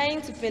be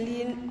flying to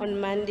Berlin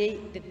on Monday,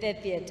 the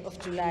 30th of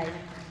July.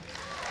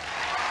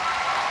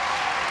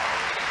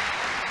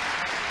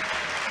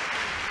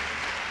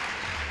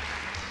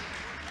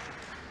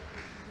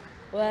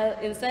 Well,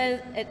 in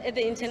science, at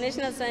the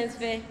International Science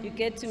Fair, you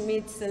get to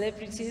meet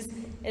celebrities.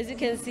 As you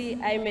can see,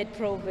 I met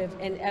Proverb,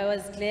 and I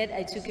was glad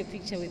I took a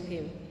picture with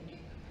him.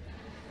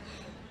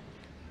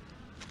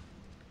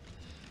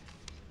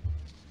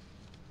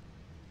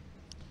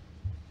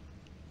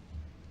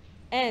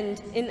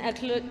 And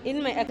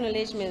in my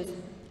acknowledgements,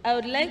 I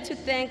would like to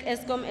thank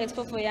ESCOM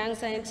Expo for Young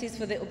Scientists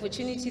for the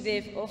opportunity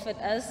they've offered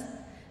us,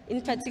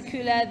 in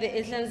particular the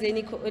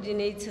Ehlanzeni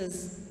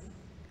coordinators.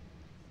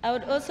 I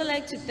would also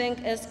like to thank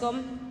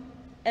ESCOM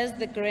as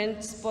the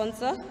grant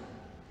sponsor,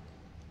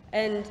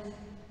 and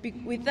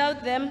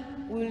without them,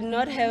 we will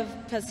not have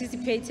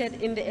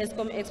participated in the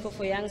ESCOM Expo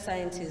for Young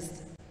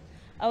Scientists.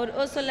 I would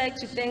also like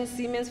to thank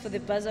Siemens for the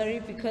bursary,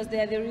 because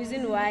they are the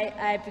reason why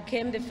I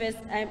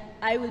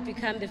will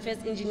become the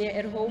first engineer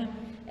at home,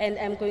 and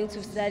I'm going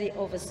to study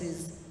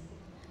overseas.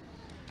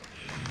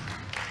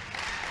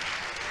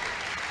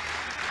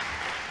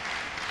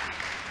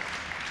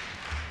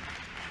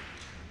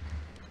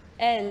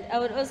 And I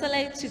would also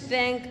like to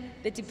thank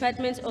the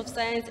Department of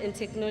Science and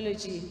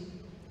Technology.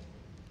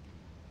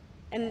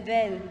 And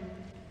then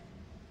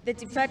the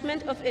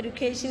Department of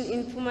Education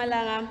in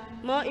Mpumalanga,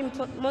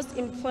 most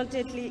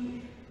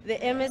importantly, the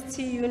MST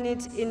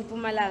unit in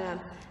Mpumalanga,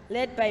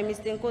 led by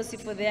Mr.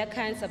 Nkosi, for their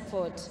kind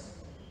support.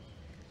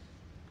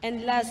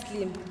 And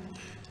lastly,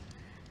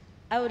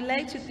 I would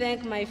like to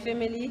thank my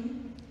family,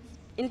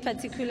 in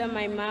particular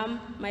my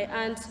mom, my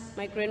aunt,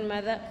 my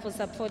grandmother, for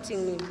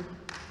supporting me.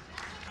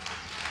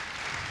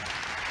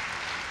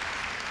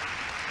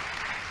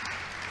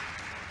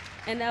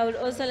 And I would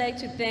also like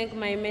to thank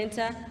my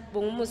mentor,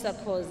 Bongumusa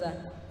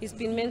Khoza. He's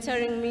been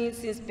mentoring me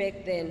since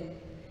back then.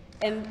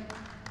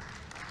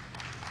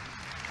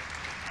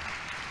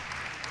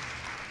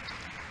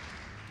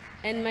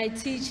 And my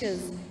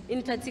teachers,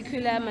 in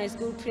particular my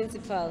school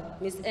principal,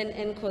 Ms.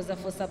 N. Khoza,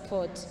 for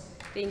support.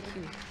 Thank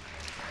you.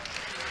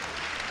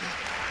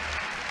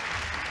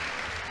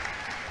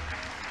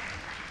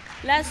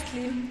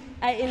 Lastly,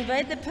 I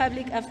invite the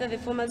public after the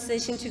formal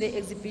session to the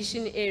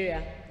exhibition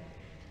area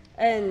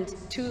and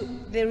to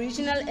the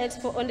regional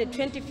expo on the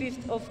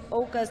 25th of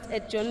August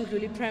at John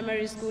Dluli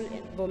Primary School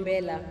in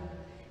Bombela.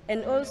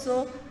 And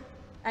also,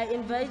 I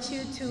invite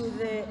you to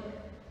the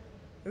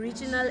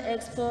regional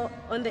expo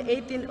on the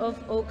 18th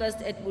of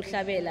August at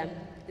Buhlabela.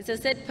 It's a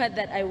sad part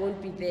that I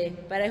won't be there,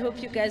 but I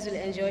hope you guys will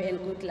enjoy, and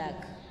good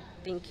luck.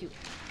 Thank you.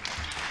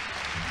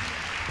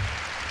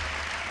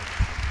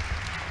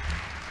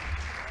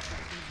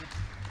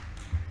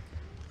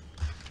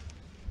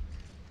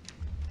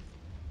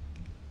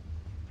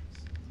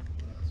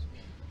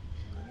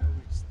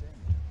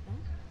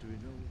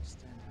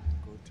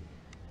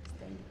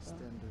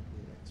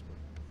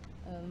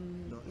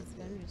 It's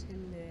been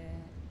written the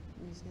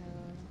national,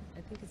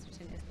 I think it's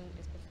written Expo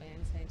for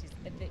Young Scientists,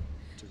 but the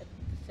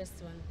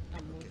first one,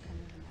 will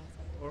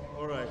come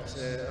All right,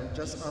 I'm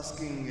just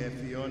asking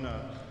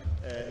Fiona,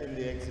 in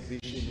the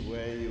exhibition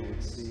where you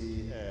would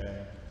see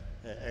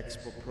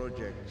Expo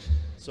project,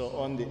 so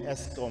on the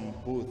ESCOM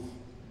booth,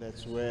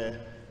 that's where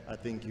I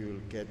think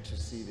you'll get to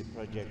see the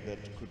project that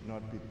could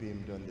not be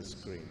beamed on the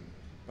screen.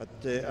 But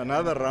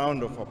another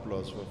round of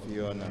applause for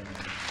Fiona.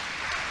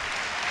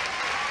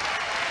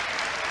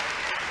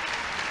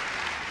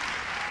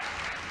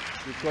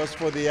 Because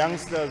for the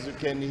youngsters, you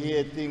can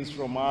hear things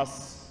from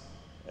us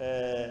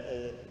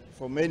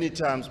for many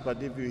times,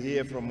 but if you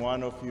hear from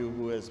one of you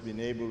who has been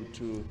able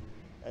to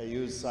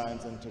use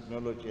science and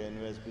technology and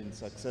who has been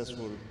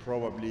successful,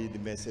 probably the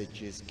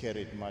message is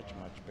carried much,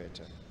 much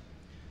better.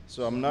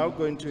 So I'm now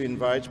going to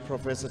invite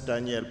Professor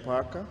Daniel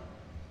Parker,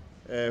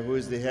 who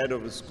is the head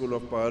of the School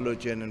of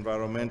Biology and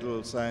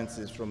Environmental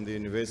Sciences from the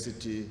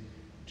university,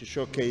 to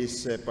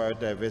showcase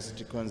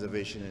biodiversity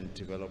conservation and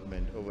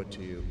development. Over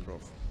to you,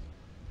 Prof.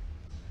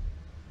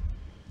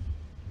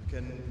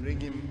 Can bring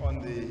him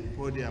on the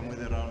podium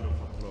with a round of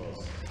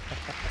applause.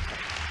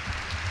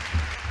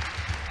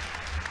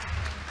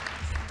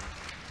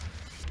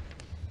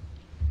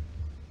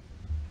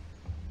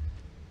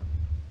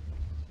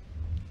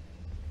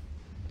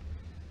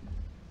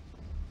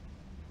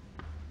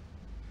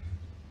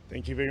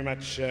 Thank you very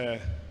much,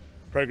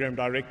 Program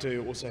Director,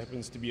 who also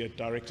happens to be a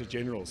Director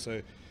General.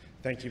 So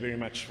thank you very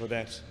much for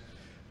that.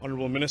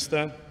 Honourable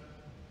Minister,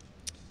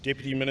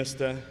 Deputy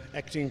Minister,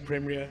 Acting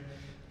Premier,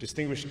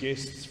 distinguished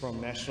guests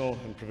from national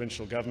and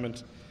provincial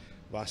government,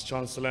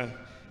 Vice-Chancellor,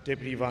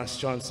 Deputy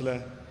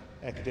Vice-Chancellor,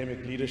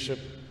 academic leadership,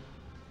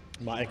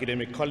 my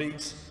academic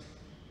colleagues,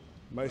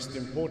 most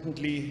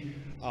importantly,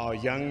 our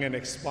young and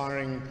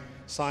aspiring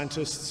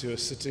scientists who are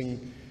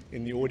sitting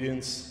in the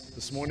audience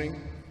this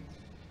morning.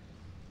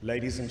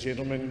 Ladies and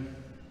gentlemen,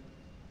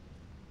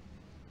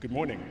 good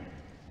morning.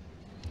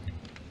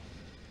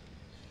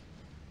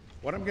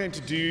 What I'm going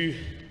to do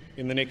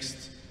in the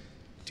next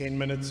 10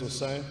 minutes or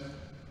so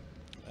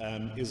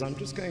is I'm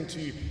just going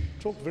to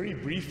talk very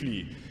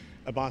briefly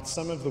about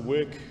some of the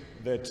work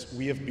that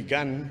we have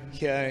begun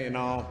here in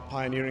our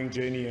pioneering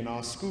journey in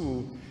our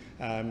school,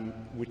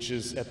 which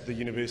is at the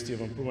University of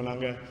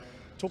Mpumalanga,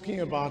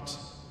 talking about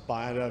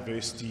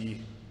biodiversity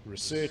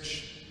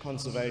research,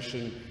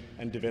 conservation,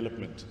 and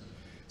development.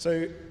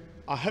 So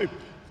I hope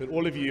that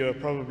all of you are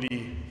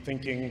probably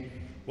thinking,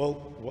 well,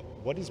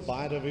 what is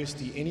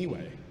biodiversity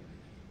anyway?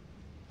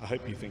 I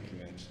hope you're thinking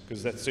that,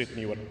 because that's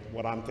certainly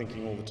what I'm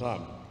thinking all the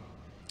time.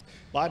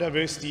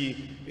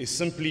 Biodiversity is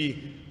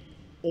simply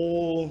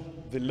all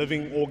the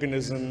living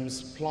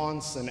organisms,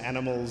 plants and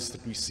animals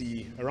that we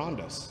see around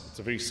us. It's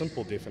a very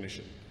simple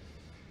definition.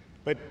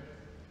 But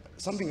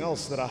something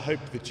else that I hope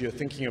that you're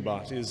thinking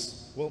about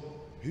is, well,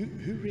 who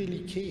really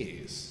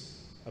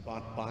cares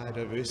about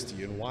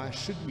biodiversity, and why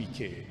should we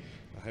care?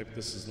 I hope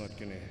this is not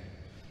going to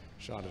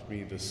shout at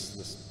me,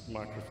 this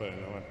microphone.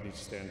 I might need to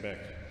stand back.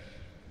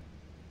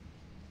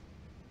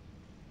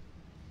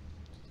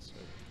 So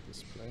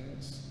this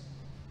plays.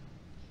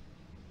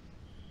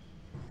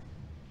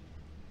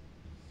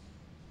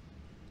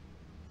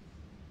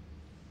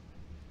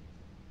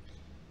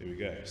 There we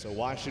go. So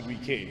why should we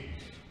care?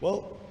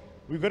 Well,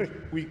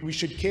 we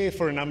should care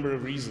for a number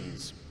of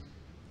reasons.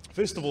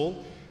 First of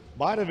all,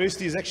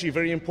 biodiversity is actually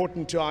very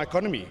important to our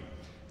economy.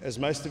 As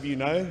most of you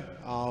know,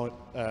 our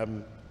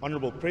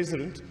Honourable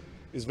President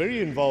is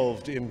very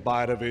involved in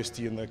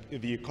biodiversity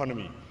in the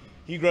economy.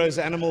 He grows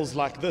animals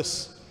like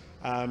this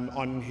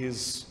on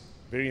his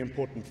very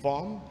important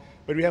farm,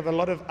 but we have a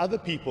lot of other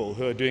people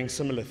who are doing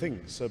similar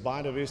things. So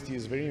biodiversity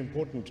is very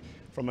important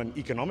from an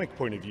economic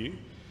point of view.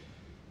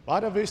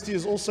 Biodiversity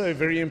is also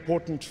very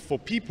important for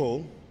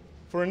people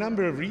for a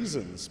number of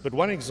reasons, but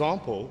one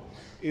example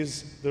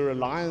is the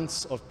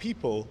reliance of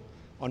people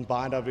on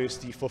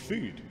biodiversity for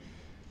food.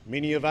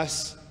 Many of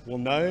us will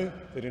know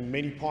that in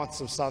many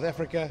parts of South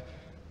Africa,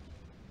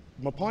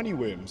 mopani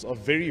worms are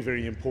very,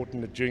 very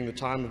important during the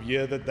time of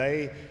year that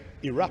they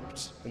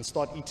erupt and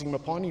start eating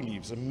mopani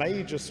leaves, a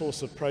major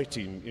source of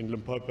protein in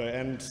Limpopo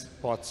and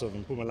parts of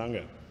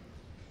Mpumalanga.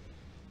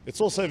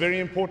 It's also very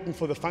important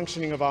for the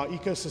functioning of our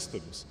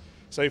ecosystems.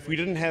 So if we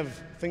didn't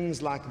have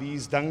things like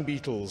these dung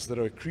beetles that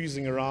are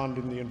cruising around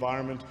in the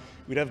environment,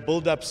 we'd have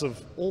buildups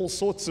of all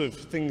sorts of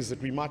things that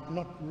we might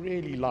not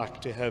really like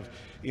to have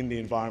in the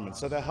environment.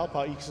 So they help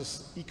our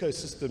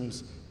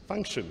ecosystems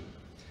function.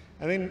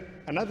 And then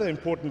another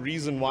important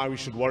reason why we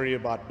should worry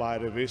about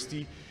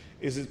biodiversity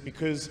is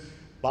because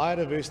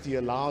biodiversity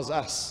allows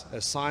us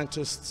as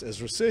scientists,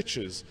 as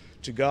researchers,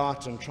 to go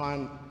out and try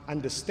and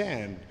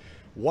understand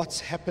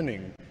what's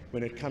happening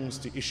when it comes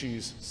to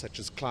issues such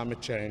as climate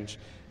change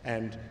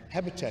and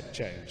habitat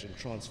change and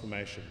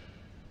transformation.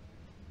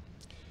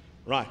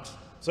 Right,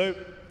 so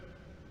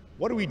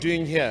what are we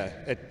doing here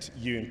at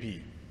UNP?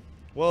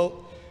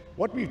 Well,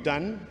 what we've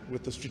done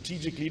with the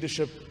strategic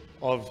leadership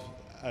of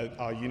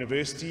our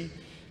university,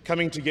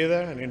 coming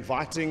together and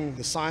inviting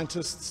the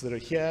scientists that are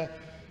here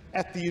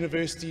at the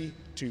university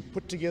to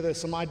put together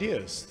some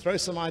ideas, throw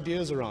some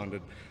ideas around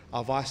it.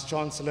 Our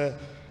Vice-Chancellor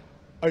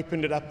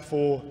opened it up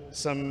for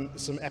some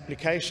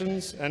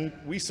applications, and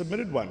we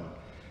submitted one.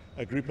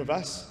 A group of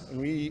us,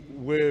 and we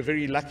were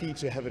very lucky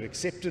to have it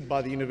accepted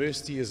by the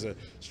university as a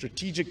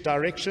strategic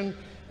direction.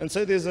 And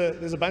so there's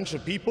a bunch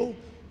of people.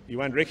 You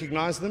won't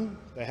recognize them.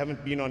 They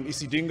haven't been on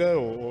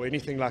Isidingo or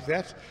anything like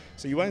that,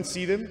 so you won't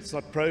see them. It's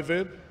not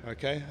Proverb,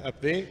 okay,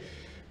 up there.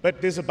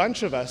 But there's a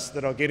bunch of us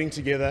that are getting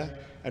together,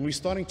 and we're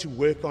starting to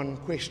work on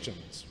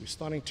questions. We're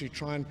starting to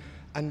try and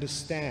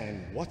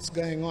understand what's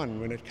going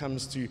on when it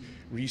comes to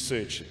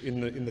research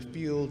in the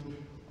field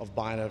of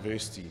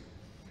biodiversity.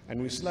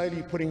 And we're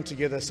slowly putting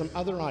together some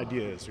other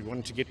ideas. We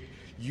want to get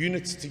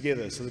units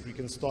together so that we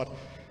can start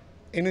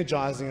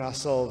energizing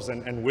ourselves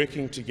and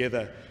working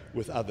together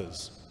with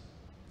others.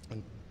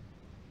 And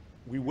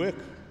we work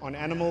on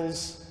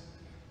animals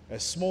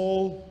as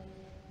small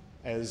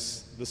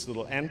as this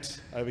little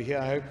ant over here.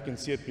 I hope you can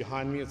see it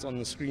behind me. It's on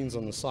the screens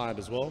on the side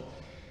as well.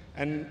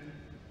 And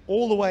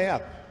all the way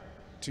up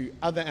to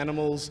other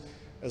animals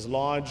as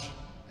large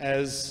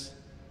as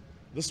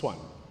this one.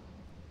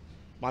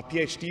 My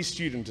PhD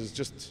student has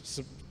just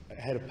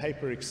had a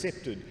paper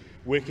accepted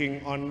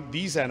working on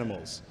these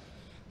animals,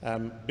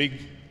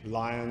 big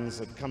lions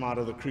that come out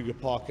of the Kruger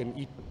Park and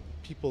eat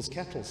people's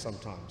cattle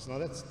sometimes. Now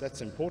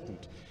that's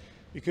important,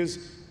 because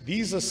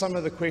these are some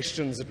of the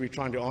questions that we're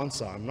trying to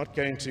answer. I'm not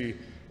going to,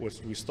 or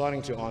we're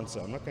starting to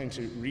answer, I'm not going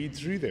to read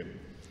through them.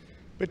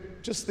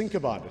 But just think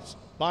about it.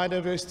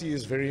 Biodiversity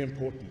is very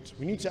important.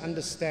 We need to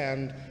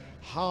understand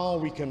how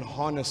we can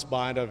harness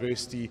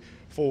biodiversity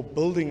for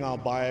building our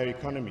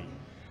bioeconomy.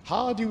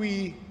 How do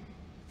we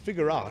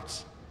figure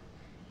out,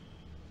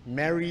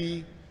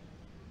 marry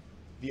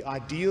the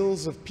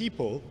ideals of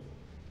people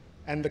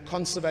and the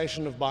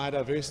conservation of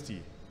biodiversity?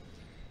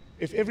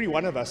 If every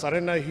one of us, I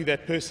don't know who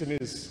that person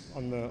is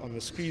on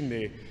the screen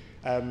there,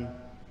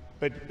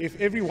 but if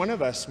every one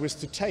of us was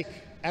to take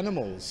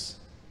animals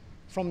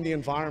from the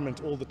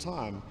environment all the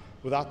time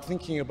without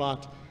thinking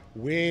about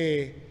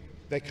where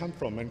they come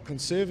from and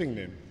conserving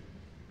them,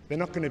 they're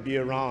not going to be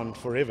around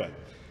forever.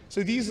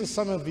 So these are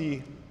some of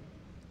the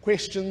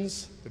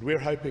questions that we're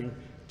hoping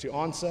to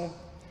answer,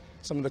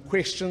 some of the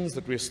questions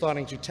that we're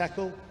starting to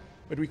tackle,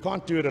 but we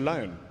can't do it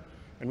alone.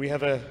 And we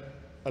have a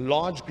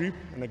large group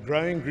and a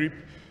growing group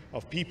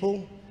of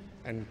people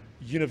and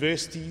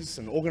universities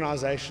and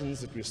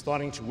organizations that we're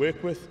starting to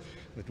work with,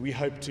 that we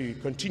hope to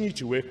continue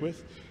to work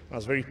with. I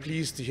was very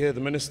pleased to hear the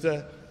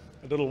Minister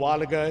a little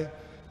while ago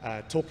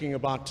talking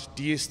about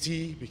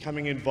DST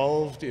becoming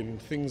involved in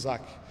things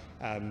like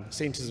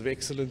centers of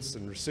excellence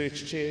and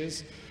research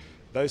chairs.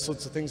 Those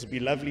sorts of things. Would be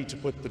lovely to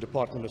put the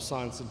Department of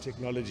Science and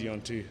Technology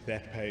onto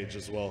that page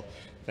as well.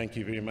 Thank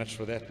you very much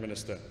for that,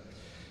 Minister.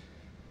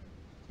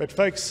 But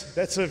folks,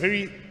 that's a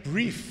very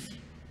brief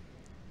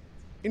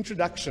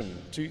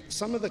introduction to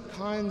some of the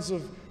kinds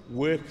of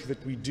work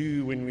that we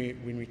do when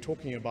we're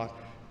talking about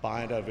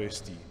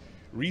biodiversity.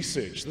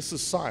 Research, this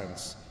is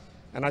science.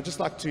 And I'd just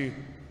like to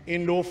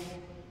end off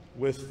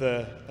with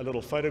a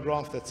little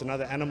photograph. That's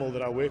another animal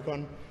that I work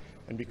on.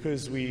 And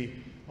because we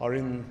are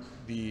in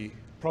the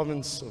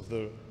province of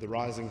the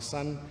rising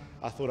sun,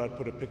 I thought I'd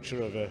put a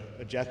picture of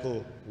a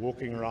jackal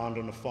walking around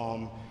on a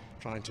farm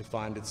trying to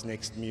find its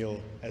next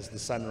meal as the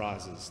sun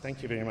rises.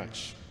 Thank you very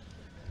much.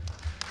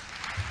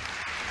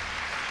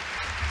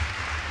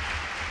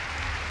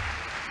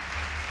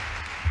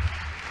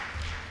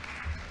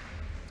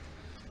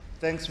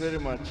 Thanks very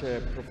much,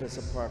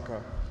 Professor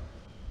Parker.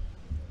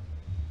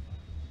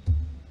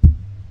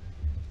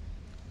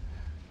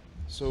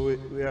 So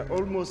we are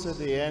almost at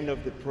the end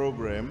of the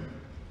program.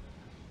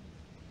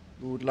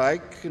 We would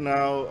like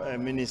now,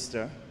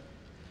 Minister,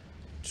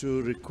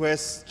 to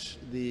request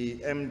the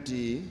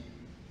MD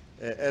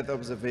Earth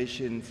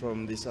observation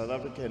from the South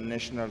African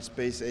National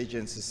Space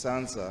Agency,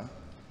 SANSA,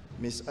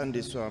 Ms.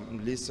 Andiswa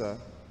Mlisa,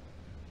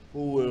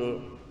 who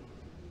will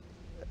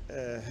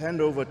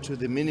hand over to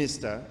the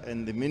Minister,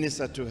 and the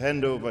Minister to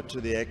hand over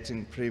to the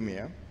Acting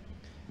Premier,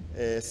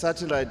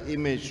 satellite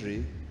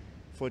imagery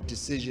for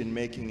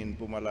decision-making in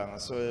Mpumalanga.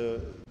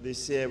 So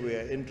this year we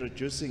are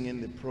introducing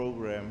in the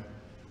program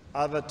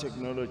other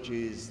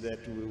technologies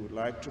that we would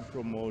like to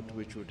promote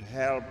which would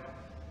help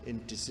in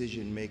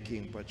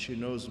decision-making, but she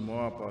knows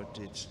more about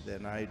it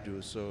than I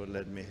do, so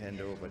let me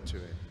hand over to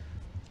her.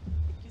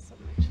 Thank you so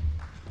much.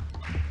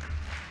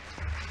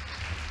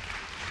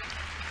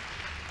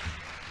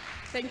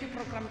 Thank you,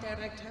 Program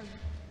Director.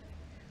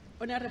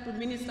 Honorable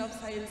Minister of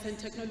Science and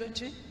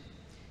Technology,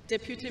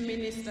 Deputy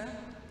Minister,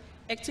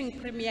 Acting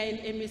Premier and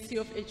MEC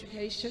of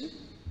Education,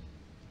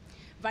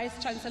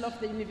 Vice Chancellor of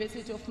the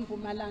University of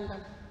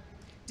Mpumalanga,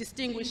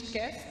 distinguished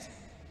guests,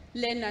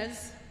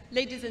 learners,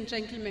 ladies and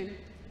gentlemen,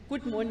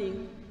 good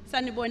morning.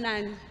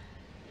 Sanibonani.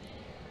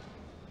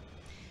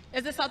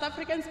 As the South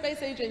African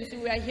Space Agency,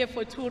 we are here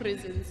for two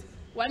reasons.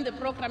 One, the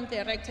Program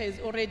Director is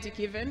already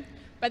given,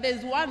 but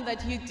there's one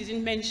that he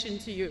didn't mention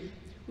to you.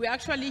 We're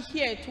actually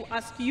here to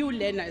ask you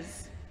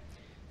learners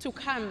to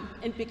come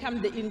and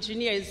become the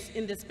engineers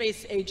in the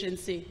Space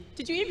Agency.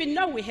 Did you even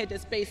know we had a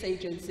Space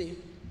Agency?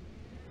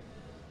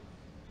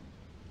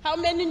 How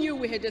many knew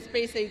we had a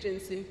Space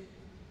Agency?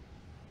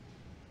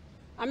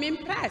 I'm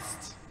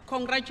impressed.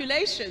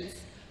 Congratulations.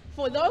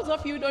 For those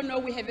of you who don't know,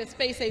 we have a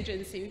space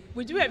agency.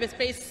 We do have a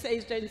space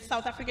agency,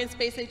 South African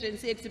Space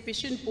Agency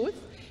exhibition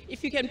booth.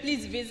 If you can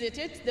please visit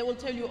it, they will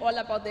tell you all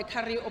about the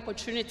career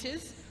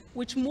opportunities,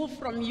 which move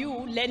from you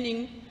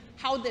learning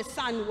how the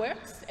sun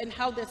works and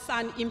how the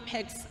sun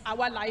impacts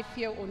our life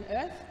here on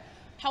Earth,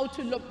 how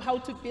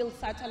to build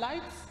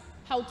satellites,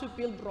 how to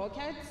build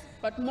rockets,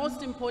 but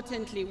most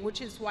importantly, which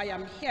is why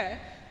I'm here,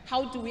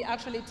 how do we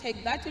actually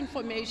take that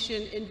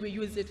information and we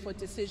use it for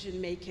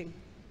decision making?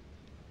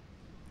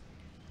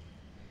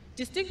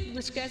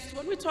 Distinguished guests,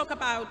 when we talk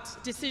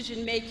about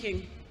decision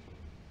making,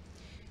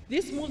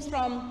 this moves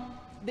from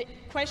the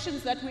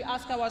questions that we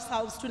ask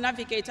ourselves to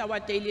navigate our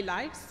daily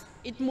lives.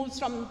 It moves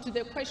to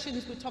the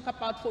questions we talk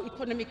about for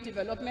economic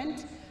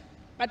development,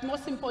 but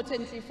most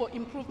importantly for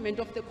improvement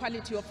of the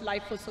quality of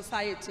life for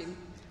society,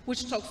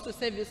 which talks to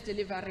service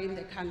delivery in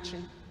the country.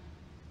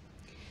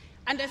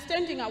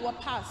 Understanding our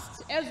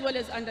past, as well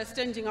as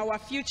understanding our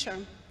future,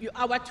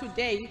 our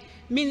today,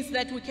 means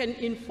that we can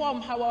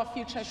inform how our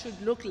future should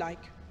look like.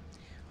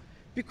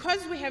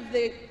 Because we have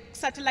the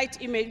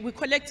satellite image, we're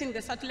collecting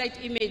the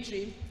satellite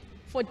imagery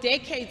for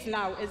decades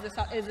now as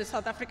the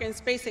South African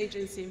Space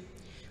Agency,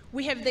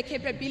 we have the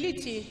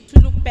capability to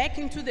look back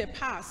into the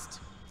past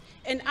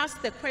and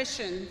ask the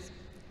questions,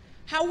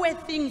 how were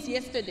things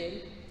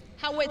yesterday?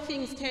 How were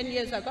things 10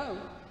 years ago?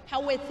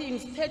 How were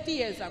things 30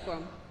 years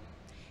ago?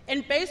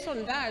 And based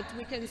on that,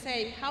 we can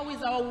say, how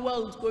is our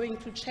world going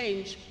to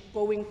change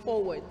going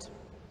forward?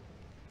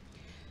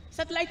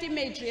 Satellite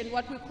imagery and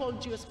what we call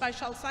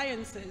geospatial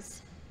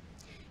sciences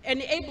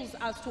enables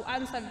us to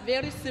answer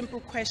very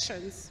simple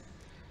questions,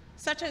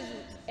 such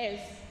as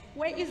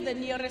where is the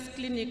nearest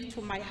clinic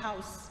to my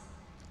house?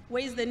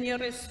 Where is the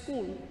nearest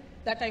school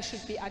that I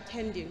should be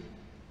attending?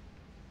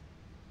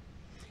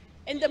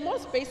 And the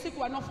most basic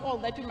one of all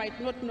that you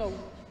might not know,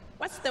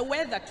 what's the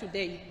weather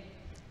today?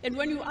 And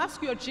when you ask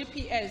your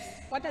GPS,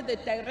 what are the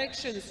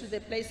directions to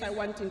the place I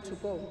want him to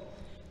go?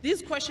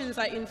 These questions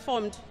are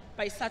informed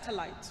by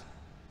satellite.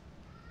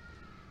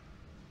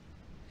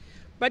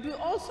 But we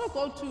also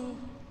go to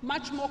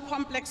much more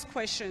complex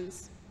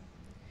questions.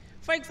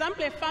 For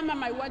example, a farmer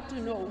might want to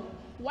know,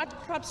 what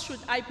crops should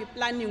I be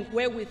planting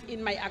where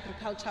within my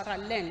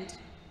agricultural land?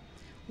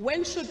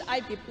 When should I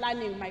be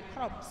planting my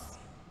crops?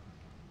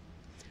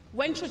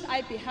 When should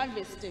I be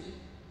harvesting?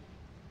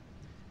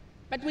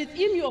 But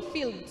within your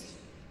fields,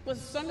 they're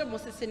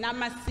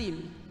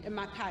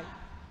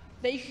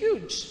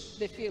huge,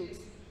 the fields.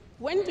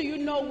 When do you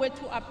know where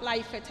to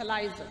apply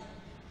fertilizer?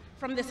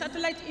 From the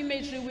satellite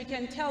imagery, we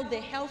can tell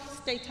the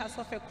health status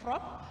of a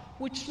crop,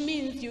 which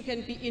means you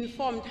can be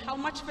informed how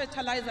much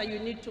fertilizer you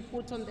need to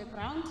put on the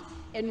ground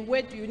and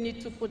where do you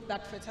need to put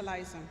that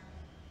fertilizer.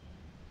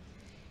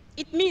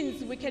 It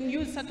means we can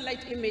use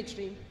satellite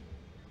imagery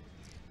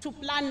to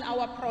plan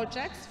our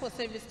projects for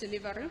service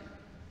delivery,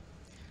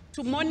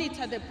 to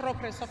monitor the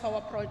progress of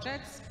our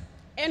projects,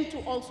 and to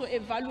also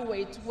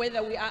evaluate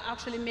whether we are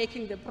actually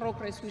making the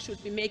progress we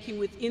should be making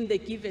within the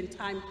given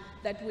time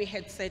that we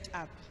had set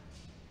up.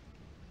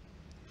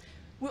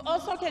 We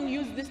also can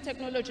use this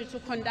technology to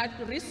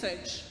conduct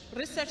research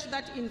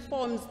that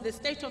informs the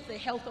state of the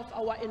health of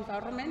our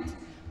environment,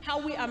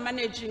 how we are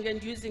managing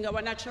and using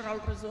our natural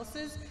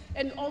resources,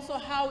 and also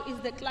how is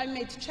the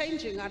climate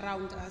changing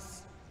around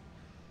us.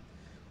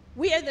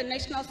 We at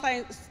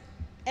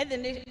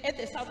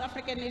the South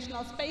African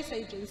National Space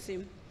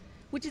Agency,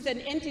 which is an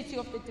entity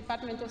of the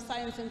Department of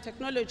Science and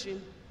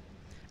Technology,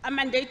 are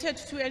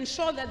mandated to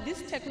ensure that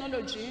this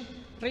technology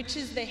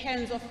reaches the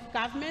hands of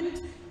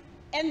government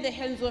and the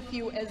hands of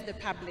you as the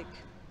public.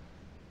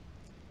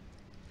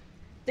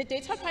 The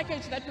data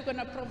package that we're going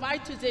to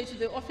provide today to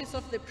the Office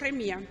of the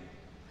Premier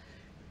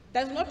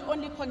does not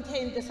only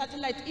contain the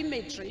satellite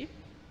imagery,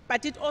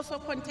 but it also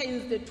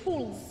contains the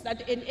tools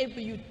that enable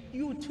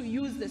you to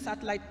use the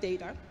satellite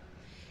data.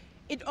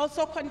 It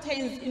also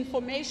contains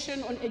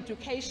information on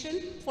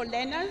education for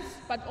learners,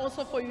 but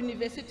also for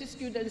university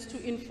students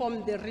to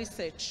inform the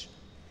research.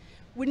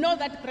 We know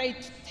that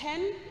grade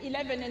 10,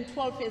 11, and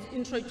 12 has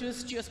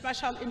introduced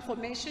geospatial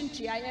information,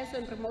 GIS,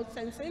 and remote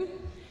sensing.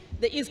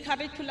 There is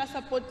curricular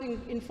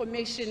supporting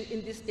information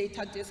in this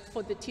data disk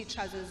for the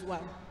teachers as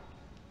well.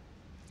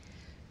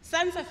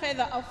 SANSA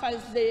further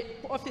offers the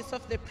Office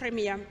of the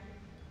Premier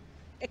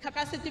a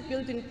capacity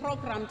building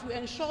program to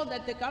ensure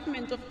that the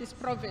government of this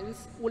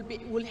province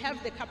will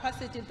have the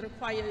capacity it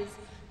requires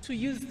to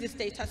use this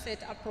data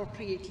set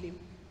appropriately.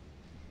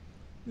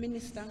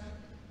 Minister.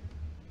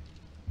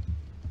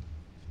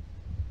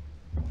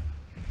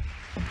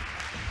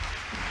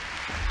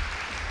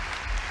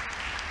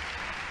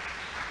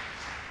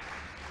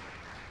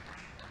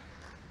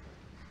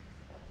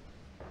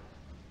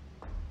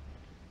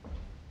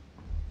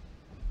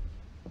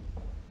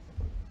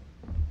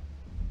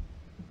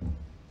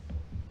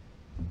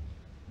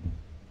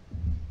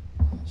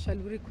 Shall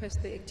we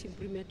request the acting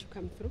premier to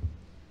come through?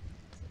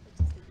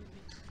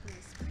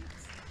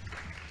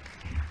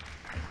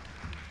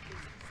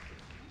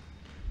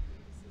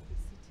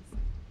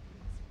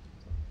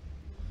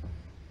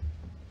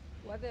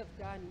 What they've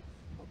done,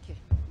 okay,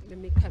 let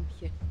me come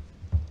here.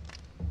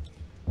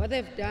 What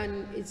they've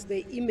done is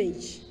the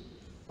image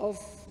of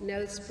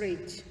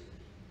Nelspruit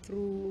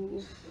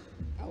through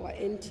our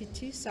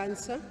entity,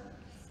 SANSA.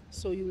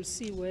 So you will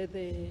see where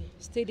the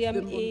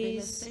stadium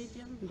is,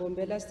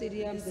 Mbombela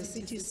Stadium, the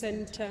city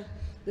center.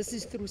 This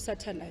is through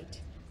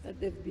satellite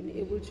that they've been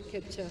able to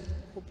capture.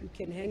 Hope you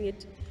can hang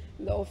it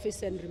in the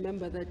office and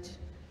remember that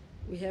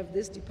we have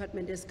this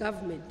department as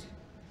government.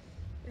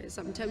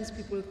 Sometimes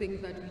people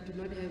think that we do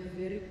not have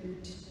very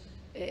good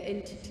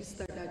entities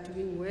that are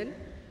doing well.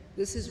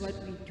 This is what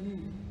we do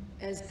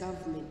as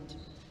government.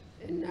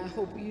 And I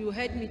hope you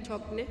heard me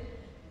talk. Ne?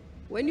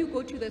 When you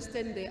go to the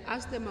stand, they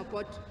ask them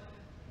about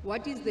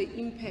what is the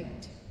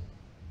impact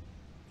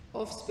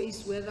of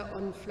space weather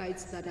on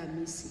flights that are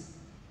missing?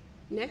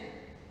 Ne?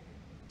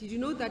 Did you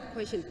know that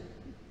question?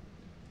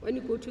 When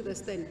you go to the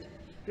stand,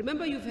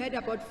 remember you've heard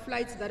about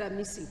flights that are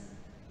missing.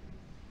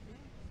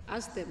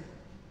 Ask them,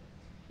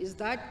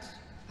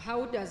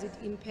 how does it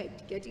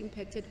get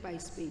impacted by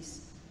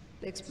space?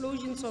 The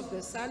explosions of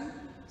the sun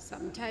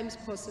sometimes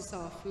causes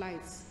our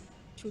flights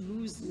to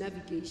lose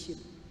navigation.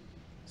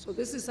 So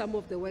this is some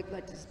of the work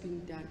that is being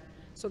done.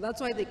 So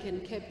that's why they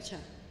can capture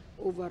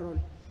overall.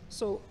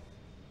 So,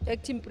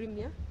 Acting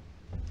Premier,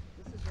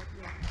 this is what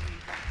we are doing.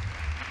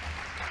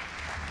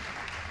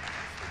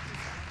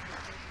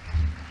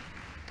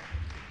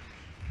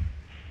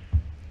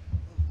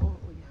 Oh,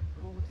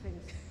 yeah, oh,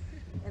 thanks.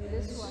 And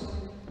this one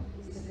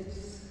is the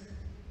latest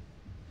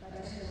that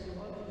has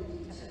all the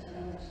data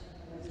around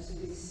the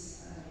space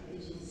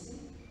agency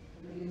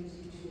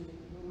related to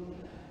global.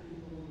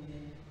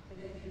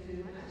 Thank you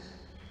very much.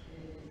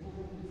 We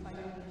find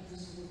it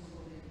useful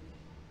for the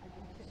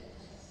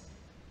architects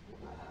who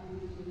are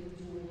really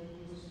doing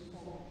this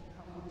for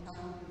our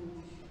town.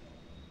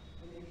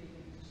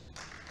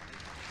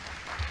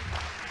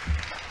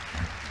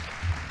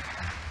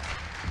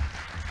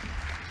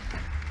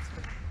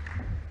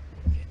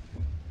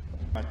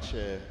 Much,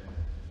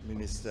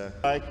 Minister.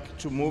 I'd like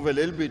to move a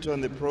little bit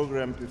on the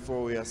program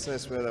before we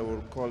assess whether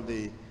we'll call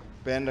the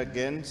band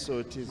again. So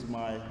it is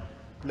my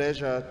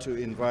pleasure to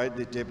invite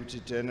the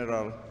Deputy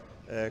General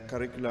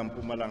Curriculum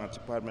Mpumalanga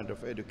Department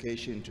of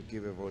Education to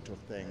give a vote of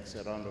thanks.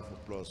 A round of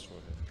applause for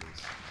her,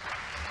 please.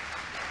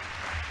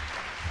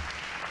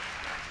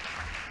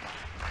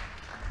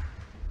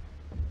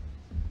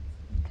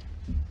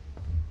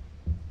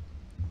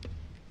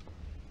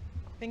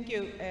 Thank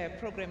you,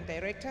 Program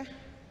Director,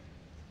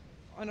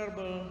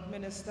 Honorable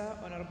Minister,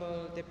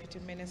 Honorable Deputy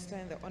Minister,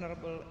 and the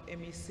Honorable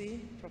MEC,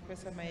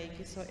 Professor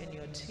Maekiso and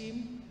your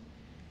team.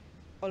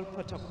 All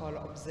protocol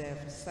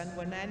observed.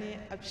 Sanbonani,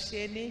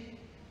 Absheni,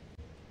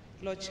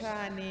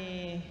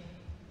 Lochani,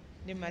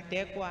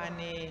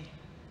 Nimadekwani,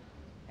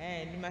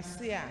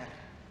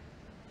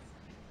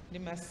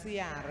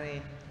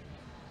 Nimasiare,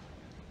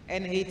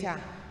 and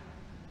Hita.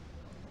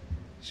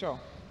 Sure.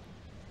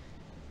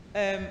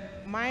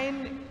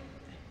 Mine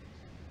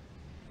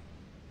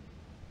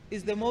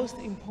is the most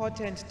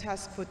important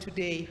task for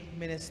today,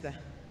 Minister,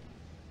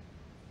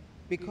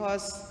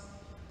 because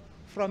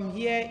from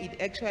here it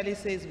actually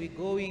says we're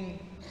going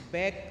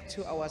back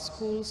to our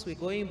schools, we're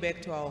going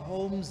back to our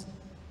homes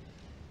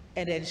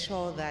and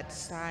ensure that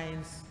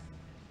science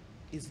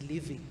is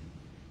living.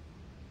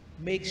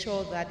 Make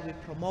sure that we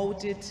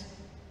promote it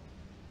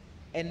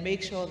and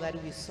make sure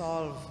that we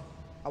solve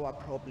our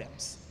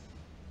problems.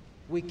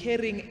 We're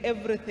carrying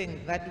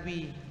everything that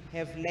we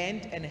have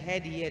learned and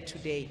had here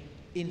today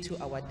into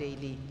our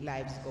daily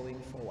lives going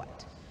forward.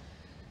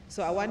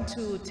 So I want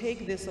to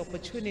take this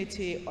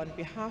opportunity on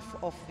behalf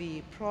of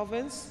the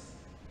province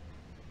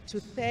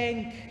to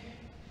thank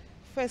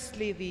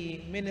firstly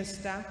the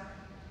Minister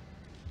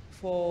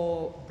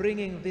for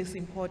bringing this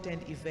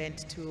important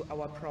event to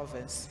our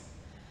province.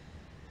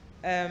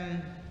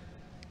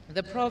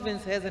 The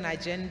province has an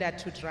agenda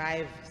to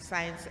drive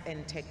science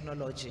and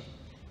technology.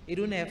 It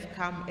wouldn't have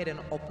come at an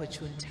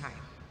opportune time.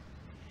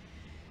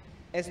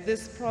 As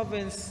this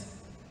province,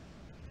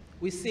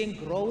 we're seeing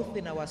growth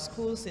in our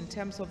schools in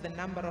terms of the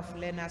number of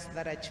learners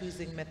that are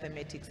choosing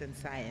mathematics and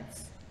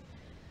science.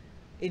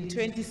 In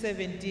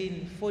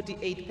 2017,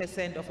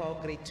 48% of our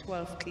grade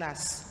 12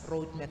 class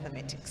wrote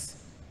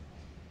mathematics,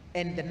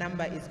 and the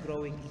number is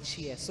growing each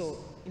year. So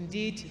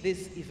indeed,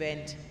 this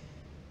event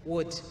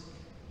would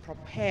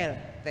propel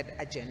that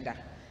agenda.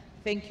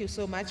 Thank you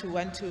so much. We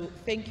want to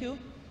thank you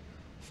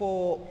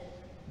for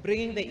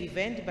bringing the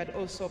event, but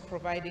also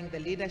providing the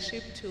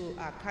leadership to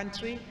our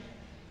country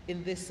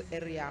in this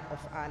area of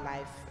our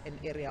life and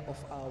area of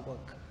our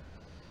work.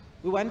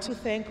 We want to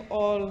thank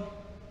all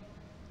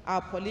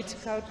our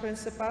political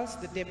principals,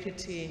 the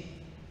Deputy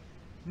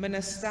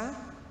Minister.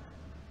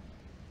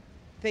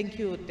 Thank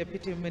you,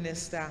 Deputy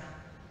Minister,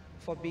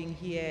 for being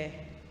here.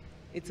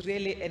 It's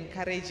really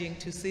encouraging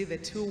to see the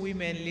two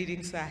women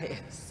leading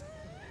science.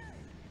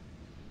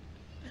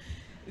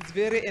 It's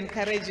very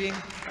encouraging,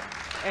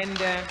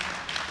 and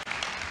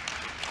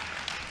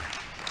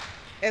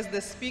as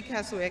the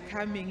speakers were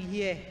coming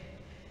here,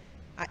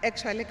 I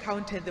actually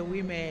counted the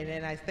women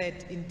and I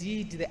said,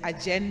 indeed, the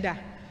agenda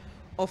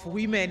of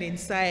women in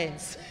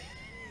science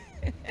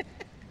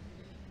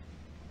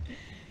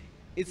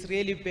it's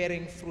really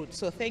bearing fruit.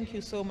 So thank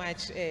you so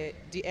much,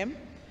 DM.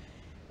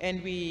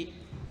 And we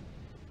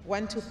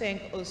want to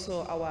thank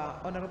also our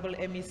Honorable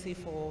MEC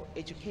for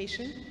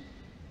Education,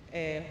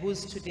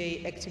 who's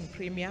today acting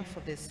Premier for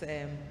this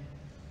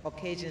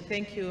occasion.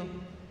 Thank you,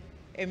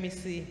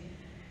 MEC.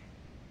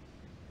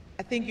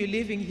 I think you're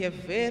leaving here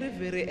very,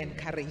 very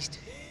encouraged,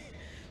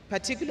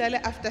 particularly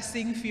after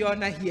seeing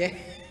Fiona here.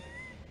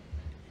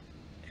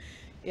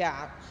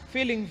 Yeah,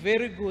 feeling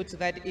very good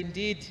that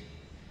indeed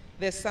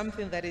there's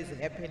something that is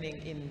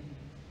happening in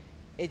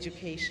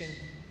education,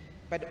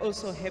 but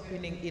also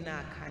happening in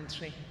our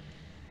country.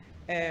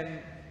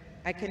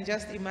 I can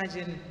just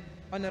imagine,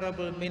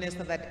 Honorable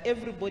Minister, that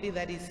everybody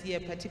that is here,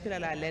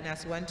 particularly our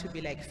learners, want to be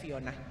like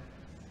Fiona.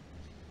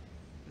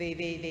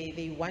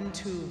 They want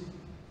to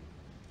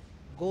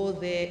go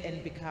there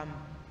and become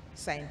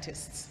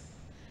scientists.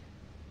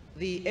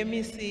 The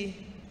MEC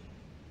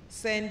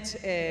sent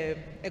a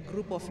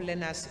group of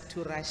learners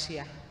to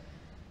Russia.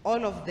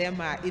 All of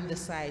them are in the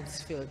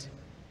science field.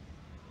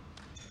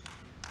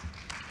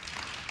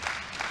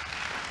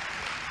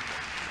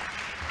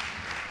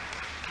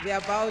 There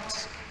are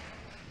about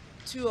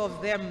 2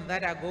 of them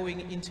that are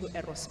going into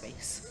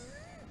aerospace.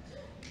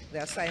 They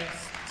are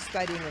science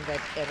studying in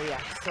that area.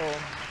 So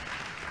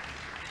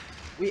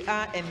we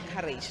are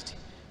encouraged.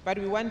 But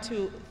we want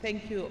to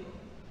thank you,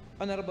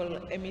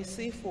 Honorable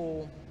MEC,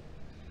 for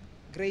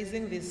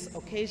gracing this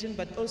occasion,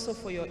 but also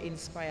for your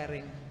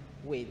inspiring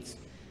words.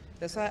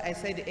 That's why I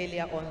said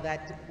earlier on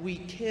that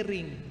we're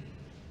carrying,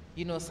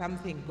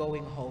 something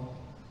going home.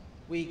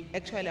 We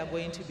actually are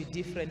going to be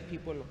different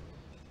people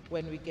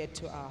when we get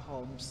to our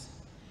homes.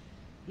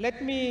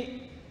 Let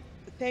me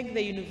thank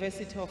the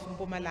University of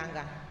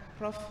Mpumalanga.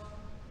 Prof,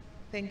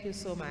 thank you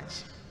so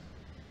much.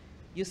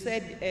 You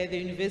said the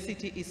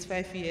university is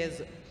 5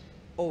 years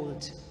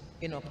old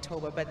in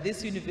October, but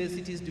this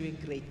university is doing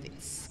great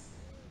things.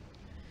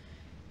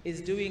 It's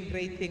doing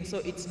great things. So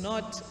it's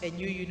not a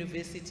new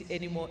university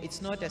anymore.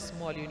 It's not a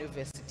small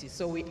university.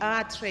 So we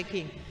are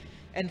tracking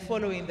and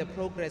following the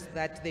progress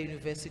that the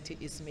university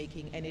is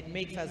making. And it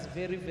makes us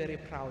very, very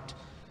proud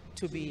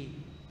to be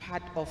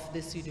part of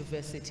this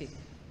university,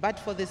 but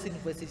for this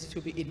university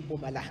to be in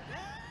Mpumalanga.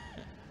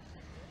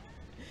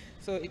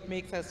 So it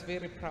makes us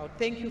very proud.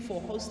 Thank you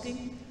for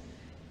hosting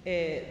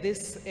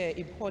this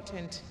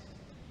important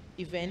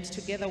event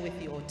together with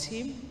your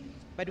team.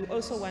 But we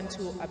also want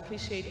to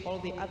appreciate all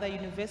the other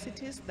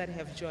universities that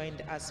have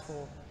joined us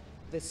for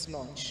this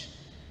launch.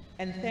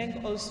 And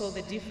thank also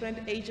the different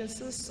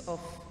agencies of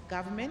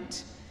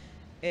government.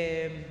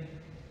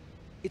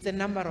 It's a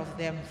number of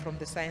them from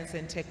the science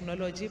and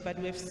technology, but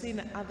we've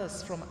seen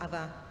others from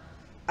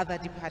other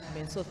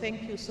departments. So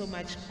thank you so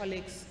much,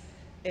 colleagues.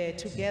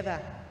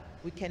 Together,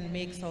 we can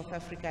make South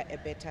Africa a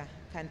better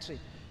country.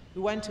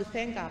 We want to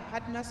thank our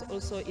partners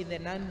also in the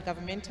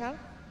non-governmental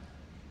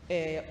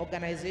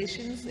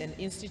organizations and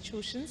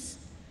institutions.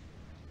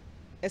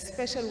 A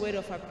special word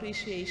of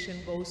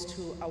appreciation goes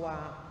to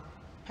our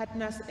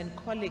partners and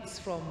colleagues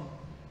from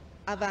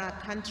other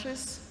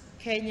countries,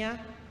 Kenya,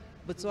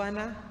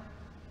 Botswana,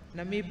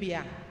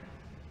 Namibia,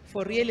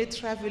 for really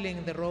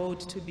traveling the road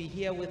to be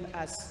here with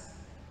us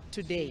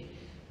today,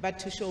 but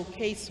to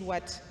showcase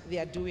what they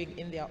are doing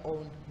in their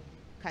own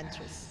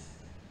countries.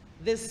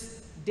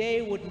 This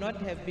day would not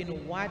have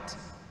been what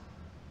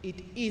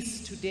it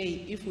is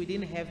today if we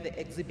didn't have the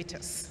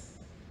exhibitors.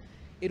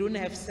 It wouldn't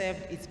have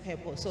served its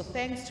purpose. So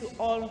thanks to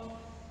all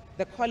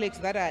the colleagues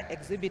that are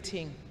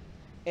exhibiting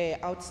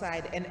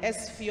outside. And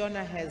as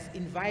Fiona has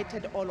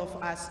invited all of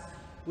us,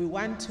 we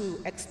want to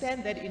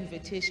extend that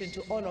invitation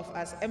to all of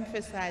us,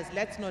 emphasize,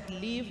 let's not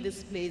leave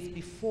this place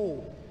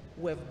before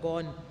we've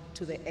gone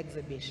to the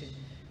exhibition,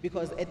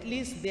 because at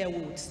least there we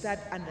would start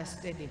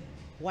understanding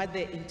what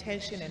the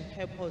intention and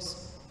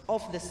purpose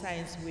of the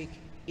Science Week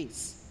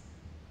is.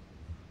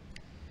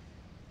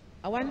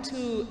 I want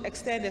to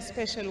extend a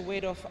special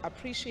word of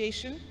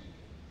appreciation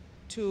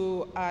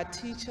to our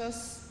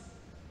teachers.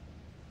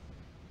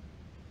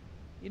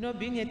 You know,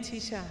 being a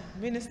teacher,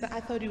 Minister,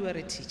 I thought you were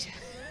a teacher.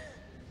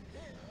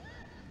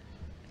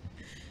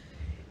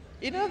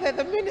 You know that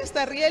the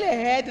minister really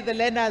had the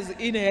learners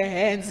in her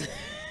hands.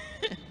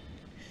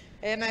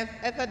 And I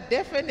thought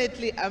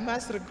definitely I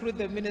must recruit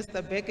the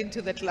minister back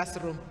into the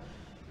classroom.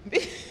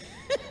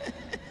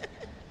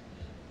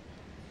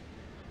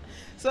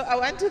 So I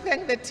want to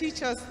thank the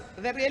teachers.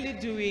 They're really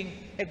doing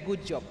a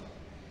good job.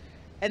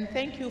 And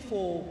thank you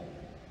for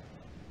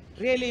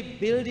really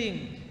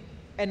building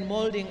and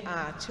molding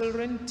our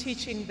children,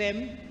 teaching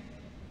them,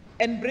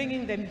 and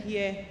bringing them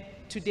here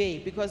today,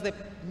 because the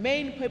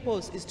main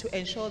purpose is to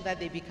ensure that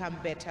they become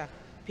better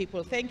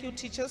people. Thank you,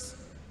 teachers.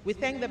 We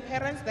thank the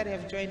parents that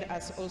have joined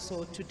us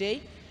also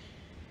today.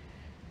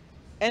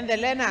 And the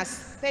learners,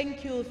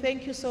 thank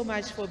you so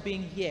much for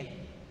being here.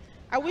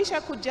 I wish I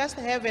could just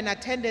have an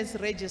attendance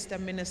register,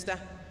 Minister,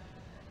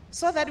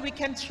 so that we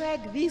can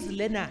track these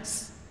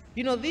learners.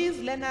 You know, these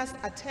learners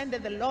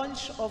attended the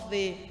launch of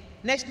the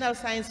National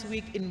Science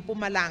Week in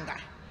Mpumalanga,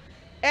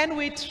 and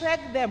we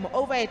track them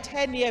over a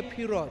 10-year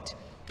period.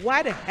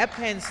 What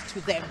happens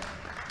to them?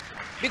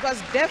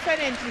 Because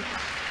definitely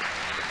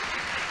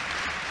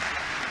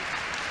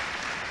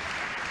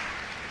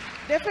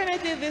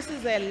this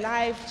is a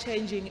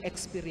life-changing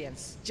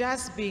experience,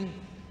 just being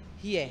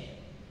here.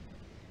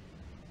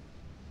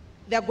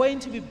 They're going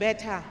to be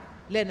better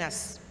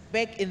learners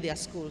back in their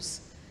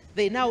schools.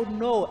 They now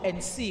know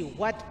and see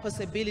what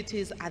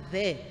possibilities are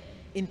there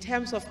in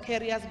terms of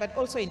careers, but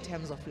also in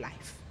terms of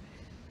life.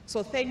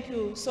 So thank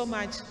you so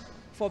much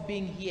for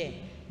being here.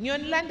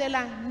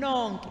 Ngiyonilandela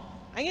nonke.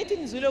 Angithi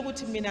ngizwile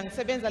ukuthi mina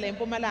ngisebenza la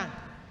eMpumalanga.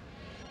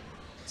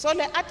 So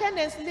the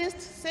attendance list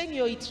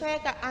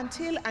sengiyoyi-tracker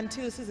until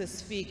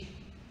sizesifike.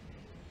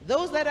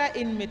 Those that are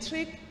in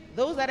matric,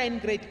 those that are in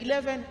grade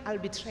 11, I'll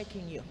be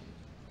tracking you.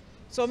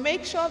 So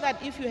make sure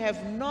that if you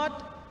have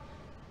not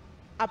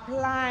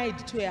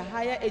applied to a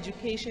higher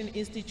education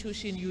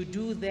institution, you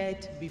do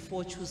that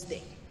before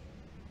Tuesday.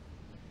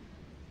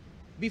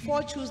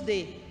 Before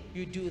Tuesday,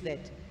 you do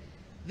that.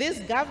 This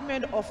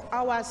government of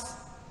ours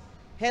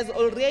has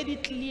already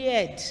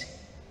cleared,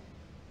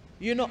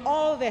 you know,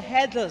 all the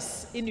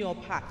hurdles in your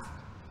path.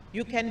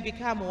 You can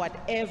become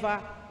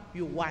whatever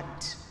you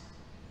want.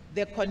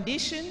 The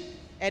condition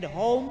at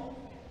home,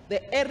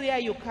 the area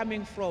you're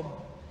coming from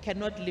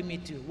cannot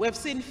limit you. We've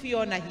seen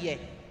Fiona here.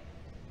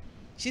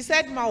 She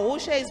said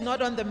Mahusha is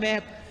not on the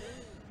map,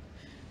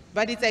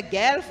 but it's a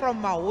girl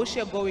from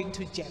Mahusha going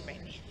to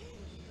Germany.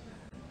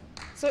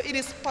 So it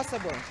is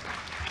possible.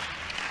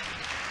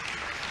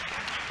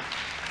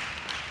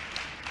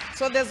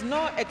 So there's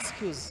no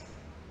excuse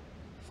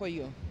for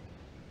you.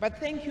 But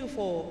thank you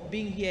for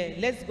being here.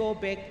 Let's go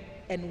back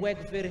and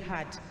work very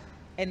hard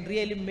and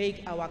really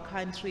make our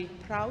country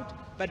proud,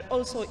 but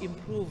also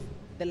improve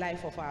the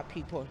life of our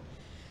people.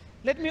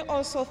 Let me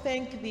also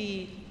thank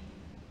the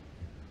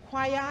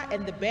choir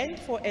and the band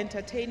for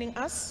entertaining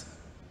us.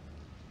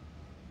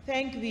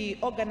 Thank the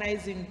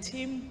organizing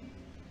team.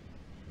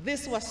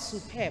 This was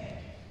superb,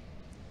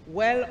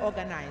 well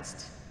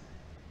organized.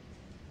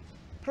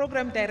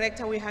 Program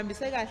director, we have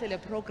the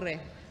program.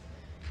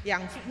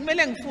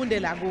 Kumele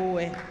ngifunde la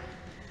kuwe.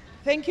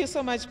 Thank you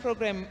so much,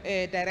 Program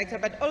Director,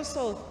 but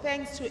also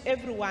thanks to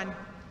everyone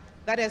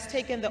that has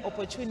taken the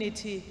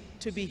opportunity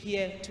to be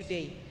here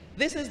today.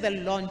 This is the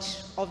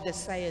launch of the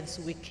Science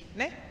Week.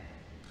 Ne?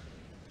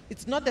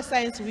 It's not the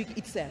Science Week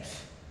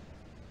itself.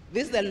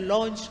 This is the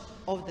launch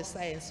of the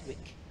Science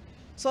Week.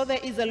 So there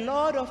is a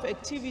lot of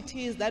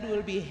activities that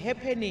will be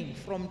happening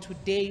from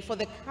today for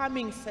the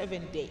coming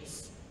 7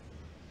 days.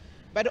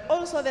 But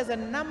also there's a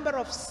number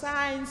of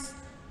science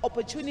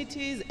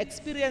opportunities,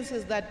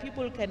 experiences that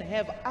people can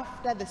have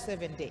after the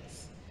 7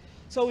 days.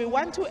 So we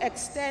want to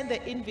extend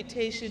the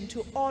invitation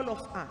to all of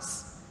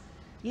us.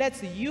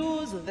 Let's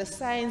use the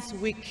Science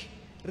Week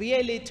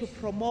really to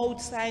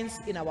promote science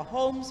in our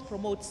homes,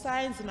 promote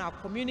science in our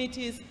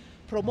communities,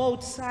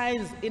 promote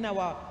science in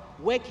our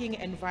working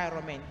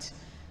environment.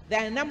 There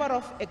are a number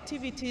of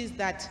activities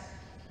that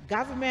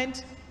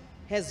government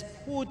has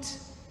put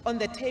on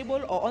the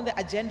table or on the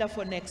agenda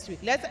for next week.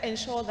 Let's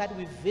ensure that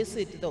we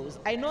visit those.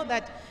 I know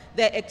that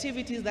there are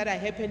activities that are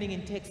happening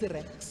in taxi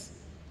ranks.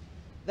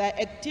 There are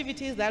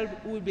activities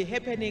that will be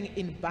happening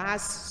in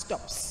bus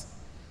stops.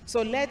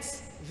 So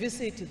let's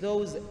visit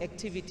those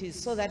activities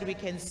so that we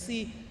can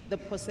see the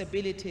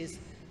possibilities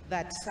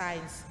that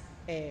science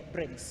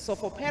brings. So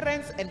for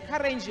parents,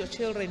 encourage your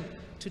children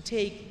to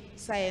take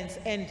science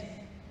and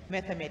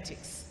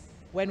mathematics.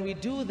 When we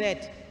do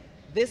that,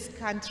 this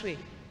country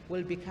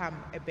will become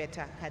a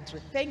better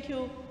country. Thank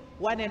you,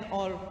 one and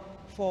all,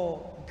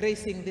 for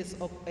gracing this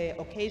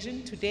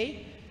occasion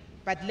today.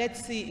 But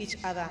let's see each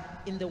other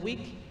in the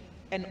week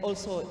and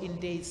also in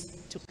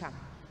days to come.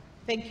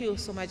 Thank you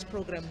so much,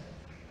 Program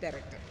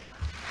Director.